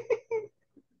expense.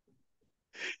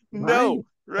 No,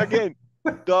 again.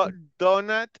 Do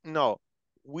not. No,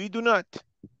 we do not.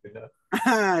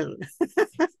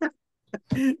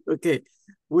 Okay,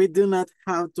 we do not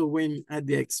have to win at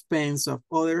the expense of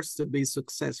others to be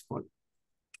successful.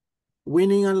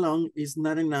 Winning alone is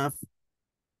not enough.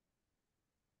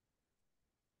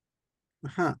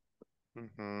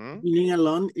 Winning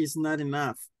alone is not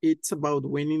enough. It's about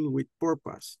winning with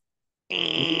purpose.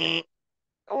 Oh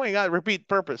my God, repeat,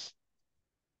 purpose.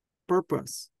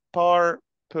 Purpose.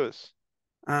 Purpose.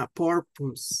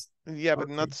 Purpose. Yeah,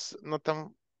 but okay. not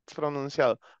tan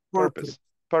pronunciado. Purpose.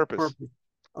 Purpose.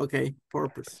 Okay,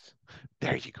 purpose.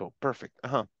 There you go, perfect.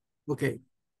 Okay,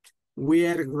 we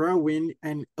are growing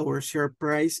and our share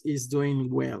price is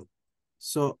doing well.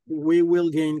 So we will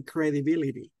gain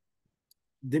credibility.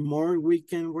 The more we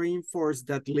can reinforce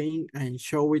that link and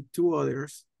show it to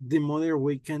others, the more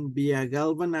we can be a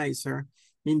galvanizer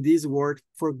in this work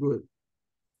for good.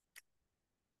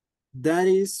 That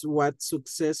is what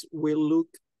success will look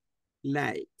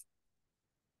like.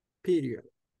 Period.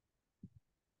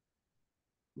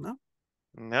 No?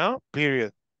 No,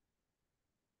 period.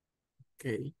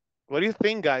 Okay. What do you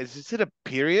think, guys? Is it a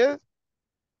period?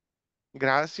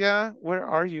 Gracia, where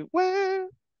are you? Where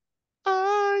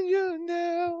are you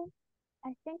now?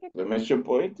 I think it's... Exclamation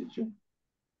point, did you?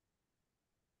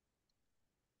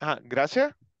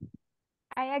 Gracia?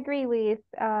 I agree with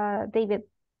David.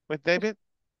 With David?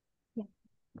 Yeah.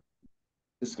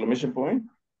 Exclamation point?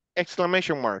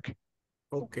 Exclamation mark.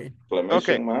 Okay.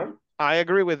 Exclamation mark? I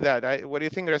agree with that. What do you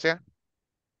think, Gracia?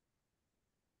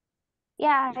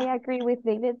 Yeah, I agree with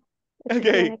David.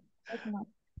 Okay.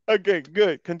 Okay,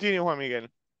 good. Continue, Juan Miguel.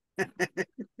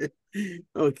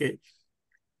 Okay.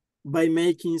 By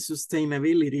making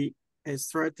sustainability a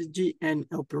strategy and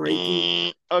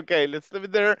operating. Okay, let's leave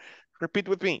it there. Repeat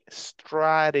with me.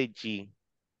 Strategy.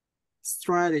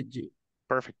 Strategy.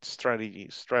 Perfect. Strategy.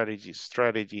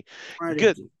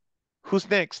 Good. Who's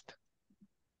next?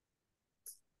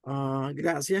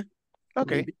 Gracia.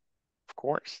 Okay. Maybe. Of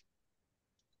course.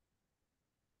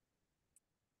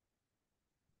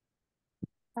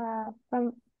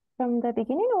 From the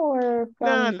beginning or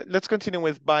from... No, let's continue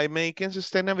with by making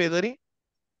sustainability.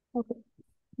 Okay.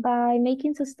 By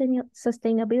making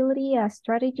sustainability a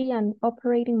strategy and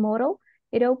operating model,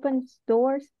 it opens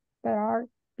doors that are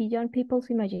beyond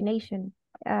people's imagination.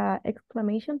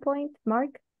 Exclamation point,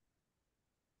 mark?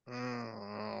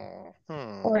 Or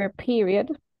a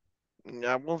period.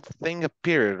 I will think a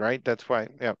period, right? That's why.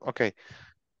 Yeah, okay.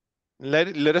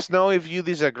 Let us know if you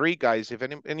disagree, guys. If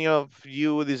any of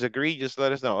you disagree, just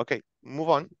let us know. Okay, move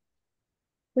on.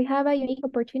 We have a unique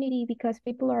opportunity because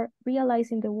people are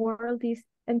realizing the world is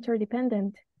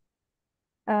interdependent.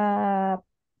 Period.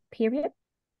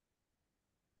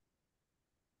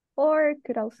 Or it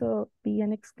could also be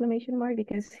an exclamation mark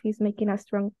because he's making a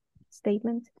strong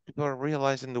statement. People are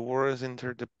realizing the world is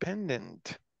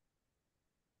interdependent.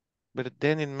 But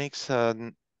then it makes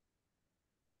a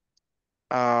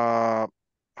how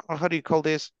do you call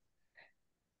this?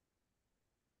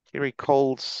 Here he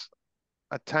calls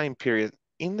a time period.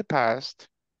 In the past,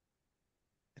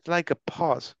 it's like a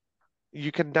pause.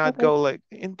 You cannot go like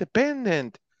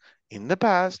independent. In the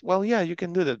past, well, yeah, you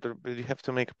can do that, but you have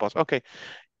to make a pause. Okay.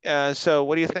 So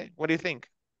what do you think? What do you think?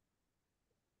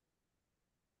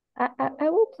 I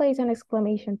will place an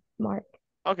exclamation mark.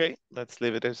 Okay, let's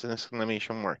leave it as an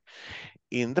exclamation mark.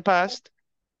 In the past.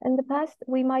 In the past,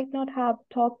 we might not have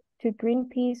talked to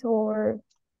Greenpeace or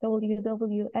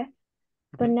WWF,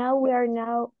 but now we are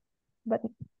now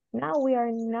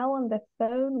on the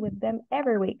phone with them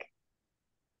every week.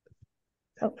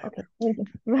 Oh, okay.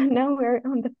 Now we're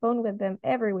on the phone with them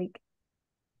every week.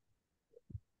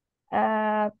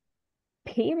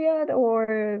 Period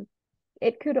or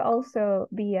It could also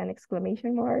be an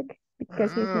exclamation mark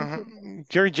because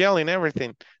You're yelling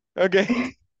everything.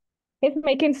 Okay. he's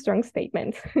making strong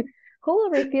statements. Who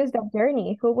will refuse that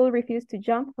journey? Who will refuse to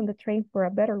jump on the train for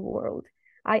a better world?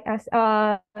 I ask,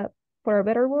 for a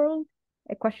better world,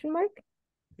 a question mark?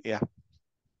 Yeah.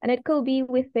 And it could be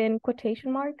within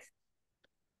quotation marks.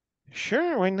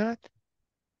 Sure, why not?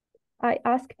 I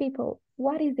ask people,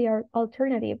 what is the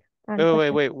alternative?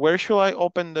 And Wait. Where should I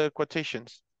open the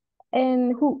quotations?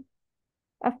 And who?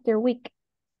 After week.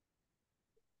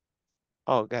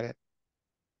 Oh, got it.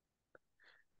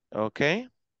 Okay.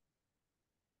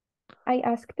 I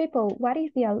ask people, what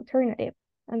is the alternative?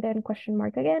 And then question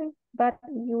mark again, but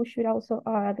you should also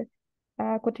add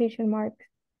quotation marks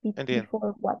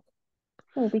before what?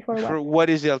 No, before what? What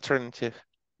is the alternative?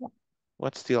 Yeah.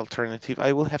 What's the alternative?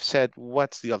 I will have said,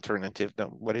 what's the alternative? No,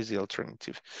 what is the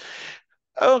alternative?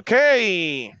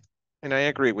 Okay. And I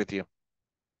agree with you.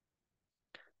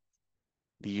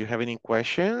 Do you have any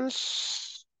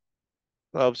questions?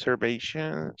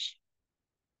 Observations?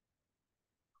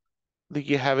 Do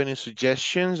you have any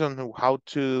suggestions on how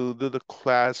to do the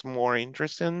class more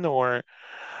interesting, or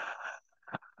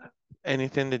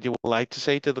anything that you would like to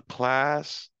say to the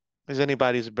class? Is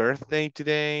anybody's birthday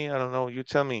today? I don't know. You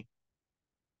tell me.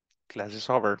 Class is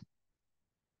over.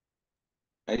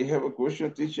 I have a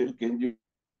question, teacher. Can you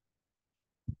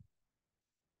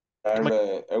add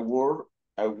a word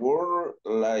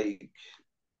like,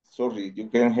 sorry, you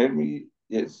can hear me?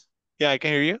 Yes. Yeah, I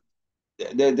can hear you.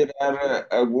 There are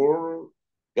a word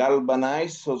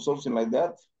galvanized or something like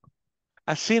that.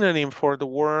 A synonym for the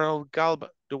word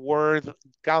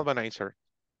galvanizer.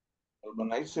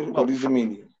 Galvanizer, what is the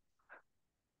meaning?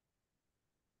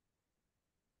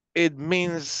 It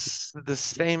means the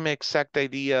same exact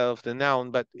idea of the noun,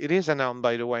 but it is a noun,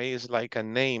 by the way. It's like a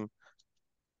name.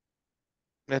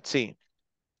 Let's see.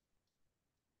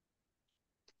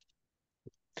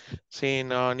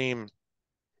 Synonym.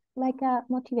 Like a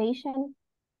motivation.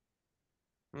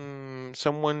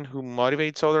 Someone who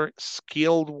motivates other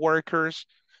skilled workers,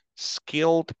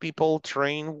 skilled people,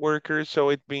 trained workers. So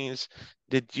it means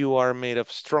that you are made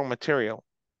of strong material.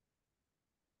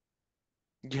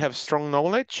 You have strong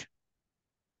knowledge.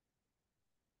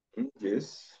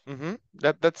 Yes.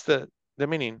 That's the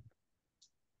meaning.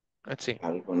 Let's see.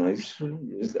 Galvanizer.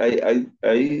 Yes, I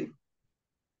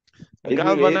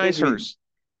Galvanizers.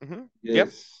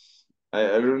 Yes.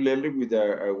 I related with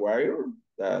a wire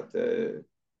that there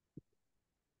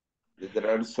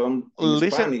are some in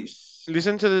Spanish.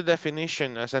 Listen to the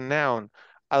definition as a noun.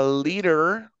 A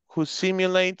leader who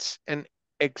simulates and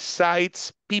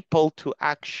excites people to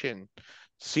action.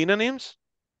 Synonyms: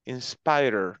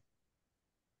 inspire.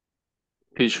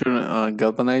 Teacher,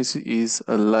 galvanize is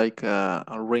like a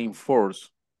reinforce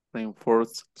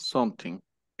something.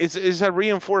 It's a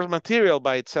reinforced material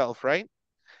by itself, right?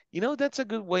 You know, that's a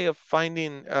good way of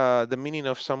finding the meaning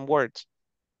of some words.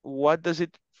 What does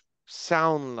it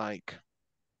sound like,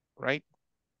 right?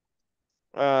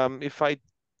 And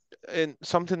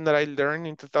something that I learned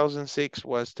in 2006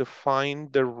 was to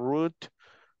find the root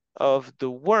of the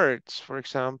words. For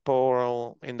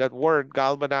example, in that word,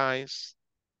 galvanized,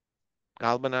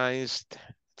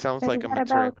 sounds like a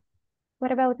material.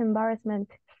 What about embarrassment?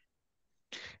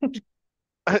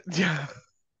 Yeah.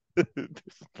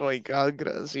 My God,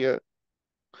 Gracia.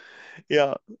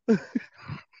 Yeah.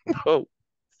 No,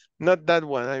 not that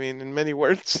one. I mean, in many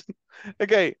words.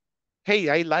 Okay. Hey,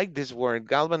 I like this word.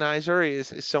 Galvanizer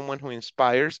is someone who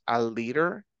inspires, a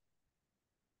leader.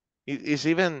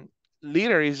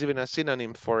 Leader is even a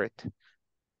synonym for it.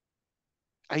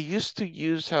 I used to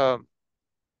use a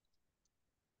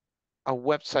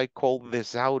website called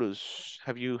Thesaurus.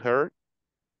 Have you heard?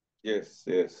 Yes,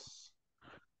 yes.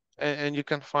 And you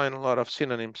can find a lot of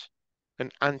synonyms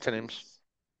and antonyms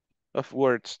of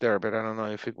words there, but I don't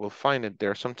know if it will find it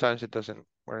there. Sometimes it doesn't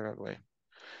work that way.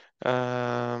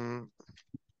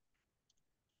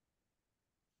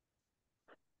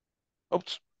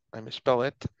 Oops, I misspelled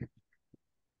it.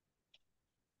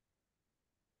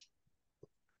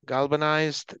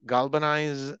 Galvanized,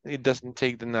 galvanize, it doesn't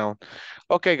take the noun.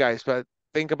 Okay, guys, but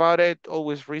think about it.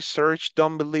 Always research.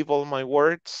 Don't believe all my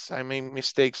words. I make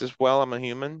mistakes as well. I'm a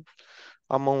human.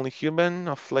 I'm only human,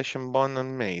 of flesh and bone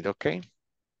and made, okay?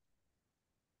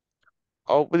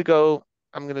 Oh, we go.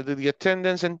 I'm gonna do the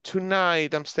attendance, and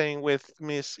tonight I'm staying with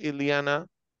Miss Ileana.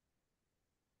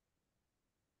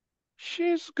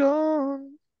 She's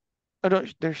gone. Oh no,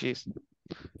 there she is.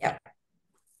 Yeah.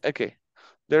 Okay.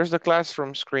 There's the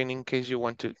classroom screen in case you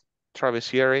want to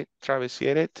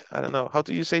travesiate it. I don't know. How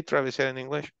do you say travesiate in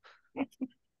English?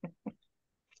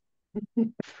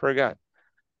 Forgot.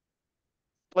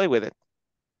 Play with it.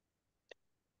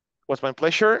 Was my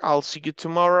pleasure. I'll see you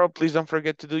tomorrow. Please don't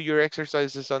forget to do your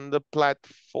exercises on the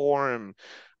platform.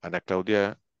 Ana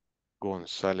Claudia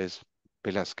González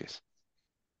Velázquez.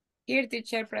 Here,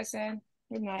 teacher, present.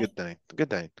 Good night. Good night.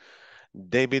 Good night.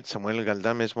 David Samuel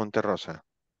Galdames Monterrosa.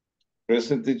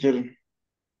 Present, teacher.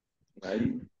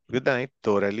 Night. Good night.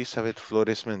 Dora Elizabeth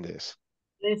Flores Méndez.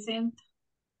 Present.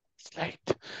 It's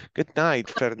late. Good night.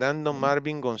 Fernando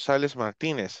Marvin González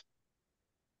Martínez.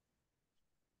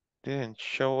 Didn't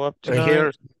show up I'm tonight.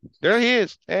 here. There he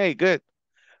is. Hey, good.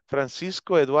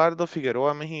 Francisco Eduardo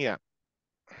Figueroa Mejía.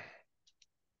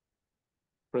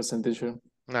 Present, teacher.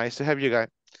 Nice to have you guys.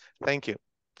 Thank you.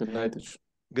 Good night, teacher.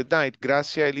 Good night.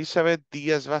 Gracia Elizabeth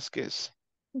Díaz Vázquez.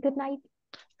 Good night.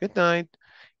 Good night.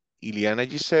 Iliana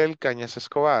Giselle Cañas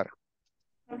Escobar.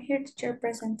 I'm here, teacher,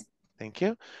 present. Thank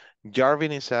you.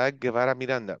 Jarvin Isaac Guevara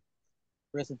Miranda.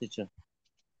 Present, teacher.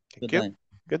 Thank Good you. night.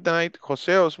 Good night.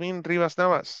 José Osmin Rivas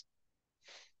Navas.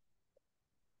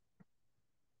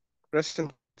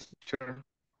 Present, teacher.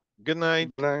 Good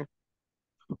night. Good night.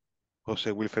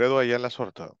 José Wilfredo Ayala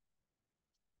Sorto.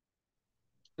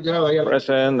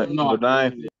 Present. Good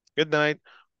night. Good night.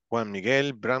 Juan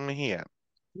Miguel Bran Mejía.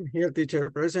 Here, teacher,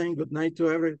 present. Good night to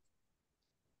everyone.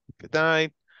 Good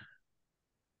night.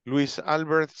 Luis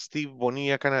Albert Steve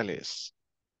Bonilla Canales.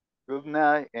 Good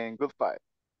night and good fight.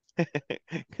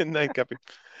 Good night, Capi.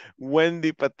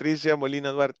 Wendy Patricia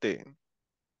Molina Duarte.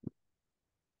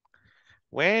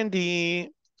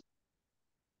 Wendy.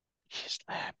 She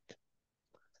slept.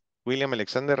 William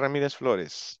Alexander Ramírez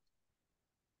Flores.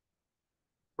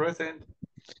 Present.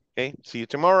 Okay, see you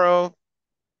tomorrow.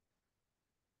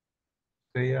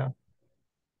 See ya.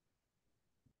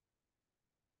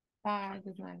 Bye.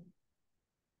 Good night.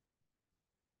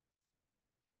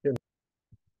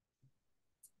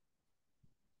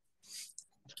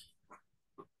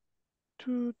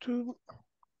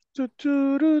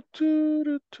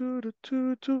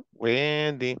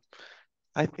 Wendy.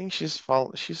 I think she's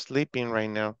sleeping right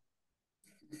now.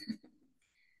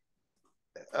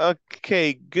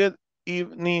 Okay, good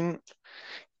evening.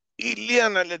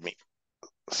 Iliana, let me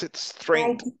sit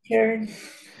straight.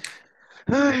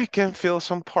 I can feel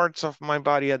some parts of my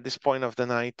body at this point of the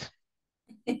night.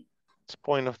 It's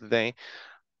point of the day.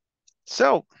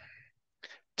 So,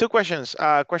 two questions.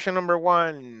 Question number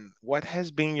one, what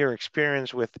has been your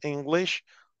experience with English?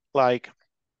 Like,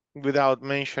 without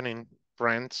mentioning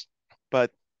friends,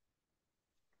 but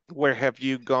where have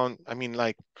you gone? I mean,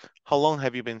 like, how long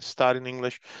have you been studying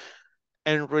English?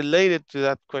 And related to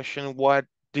that question, what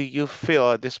do you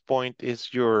feel at this point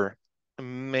is your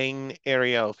main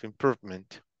area of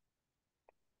improvement?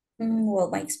 Well,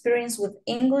 my experience with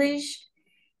English,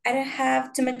 I don't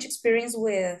have too much experience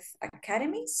with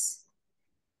academies.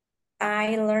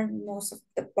 I learned most of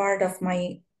the part of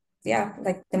my,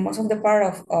 like the most of the part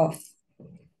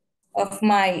of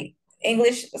my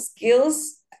English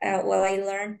skills. Well, I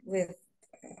learned with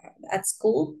at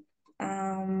school,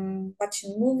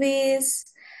 watching movies,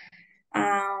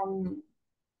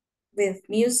 with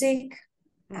music.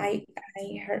 I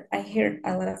heard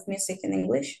a lot of music in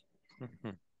English.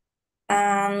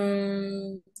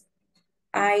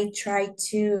 I try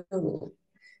to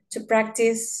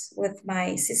practice with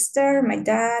my sister, my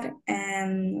dad,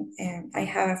 and I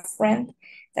have a friend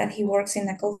that he works in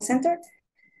a call center.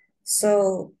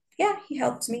 So yeah, he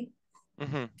helped me.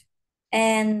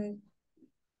 And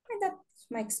that's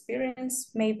my experience.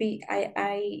 Maybe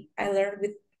I learned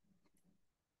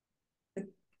with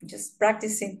just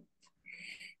practicing.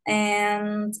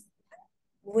 And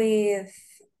with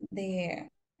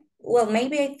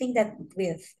maybe I think that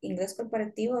with Inglés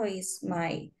Corporativo is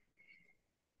my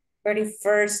very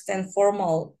first and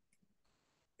formal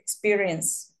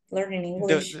experience learning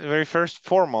English. The very first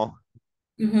formal.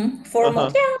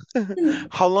 Formal, yeah.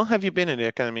 How long have you been in the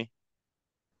academy?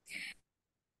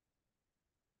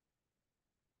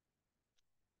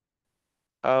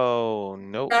 Oh,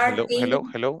 no.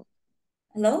 Hello.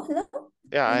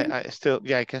 Yeah,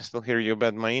 I can still hear you,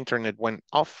 but my internet went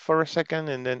off for a second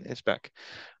and then it's back.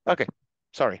 Okay,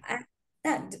 sorry.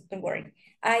 Don't worry.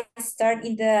 I started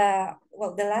in the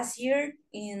last year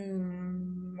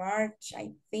in March,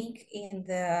 I think, in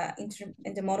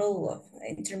the model of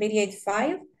intermediate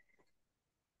 5.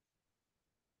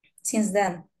 Since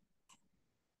then.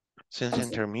 Since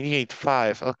intermediate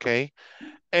 5, okay.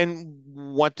 And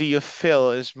what do you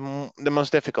feel is the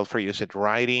most difficult for you? Is it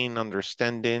writing,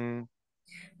 understanding?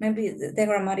 Maybe the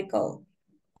grammatical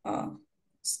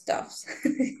stuff.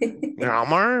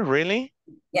 Grammar, really?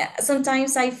 Yeah,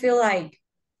 sometimes I feel like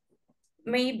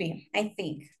I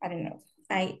don't know.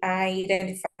 I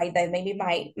identified that maybe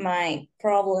my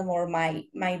problem or my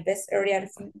best area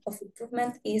of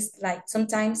improvement is like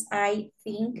sometimes I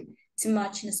think too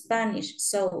much in Spanish.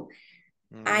 So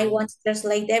I want to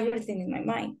translate everything in my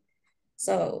mind.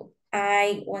 So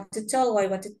I want to tell, I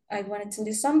want to tell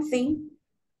you something,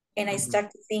 and I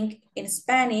start to think in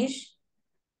Spanish,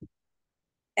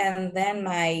 and then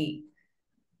my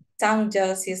tongue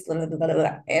just is blah, blah, blah,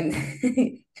 blah, and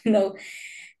you know,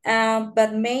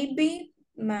 but maybe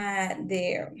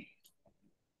the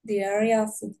area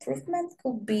of improvement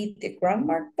could be the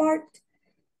grammar part,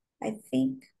 I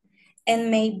think, and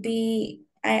maybe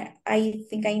I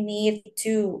think I need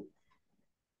to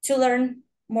learn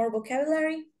more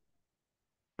vocabulary.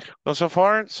 Well, so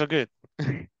far, so good.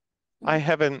 I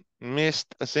haven't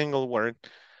missed a single word.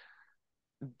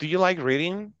 Do you like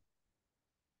reading?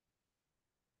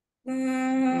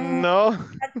 No?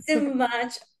 Not too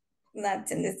much.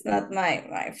 It's not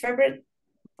my favorite.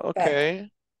 Okay.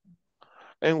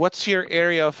 And what's your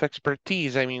area of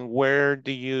expertise? I mean, where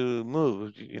do you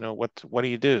move? You know, what do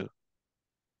you do?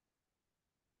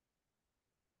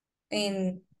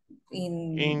 In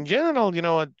general, you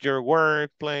know, at your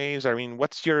workplace, I mean,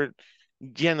 what's your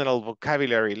general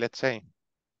vocabulary, let's say?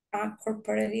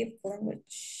 Corporative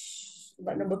language,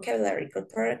 vocabulary,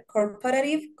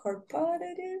 corporative.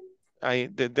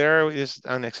 There is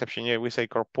an exception. Yeah, we say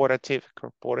corporative.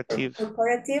 Corporative,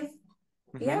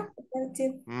 yeah,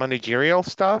 corporative. Managerial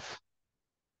stuff.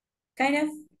 Kind of.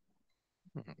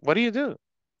 What do you do?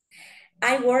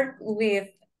 I work with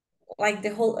like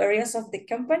the whole areas of the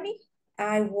company.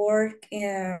 I work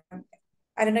in,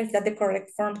 I don't know if that's the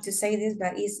correct form to say this,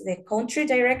 but it's the country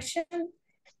direction.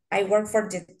 I work for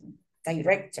the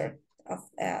director of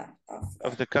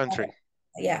the country.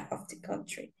 Yeah, of the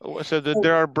country. So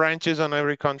there are branches on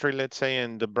every country, let's say,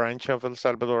 and the branch of El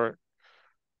Salvador,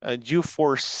 you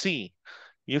foresee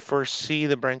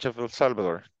the branch of El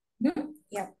Salvador.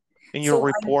 Yeah. And you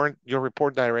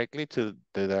report directly to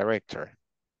the director.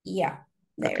 Yeah.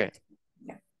 Okay.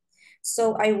 Yeah.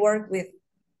 So I work with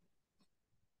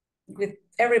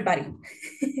everybody.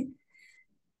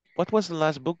 What was the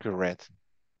last book you read?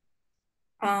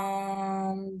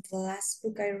 The last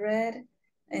book I read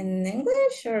in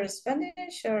English or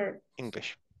Spanish or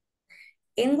English.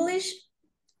 English.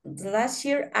 The last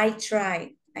year I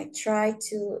tried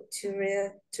to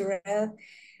read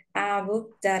a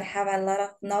book that have a lot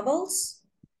of novels.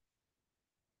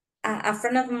 A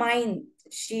friend of mine,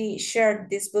 she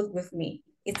shared this book with me.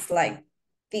 It's like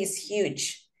this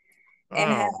huge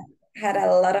and had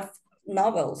a lot of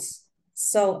novels.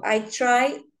 So I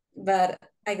tried, but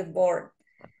I got bored.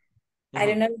 I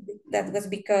don't know if that was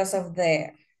because of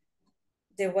the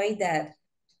way that,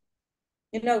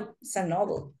 you know, it's a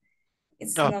novel.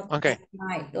 It's not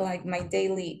like my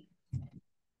daily.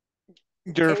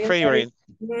 Your favorite.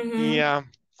 Yeah,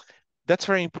 that's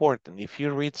very important. If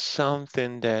you read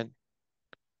something that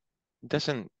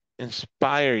doesn't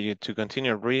inspire you to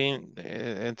continue reading,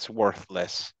 it's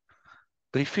worthless.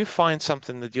 But if you find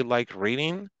something that you like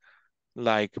reading,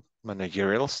 like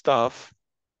managerial stuff,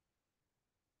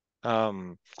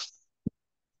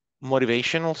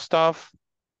 motivational stuff,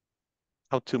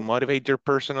 how to motivate your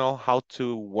personnel, how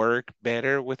to work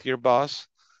better with your boss,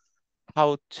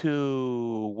 how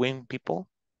to win people,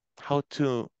 how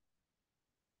to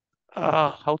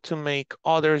make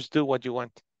others do what you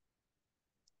want.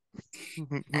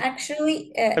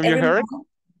 Actually, Have you heard?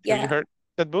 Yeah. Have you heard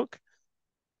that book?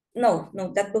 No,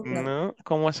 that book no. No.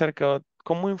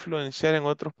 ¿Cómo influenciar en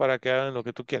otros para que hagan lo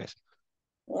que tú quieres?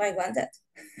 Oh, I want that.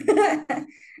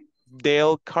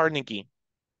 Dale Carnegie.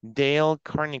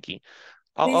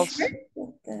 I'll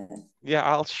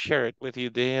share it with you.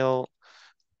 Dale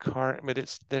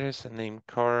but there's a name,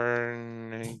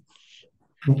 Carnegie.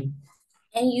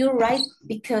 And you're right,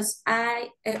 because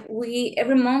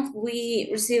every month we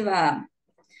receive a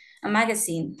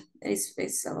magazine.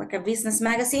 It's like a business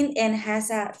magazine and has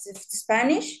the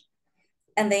Spanish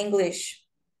and the English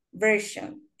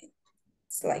version.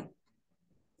 It's like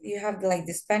you have like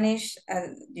the Spanish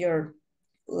at your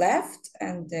left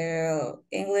and the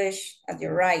English at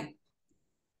your right.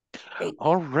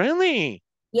 Oh, really?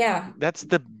 Yeah. That's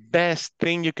the best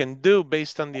thing you can do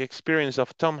based on the experience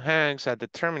of Tom Hanks at the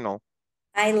terminal.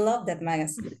 I love that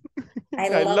magazine.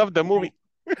 I love the movie.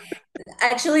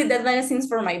 Actually, that magazine's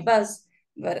for my boss,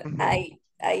 but I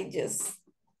just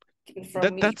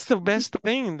That's the best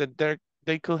thing that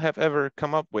they could have ever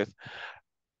come up with.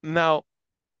 Now,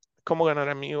 cómo ganar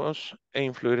amigos e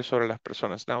influir sobre las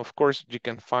personas. Now, of course, you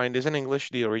can find this in English.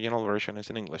 The original version is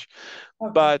in English.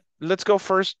 Okay. But let's go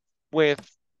first with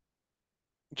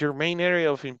your main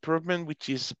area of improvement, which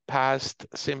is past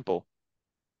simple.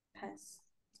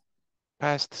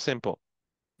 Past simple.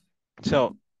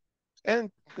 So,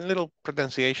 and a little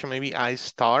pronunciation, maybe I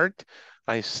start,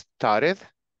 I started,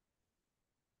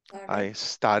 I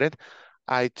started,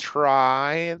 I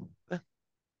tried,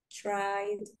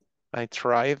 I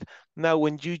tried. Now,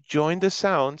 when you join the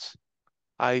sounds,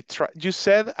 you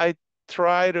said I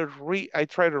tried to read, I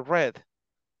tried to read.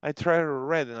 I tried to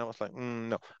read, and I was like,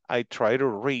 no, I try to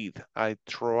read. I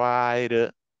try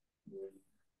to.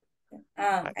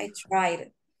 I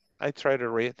tried. I try to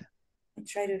read. I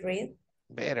try to read.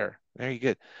 Better. Very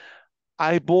good.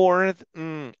 I bored.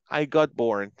 I got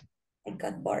bored. I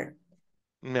got bored.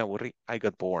 No, I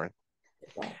got bored.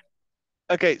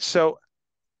 Okay, so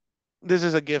this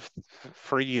is a gift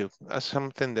for you,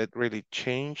 something that really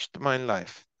changed my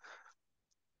life.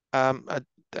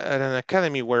 At an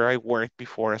academy where I worked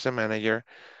before as a manager,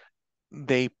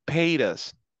 they paid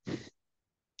us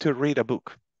to read a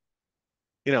book,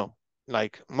 you know,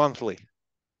 like monthly.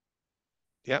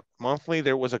 Yep, monthly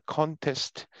there was a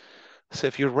contest. So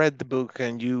if you read the book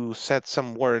and you said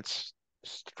some words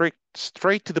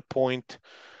straight to the point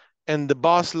and the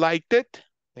boss liked it,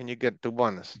 then you get the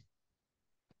bonus.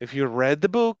 If you read the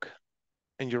book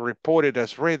and you report it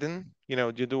as written, you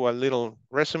know, you do a little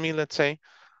resume, let's say,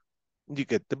 you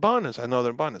get the bonus,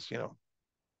 another bonus, you know.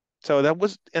 So that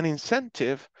was an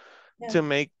incentive to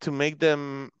make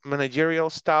the managerial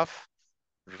staff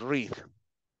read.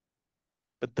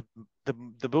 But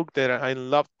the book that I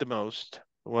loved the most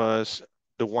was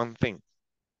The One Thing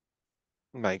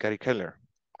by Gary Keller.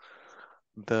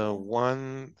 The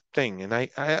One Thing. And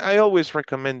I always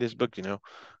recommend this book, you know.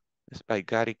 It's by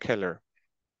Gary Keller.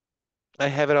 I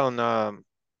have it on,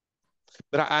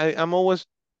 but I'm always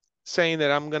saying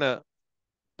that I'm gonna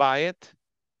buy it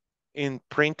in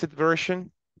printed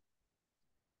version.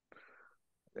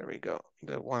 There we go.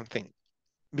 The One Thing.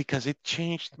 Because it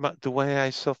changed the way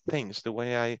I saw things, the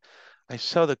way I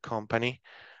saw the company.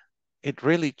 It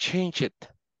really changed it.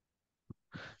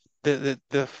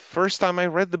 The first time I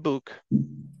read the book,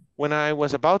 when I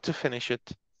was about to finish it,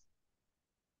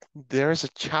 there's a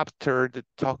chapter that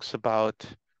talks about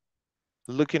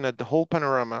looking at the whole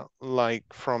panorama, like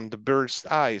from the bird's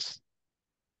eyes.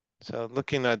 So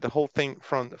looking at the whole thing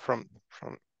from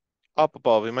up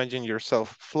above. Imagine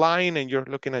yourself flying and you're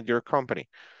looking at your company.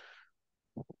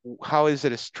 How is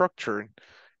it structured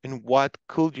and what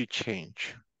could you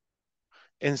change?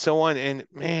 And so on. And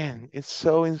man, it's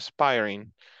so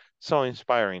inspiring, so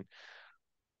inspiring.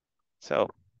 So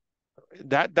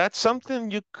that's something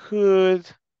you could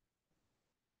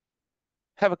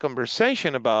have a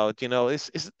conversation about, you know,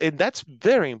 and that's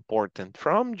very important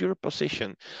from your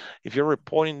position. If you're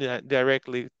reporting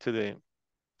directly to the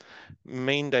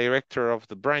main director of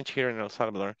the branch here in El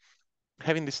Salvador,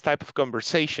 having this type of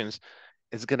conversations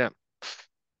is gonna,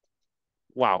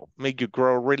 wow, make you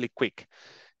grow really quick,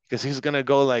 because he's gonna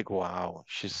go like, wow,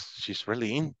 she's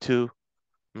really into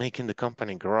making the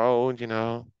company grow, you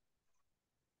know.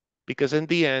 Because in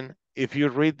the end, if you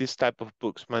read this type of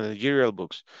books, managerial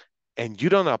books, and you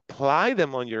don't apply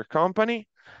them on your company,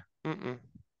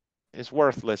 it's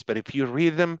worthless. But if you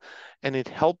read them and it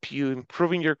helps you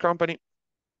improving your company,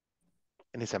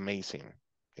 and it's amazing.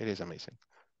 It is amazing.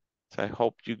 So I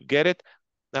hope you get it.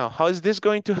 Now, how is this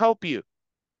going to help you?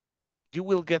 You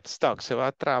will get stuck. Se va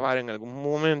a trabar en algún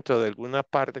momento de alguna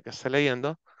parte que esté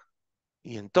leyendo.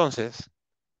 Y entonces,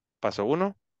 paso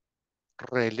 1,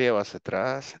 releo hacia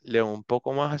atrás, leo un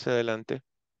poco más hacia adelante,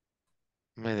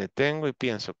 me detengo y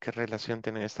pienso, ¿qué relación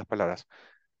tienen estas palabras?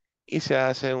 Y se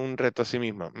hace un reto a sí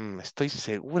mismo. Estoy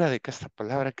segura de que esta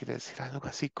palabra quiere decir algo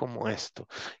así como esto.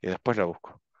 Y después la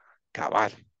busco.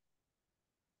 Cabal.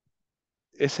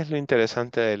 Eso es lo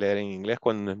interesante de leer en inglés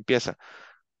cuando empieza.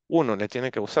 1, le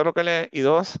tiene que gustar lo que lee. Y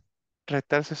 2,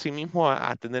 retarse a sí mismo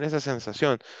a tener esa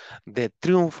sensación de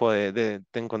triunfo, de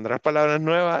encontrar palabras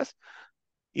nuevas,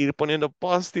 ir poniendo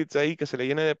post-its ahí, que se le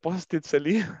llene de post-its el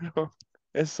libro.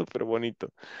 Es súper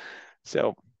bonito.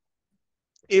 So,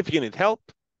 if you need help,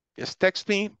 just text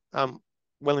me. I'm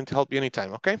willing to help you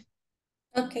anytime, okay?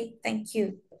 Okay, thank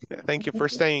you. Thank you for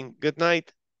staying. Good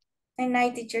night. Good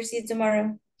night, teacher. See you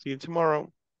tomorrow. See you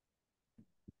tomorrow.